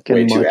Way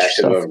fucking too much active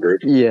stuff. of a group.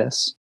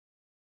 Yes,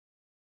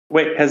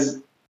 Wait,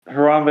 has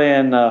Harambe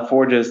and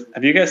Forges,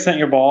 have you guys sent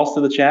your balls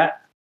to the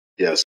chat?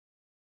 Yes.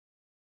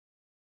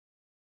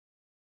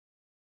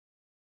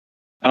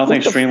 I don't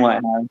think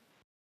Streamlight has.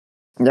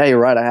 Yeah, you're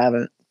right. I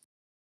haven't.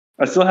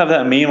 I still have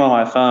that meme on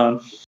my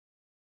phone.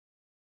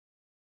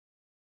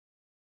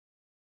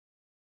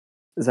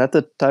 Is that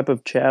the type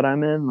of chat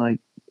I'm in? Like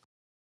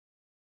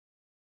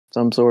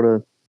some sort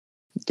of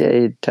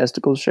gay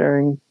testicle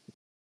sharing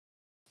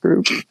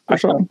group or I got a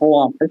something?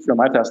 full-on picture of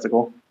my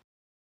testicle.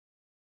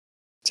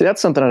 See,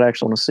 that's something I'd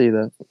actually want to see.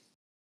 That.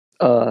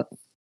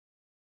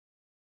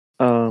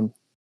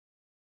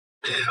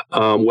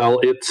 Well,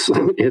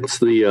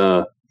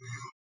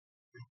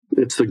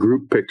 it's the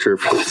group picture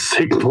for the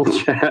Signal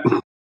chat.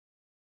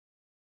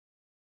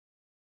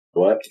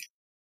 What?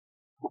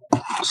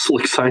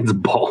 Slick Side's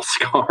ball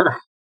scar.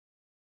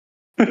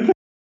 God.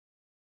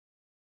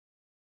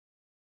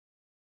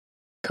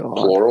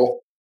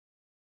 Plural?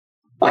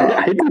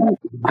 I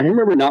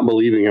remember not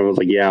believing him. I was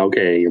like, yeah,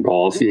 okay, your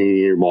balls, you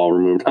need your ball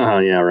removed.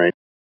 Yeah, right.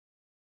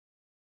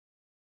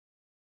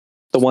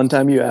 The one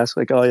time you ask,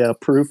 like, oh yeah,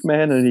 proof,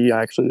 man, and he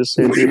actually just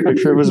sends you a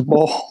picture of his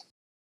ball.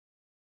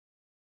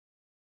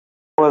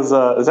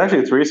 It's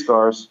actually 3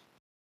 scars.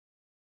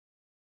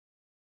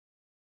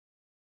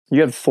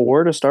 You had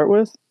 4 to start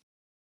with?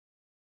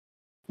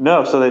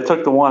 No, so they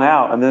took the one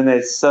out and then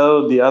they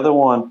sewed the other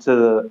one to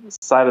the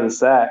side of the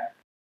sack.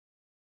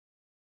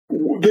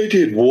 They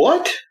did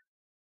what?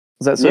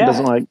 Is that so Yeah. it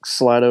doesn't like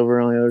slide over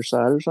on the other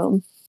side or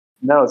something?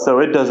 No, so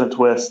it doesn't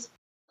twist.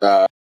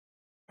 That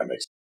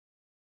makes sense.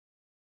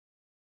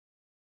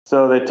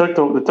 So they took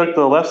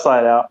the left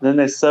side out, then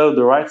they sewed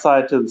the right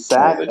side to the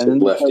sack, they and then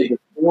took they lefty. sewed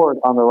the cord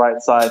on the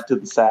right side to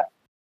the sack.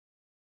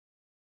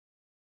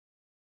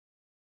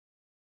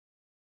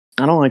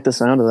 I don't like the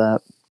sound of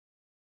that.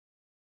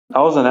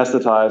 I was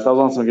anesthetized. I was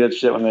on some good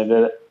shit when they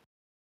did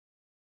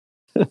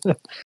it.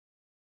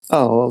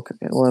 Oh, okay.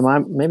 Well,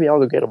 maybe I'll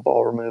go get a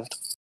ball removed.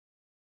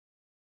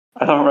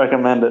 I don't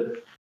recommend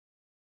it.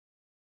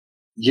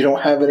 You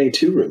don't have any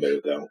to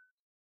remove, though.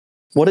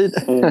 What did?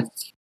 Yeah.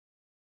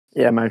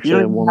 Yeah, I'm You actually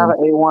don't a even woman. have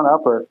an A1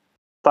 upper.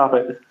 Stop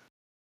it.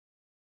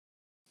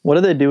 What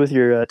did they do with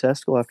your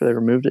testicle after they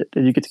removed it?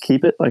 Did you get to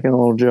keep it like in a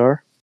little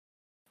jar?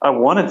 I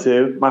wanted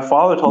to. My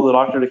father told the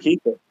doctor to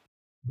keep it.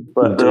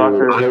 But the Dude,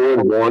 doctor... I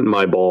would want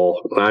my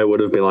ball. I would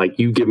have been like,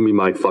 you give me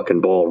my fucking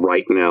ball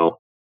right now.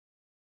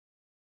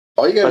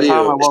 All you By gotta the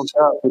time I do woke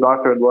up, the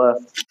doctor had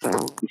left.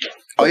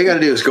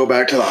 is go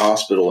back to the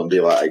hospital and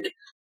be like,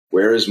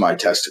 "Where is my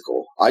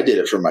testicle?" I did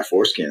it for my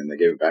foreskin, and they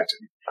gave it back to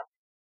me.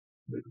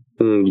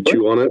 You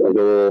chew on it like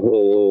a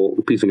little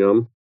piece of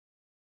gum.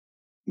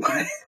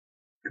 Well,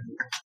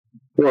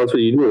 that's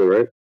what you do,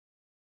 right?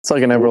 It's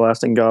like an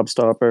everlasting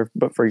gobstopper,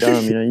 but for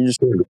gum. You know, you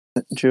just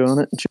chew on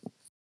it. And chew.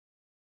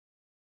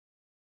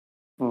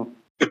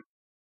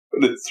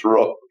 What is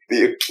wrong with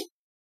you?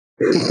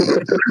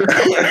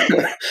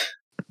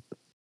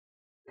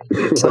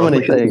 So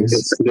many things.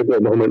 It's a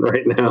sniffle moment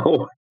right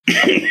now.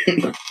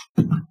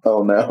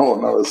 Oh no,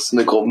 not a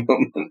snickle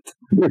moment.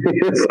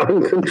 His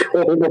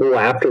uncontrollable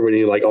laughter when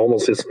he like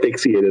almost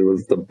asphyxiated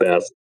was the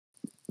best.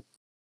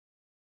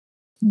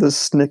 The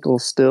snickle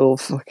still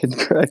fucking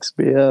cracks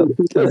me up.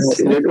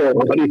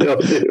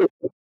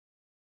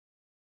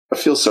 I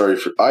feel sorry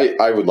for.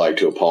 I would like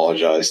to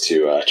apologize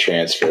to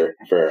Transfer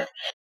for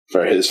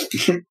his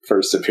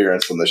first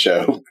appearance on the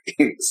show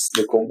being a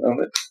snickle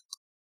moment.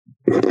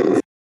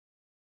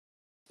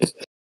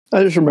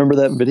 I just remember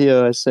that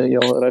video I sent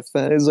y'all that I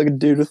found. It was like a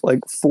dude with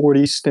like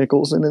 40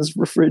 snickles in his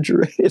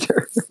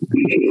refrigerator.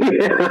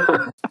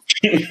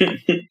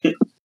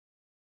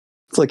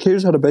 It's like,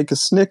 here's how to make a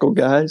snickle,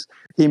 guys.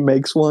 He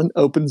makes one,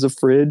 opens a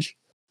fridge,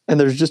 and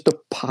there's just a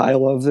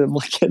pile of them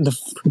like in the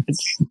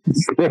fridge.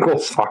 Snickle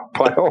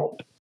stockpile.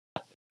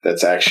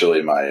 That's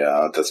actually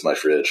that's my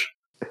fridge.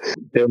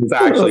 It was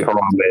actually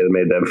Harambe that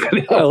made that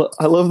video.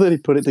 I love that he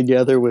put it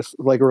together with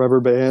like rubber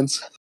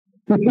bands.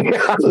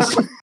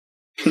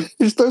 You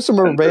just throw some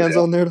rubber bands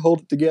on there to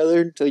hold it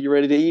together until you're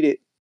ready to eat it.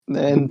 And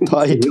then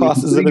he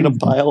tosses it in a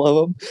pile of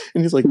them.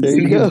 And he's like, there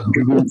you go.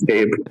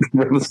 Tape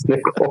for the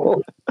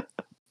snickle.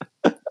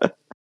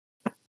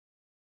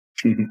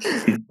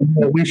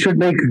 We should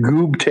make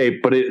goob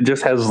tape, but it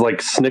just has like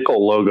Snickle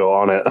logo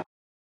on it.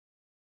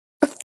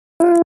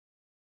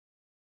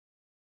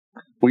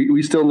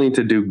 We still need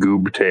to do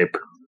goob tape.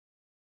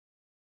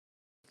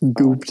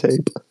 Goob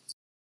tape.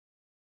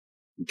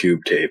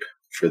 Goob tape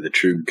for the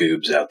true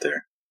goobs out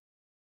there.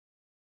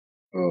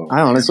 Oh,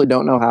 I honestly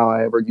don't know how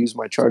I ever use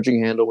my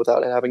charging handle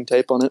without having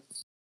tape on it.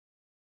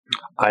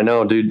 I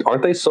know, dude.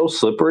 Aren't they so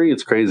slippery?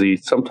 It's crazy.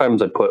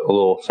 Sometimes I put a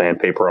little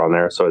sandpaper on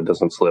there so it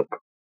doesn't slip.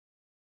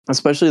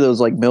 Especially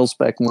those like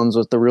mil-spec ones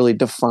with the really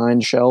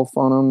defined shelf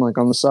on them, like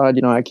on the side.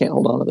 You know, I can't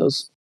hold on to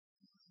those.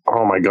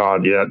 Oh my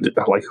god, yeah.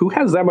 Like, who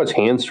has that much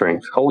hand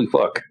strength? Holy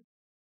fuck.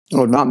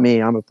 Oh, not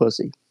me. I'm a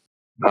pussy.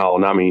 Oh,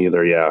 not me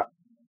either, yeah.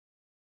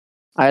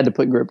 I had to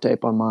put grip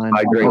tape on mine.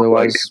 I drink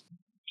Otherwise,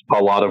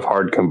 a lot of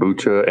hard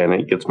kombucha and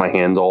it gets my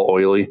hands all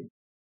oily.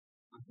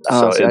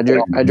 I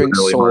drink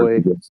really soy.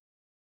 hard to do.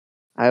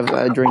 I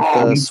drink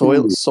the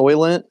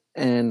Soylent,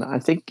 and I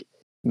think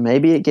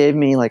maybe it gave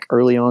me like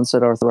early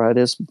onset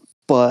arthritis,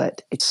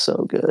 but it's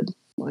so good.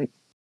 Like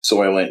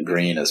Soylent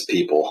Green as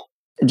people.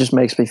 it just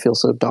makes me feel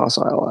so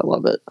docile. I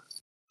love it.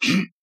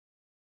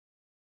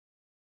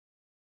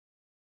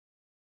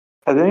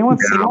 Has anyone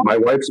seen My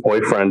wife's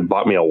boyfriend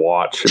bought me a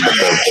watch, but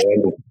the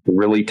band was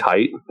really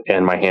tight,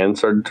 and my hand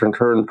started to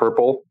turn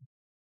purple.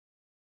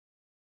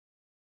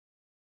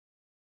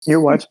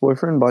 Your wife's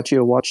boyfriend bought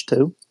you a watch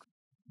too?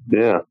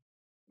 Yeah,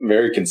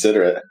 Very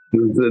considerate. it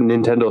was a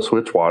Nintendo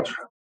Switch watch.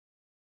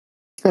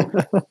 What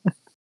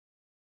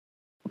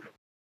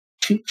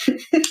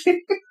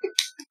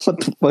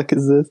the fuck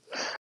is this?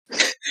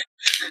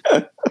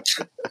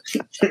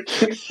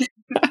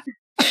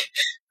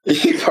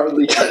 You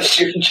hardly touched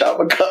your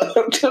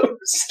avocado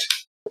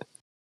toast.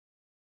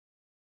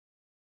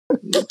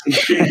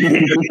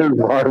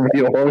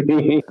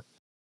 Ravioli.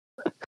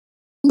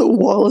 The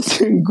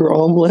Wallace and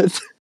Gromit.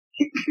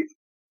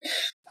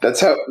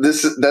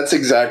 That's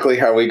exactly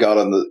how we got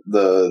on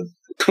the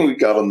we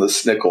got on the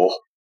Snickle.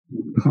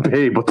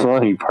 Babe, what's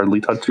wrong? You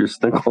hardly touched your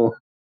Snickle.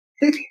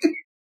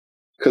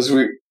 Because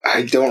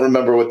I don't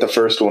remember what the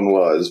first one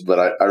was,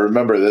 but I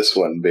remember this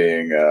one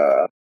being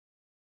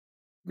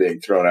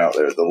thrown out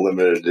there. The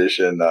limited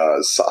edition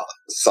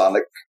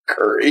Sonic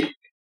Curry.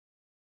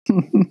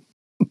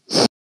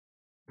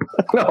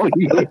 Oh,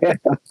 yeah.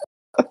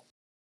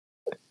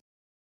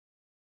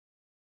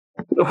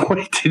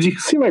 Wait, did you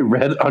see my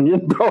red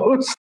onion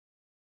post?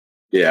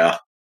 Yeah.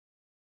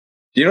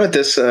 Do you know what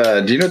this?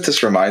 Do you know what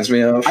this reminds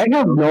me of? I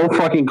have no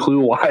fucking clue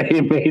why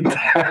he made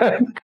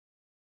that.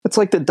 It's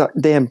like the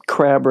damn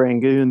crab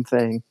rangoon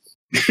thing.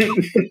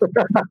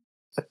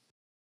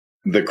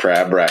 The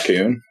crab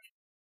raccoon.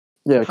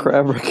 Yeah,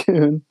 crab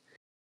raccoon.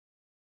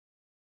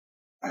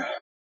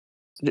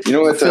 You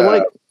know what?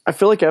 I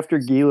feel like after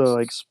Gila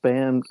like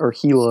spammed or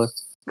Gila,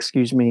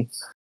 excuse me.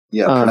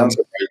 Yeah, pronounce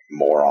it right,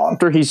 moron.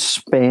 After he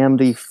spammed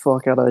the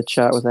fuck out of the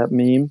chat with that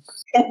meme,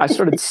 I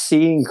started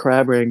seeing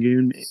crab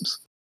rangoon memes.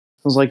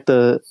 It was like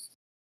the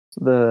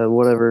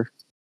whatever.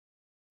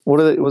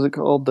 What was it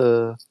called?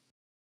 The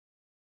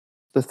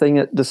thing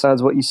that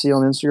decides what you see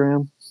on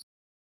Instagram.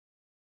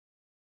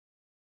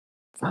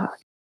 Fuck.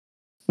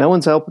 No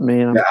one's helping me.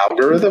 The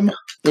algorithm?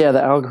 Yeah,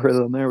 the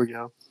algorithm. There we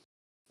go.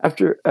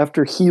 After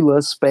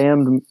Gila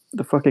spammed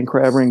the fucking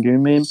crab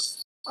rangoon meme,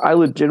 I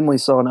legitimately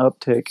saw an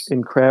uptick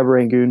in crab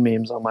rangoon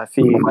memes on my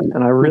feed,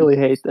 and I really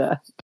hate that.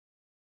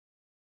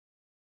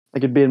 I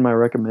could be in my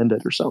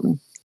recommended or something.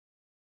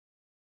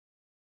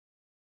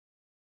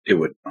 It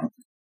would.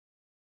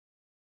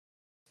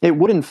 It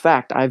would, in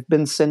fact. I've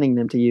been sending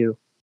them to you.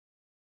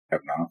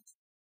 Have not.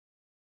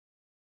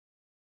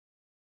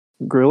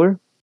 Griller?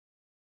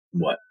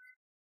 What?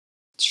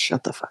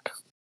 Shut the fuck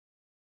up.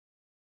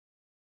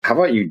 How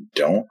about you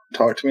don't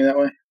talk to me that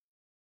way?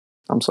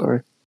 I'm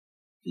sorry.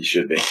 You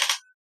should be.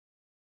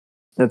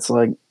 It's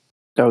like,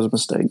 that was a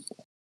mistake.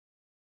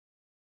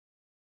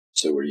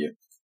 So were you.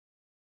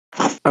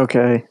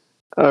 Okay.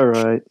 All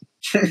right.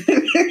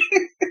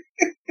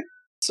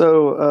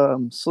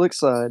 So, Slick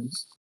Side,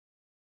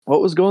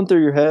 what was going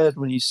through your head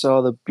when you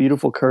saw the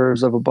beautiful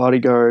curves of a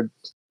bodyguard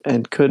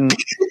and couldn't,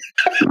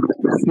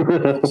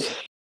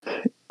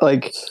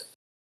 like,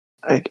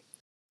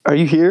 are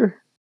you here?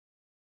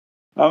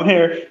 I'm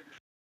here.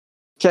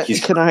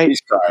 He's crying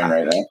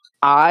right now.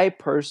 I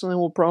personally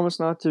will promise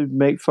not to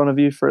make fun of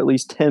you for at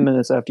least 10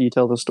 minutes after you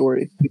tell the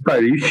story.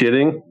 Are you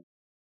shitting?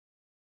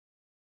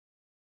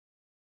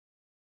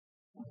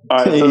 All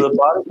right, so the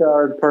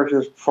bodyguard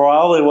purchase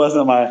probably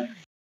wasn't my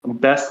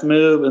best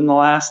move in the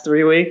last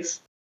 3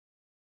 weeks.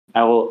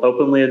 I will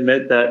openly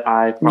admit that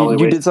I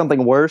probably You did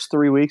something worse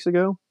 3 weeks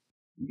ago?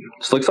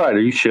 Slickside,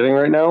 are you shitting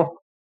right now?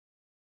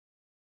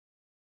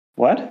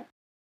 What?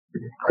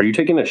 Are you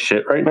taking a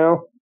shit right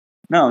now?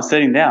 No, I'm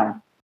sitting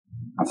down.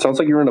 It sounds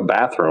like you're in a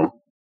bathroom.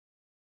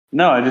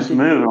 No, I just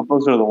moved. I'm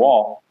closer to the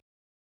wall.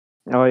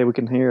 Oh, yeah, we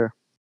can hear.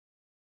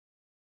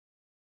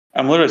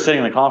 I'm literally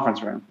sitting in the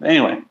conference room.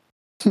 Anyway.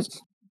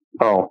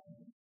 Oh,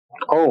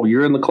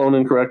 you're in the Clone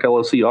Incorrect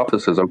LLC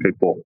offices. Okay,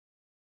 cool.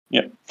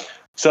 Yep.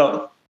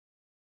 So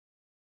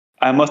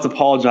I must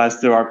apologize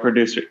to our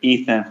producer,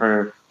 Ethan,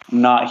 for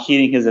not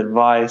heeding his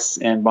advice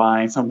and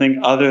buying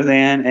something other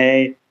than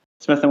a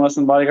Smith &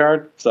 Wesson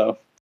bodyguard. So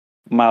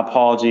my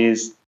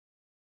apologies,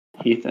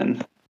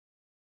 Ethan.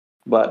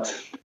 But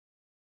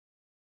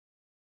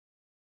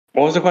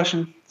what was the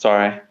question?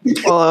 Sorry.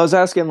 Well, I was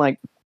asking, like,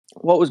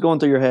 what was going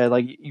through your head?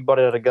 Like, you bought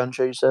it at a gun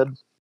show, you said?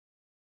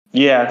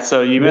 Yeah,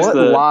 so you missed what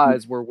the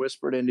lies were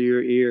whispered into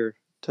your ear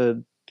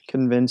to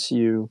convince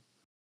you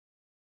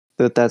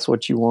that that's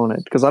what you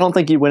wanted? Because I don't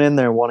think you went in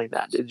there wanting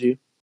that, did you?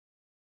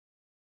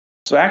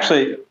 So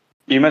actually,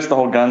 you missed the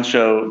whole gun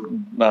show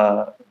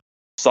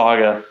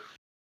saga.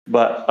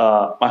 But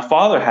my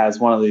father has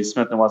one of these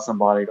Smith & Wesson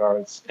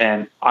bodyguards,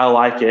 and I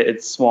like it.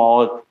 It's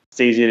small, it's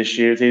easy to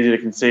shoot, it's easy to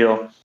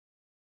conceal,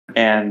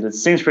 and it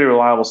seems pretty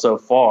reliable so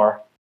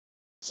far.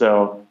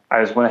 So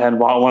I just went ahead and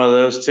bought one of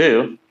those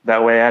too.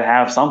 That way I'd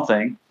have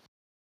something.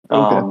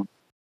 Okay.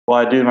 Well,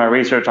 I do my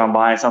research on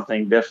buying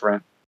something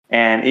different,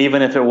 And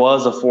even if it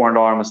was a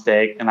 $400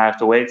 mistake and I have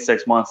to wait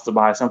 6 months to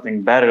buy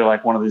something better,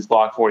 like one of these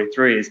Glock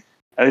 43s,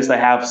 at least I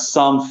have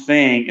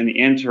something in the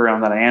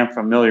interim that I am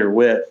familiar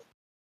with.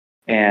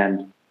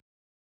 And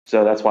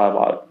so that's why I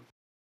bought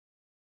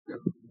it.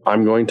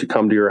 I'm going to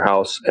come to your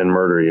house and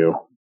murder you.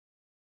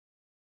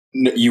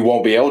 You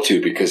won't be able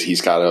to because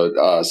he's got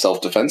a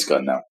self-defense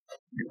gun now.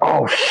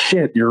 Oh,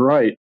 shit, you're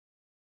right.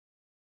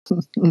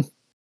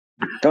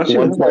 Don't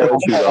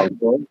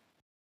you?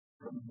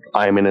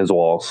 I'm in his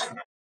walls.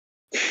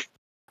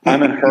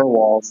 I'm in her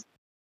walls.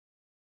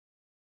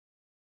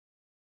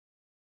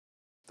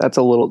 That's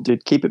a little,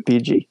 dude. Keep it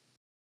PG.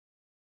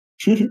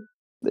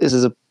 This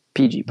is a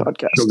PG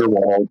podcast. Sugar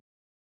wall.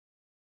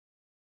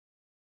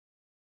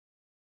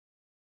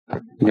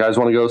 You guys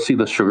want to go see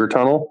the Sugar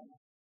Tunnel?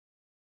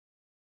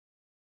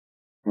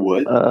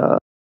 What?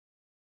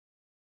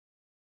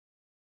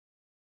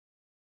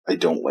 I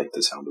don't like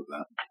the sound of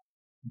that.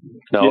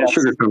 No, Yes.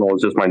 Sugar Tunnel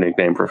is just my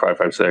nickname for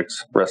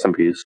 556. Rest in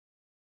peace.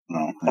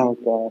 No. Oh,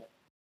 God.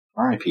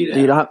 R.I.P. to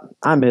Dude, him.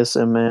 I miss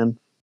him, man.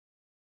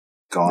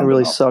 Gone It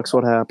really but not sucks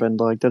what happened.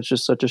 Like, that's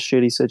just such a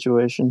shitty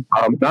situation.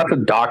 Not to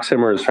dox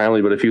him or his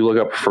family, but if you look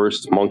up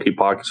first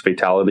monkeypox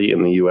fatality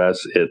in the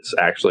U.S., it's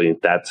actually,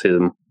 that's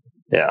him.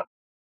 Yeah.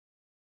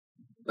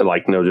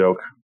 Like, no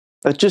joke.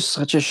 That's just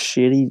such a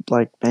shitty,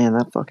 like, man,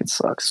 that fucking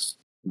sucks.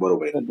 What a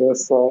way. It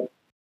does suck.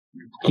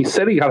 He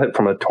said he got it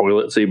from a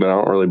toilet seat, but I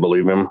don't really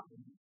believe him.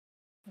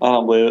 I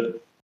don't believe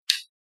it.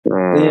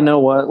 You know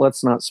what?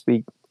 Let's not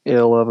speak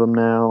ill of him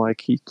now.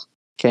 Like, he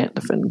can't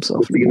defend himself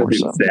What's he gonna anymore. do,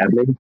 So. stab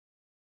me?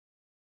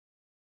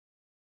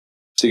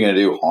 What's he going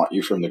to do? Haunt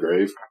you from the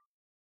grave?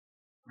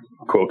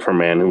 Quote from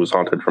man who was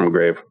haunted from a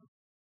grave.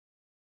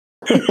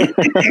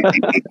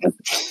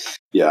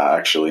 Yeah,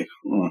 actually.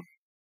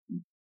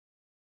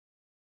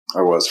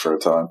 I was for a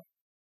time.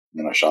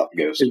 And I shot the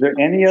ghost. Is there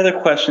any other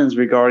questions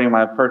regarding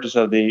my purchase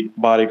of the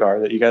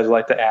bodyguard that you guys would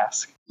like to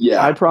ask?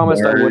 Yeah. I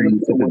promised I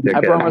wouldn't. Such a dickhead.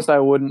 I promised I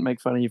wouldn't make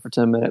fun of you for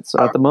 10 minutes. So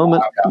at the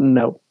moment,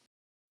 no.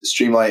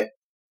 Streamlight,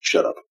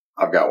 shut up.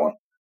 I've got one.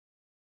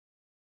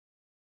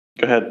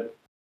 Go ahead.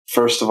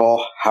 First of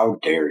all, how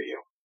dare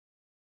you?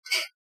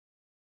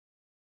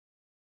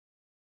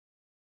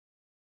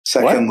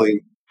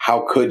 Secondly,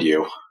 how could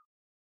you?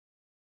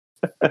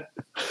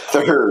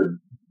 Third,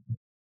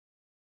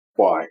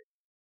 why?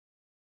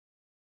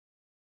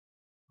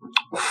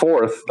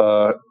 Fourth,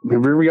 have you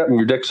ever gotten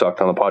your dick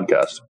sucked on the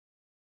podcast?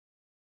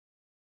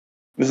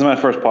 This is my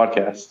first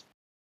podcast.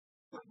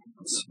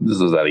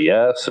 Is that a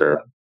yes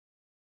or?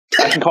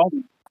 I can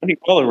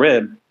call a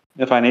rib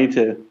if I need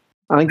to.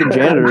 I think the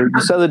janitor.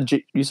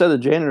 You said the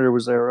janitor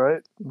was there,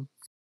 right?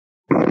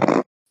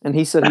 And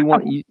he said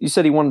you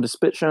said he wanted to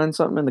spit shine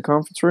something in the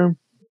conference room.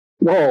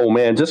 Whoa,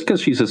 man! Just because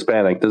she's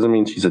Hispanic doesn't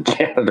mean she's a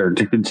janitor,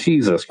 dude.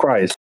 Jesus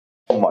Christ!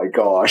 Oh my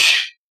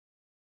gosh.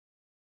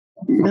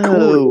 No.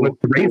 Cool with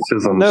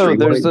racism. No, Street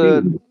there's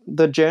Light.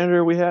 the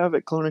janitor we have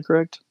at Clone and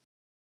Correct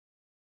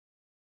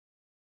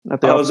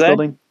at the office Jose?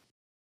 building.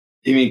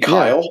 You mean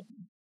Kyle?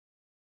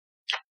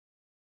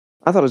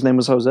 I thought his name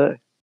was Jose.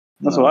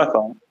 That's what I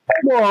thought.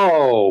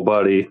 Whoa,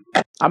 buddy!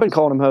 I've been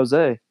calling him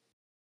Jose.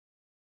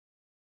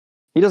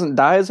 He doesn't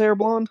dye his hair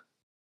blonde.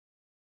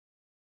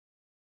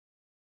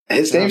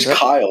 His name's Okay.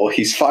 Kyle.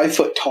 He's 5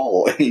 foot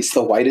tall, and he's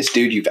the whitest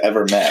dude you've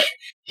ever met.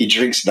 He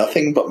drinks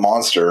nothing but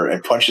Monster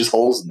and punches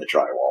holes in the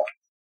drywall.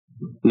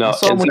 No, I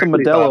saw him it's with a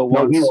actually- Modelo no,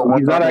 once. he's so I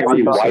not thought maybe actually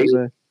it was white.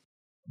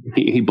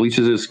 Jose. He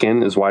bleaches his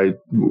skin, is why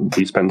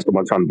we spend so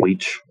much on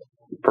bleach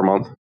per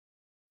month.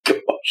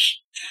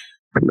 Gosh.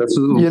 This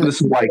know-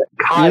 is like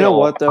Kyle. You know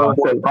what, though?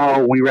 Said,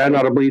 oh, we ran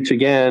out of bleach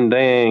again.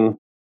 Dang.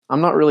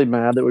 I'm not really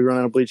mad that we run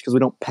out of bleach because we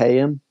don't pay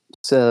him.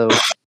 So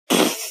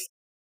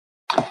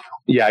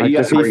Yeah, like, he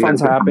if he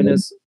finds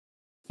happiness,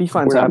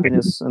 We're not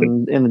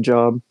in the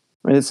job.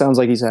 I mean, it sounds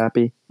like he's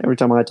happy every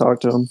time I talk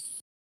to him.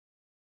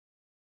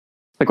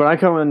 Like when I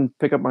come and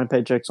pick up my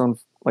paychecks on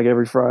like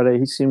every Friday,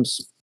 he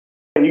seems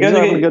You guys He's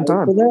are having a good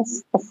time. for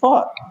this? I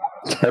thought.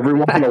 Every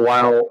once in a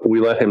while, we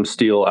let him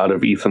steal out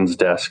of Ethan's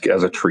desk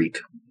as a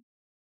treat.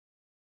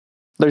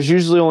 there's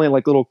usually only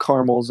like little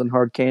caramels and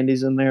hard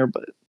candies in there,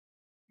 but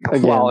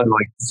again, Well, and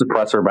like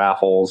suppressor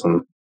baffles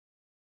and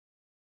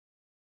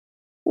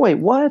wait,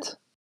 what?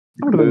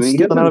 I would have been He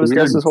stealing has out of his a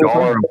weird desk this whole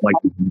jar time. of, like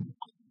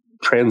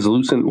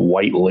translucent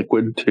white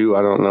liquid too.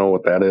 I don't know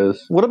what that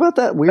is. What about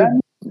that weird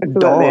That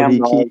dog damn he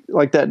dog. keep,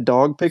 like that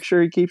dog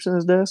picture he keeps in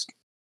his desk?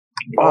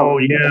 Oh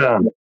yeah,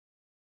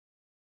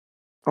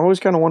 I always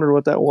kind of wondered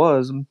what that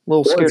was. I'm a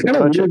little well, scared it's to kind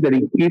of touch weird it. that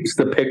he keeps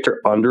the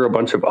picture under a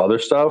bunch of other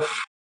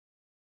stuff.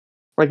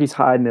 Like he's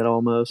hiding it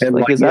almost. And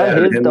Like, is that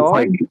yeah, his and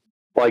dog? it's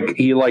like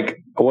he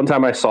one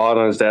time I saw it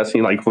on his desk.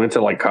 And he like went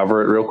to like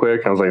cover it real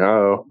quick. I was like,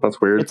 oh, that's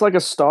weird. It's like a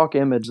stock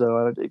image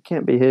though. It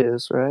can't be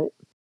his, right?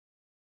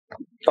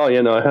 Oh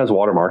yeah, no, it has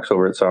watermarks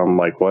over it. So I'm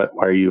like, what?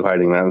 Why are you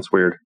hiding that? It's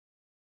weird.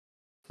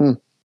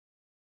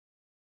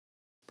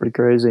 Pretty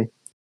crazy.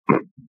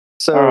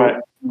 So, All right.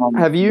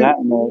 have you- That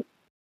note.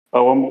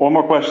 Oh, one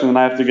more question, and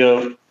I have to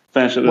go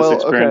finish up this Well,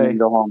 experiment okay. and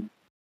go home.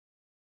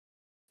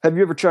 have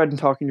you ever tried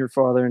talking your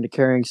father into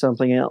carrying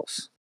something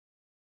else?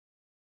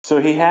 So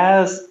he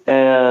has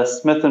a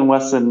Smith &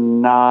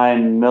 Wesson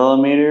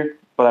 9mm,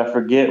 but I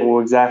forget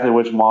exactly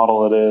which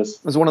model it is.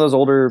 It's one of those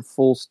older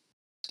full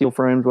steel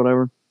frames,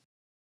 whatever.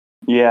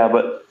 Yeah,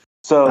 but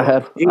so I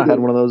had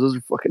one of those. Those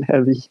are fucking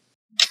heavy.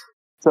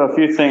 So a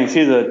few things.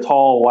 He's a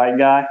tall white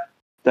guy,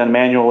 done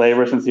manual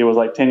labor since he was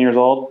like 10 years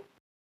old.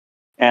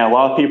 And a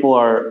lot of people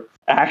are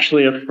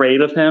actually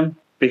afraid of him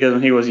because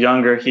when he was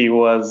younger, he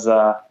was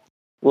a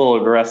little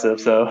aggressive.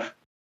 So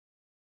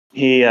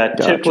he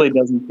typically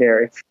doesn't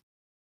carry.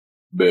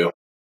 Boo.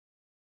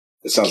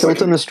 It sounds Killed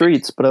like in the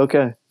streets, but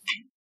okay.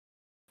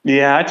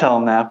 Yeah, I tell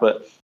him that,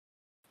 but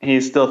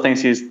he still thinks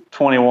he's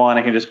 21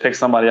 and can just pick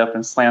somebody up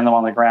and slam them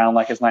on the ground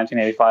like it's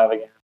 1985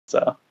 again.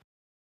 So,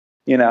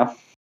 you know.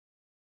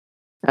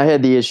 I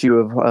had the issue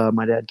of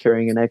my dad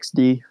carrying an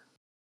XD.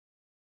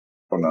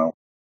 Oh, no.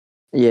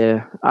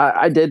 Yeah,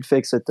 I did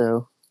fix it,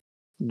 though.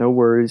 No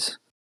worries.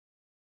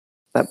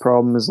 That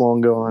problem is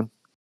long gone.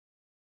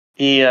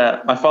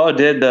 My father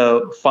did,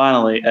 though,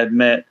 finally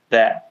admit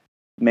that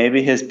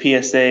maybe his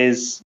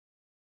PSAs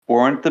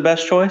weren't the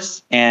best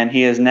choice, and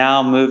he has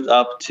now moved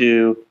up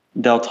to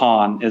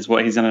Delton is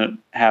what he's going to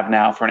have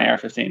now for an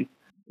AR-15.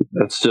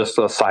 That's just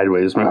a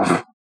sideways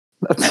move.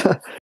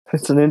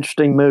 That's an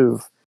interesting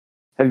move.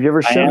 Have you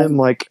ever shown him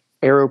like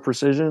Aero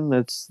Precision?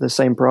 That's the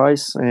same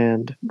price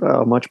and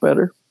much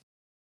better.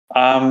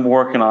 I'm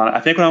working on it.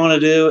 I think what I'm going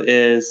to do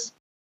is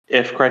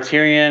if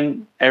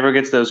Criterion ever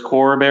gets those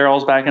core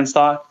barrels back in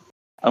stock,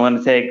 I'm going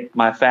to take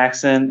my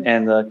Faxon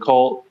and the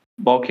Colt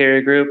bulk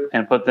carrier group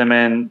and put them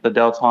in the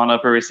Delton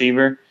upper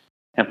receiver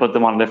and put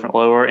them on a different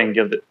lower and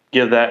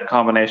give that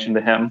combination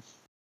to him.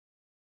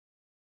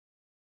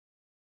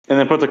 And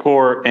then put the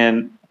core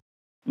in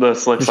the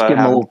slick Just side. give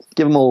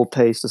him a little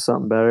taste of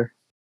something better.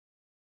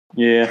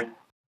 Yeah.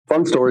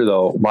 Fun story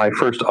though. My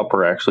first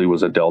upper actually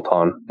was a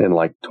Delton in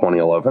like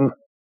 2011.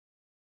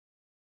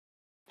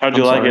 How'd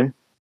you like it?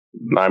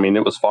 I mean,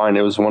 it was fine.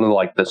 It was one of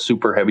like the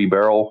super heavy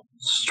barrel,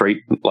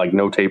 straight, like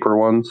no taper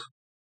ones.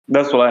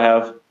 That's what I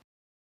have.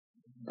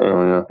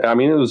 Oh yeah. I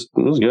mean, it was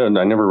good.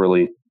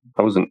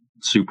 I wasn't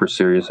super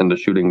serious into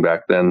shooting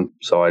back then,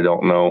 so I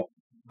don't know.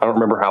 I don't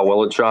remember how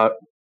well it shot.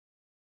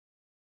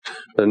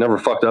 But it never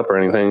fucked up or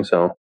anything,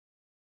 so.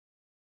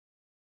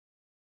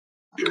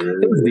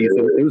 It was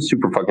decent. It was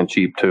super fucking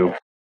cheap too.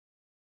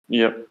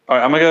 Yep. All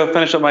right, I'm going to go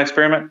finish up my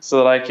experiment so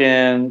that I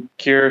can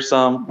cure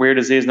some weird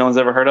disease no one's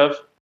ever heard of.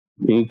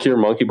 You can cure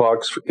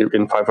monkeypox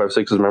in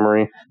 556's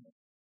memory.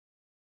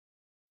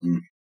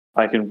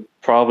 I can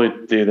probably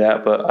do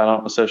that, but I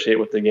don't associate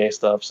with the gay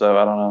stuff, so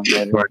I don't know.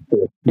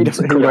 Maybe.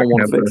 He don't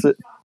want to fix it.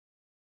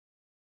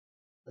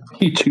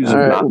 He chooses All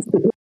right. not.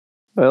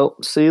 Well,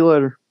 see you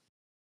later.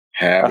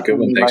 Have a good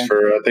one.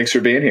 Thanks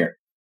for being here.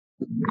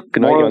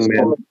 Good night, young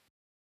man.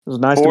 It was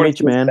nice to meet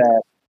you, man.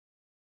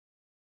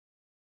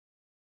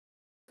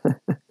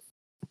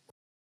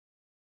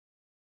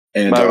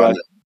 And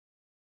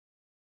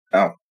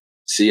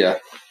see ya.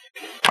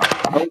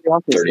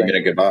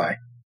 30-minute goodbye.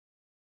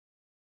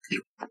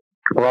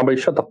 Robbie,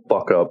 shut the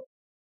fuck up.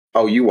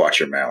 Oh, you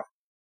watch your mouth.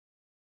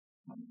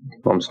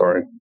 I'm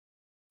sorry.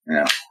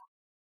 Yeah.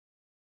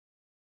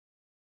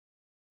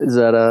 Is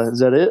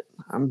that it?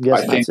 I'm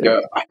guessing that's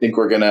it. I think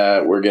we're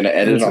gonna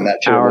end it on that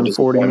hour and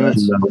 40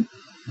 minutes.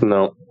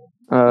 No.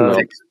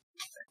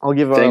 I'll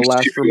give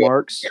last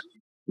remarks.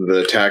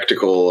 The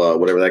tactical,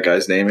 whatever that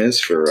guy's name is,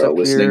 for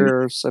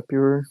listening.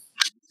 Sepure.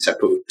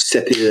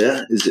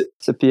 Sepia, is it?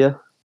 Sepia.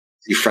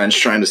 Is he French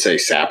trying to say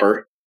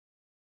sapper?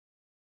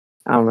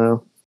 I don't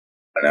know.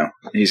 I know.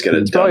 He's got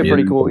a probably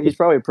pretty cool. He's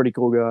probably a pretty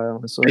cool guy,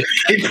 honestly.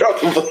 He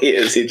probably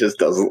is. He just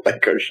doesn't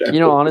like our show. You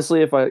know,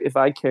 honestly, if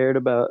I cared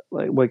about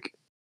like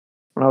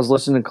when I was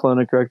listening to Clone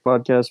and Correct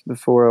podcast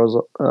before I was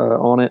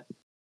on it,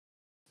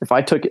 if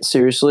I took it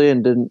seriously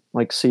and didn't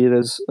like see it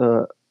as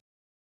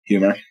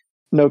humor,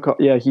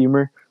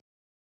 humor,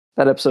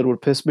 that episode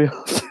would piss me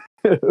off.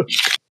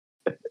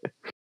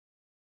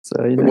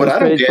 So you know, what I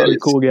don't get probably is a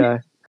cool guy.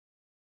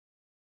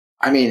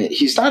 I mean,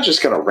 he's not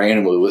just going to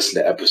randomly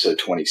listen to episode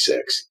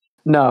 26.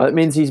 No, it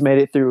means he's made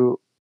it through.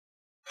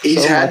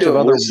 He's had much to of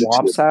other listen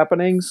WAPs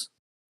happenings,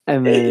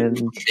 and then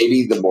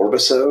maybe the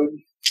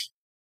Morbisode.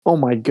 Oh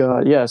my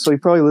god, yeah. So he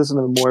probably listened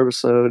to the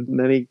Morbisode, and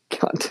then he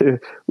got to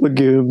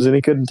Legumes, and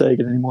he couldn't take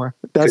it anymore.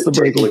 That's the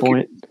breaking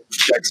point.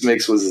 Chex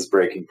Mix was his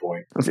breaking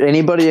point. If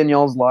anybody in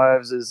y'all's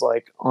lives is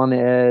like on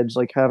edge,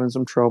 like having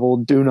some trouble,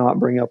 do not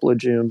bring up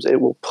Legumes.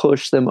 It will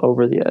push them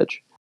over the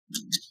edge.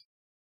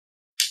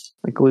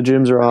 Like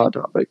Legumes are a hot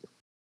topic.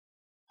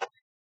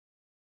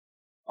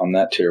 On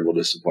that terrible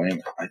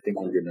disappointment, I think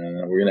we're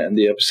gonna end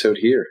the episode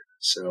here.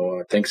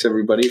 So thanks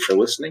everybody for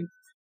listening,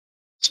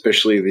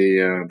 especially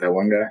the that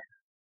one guy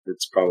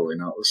that's probably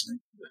not listening.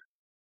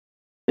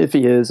 If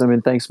he is, I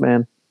mean, thanks,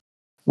 man.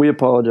 We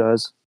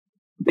apologize.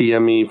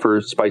 DM me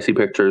for spicy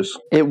pictures.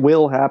 It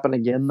will happen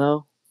again,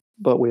 though,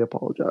 but we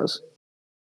apologize.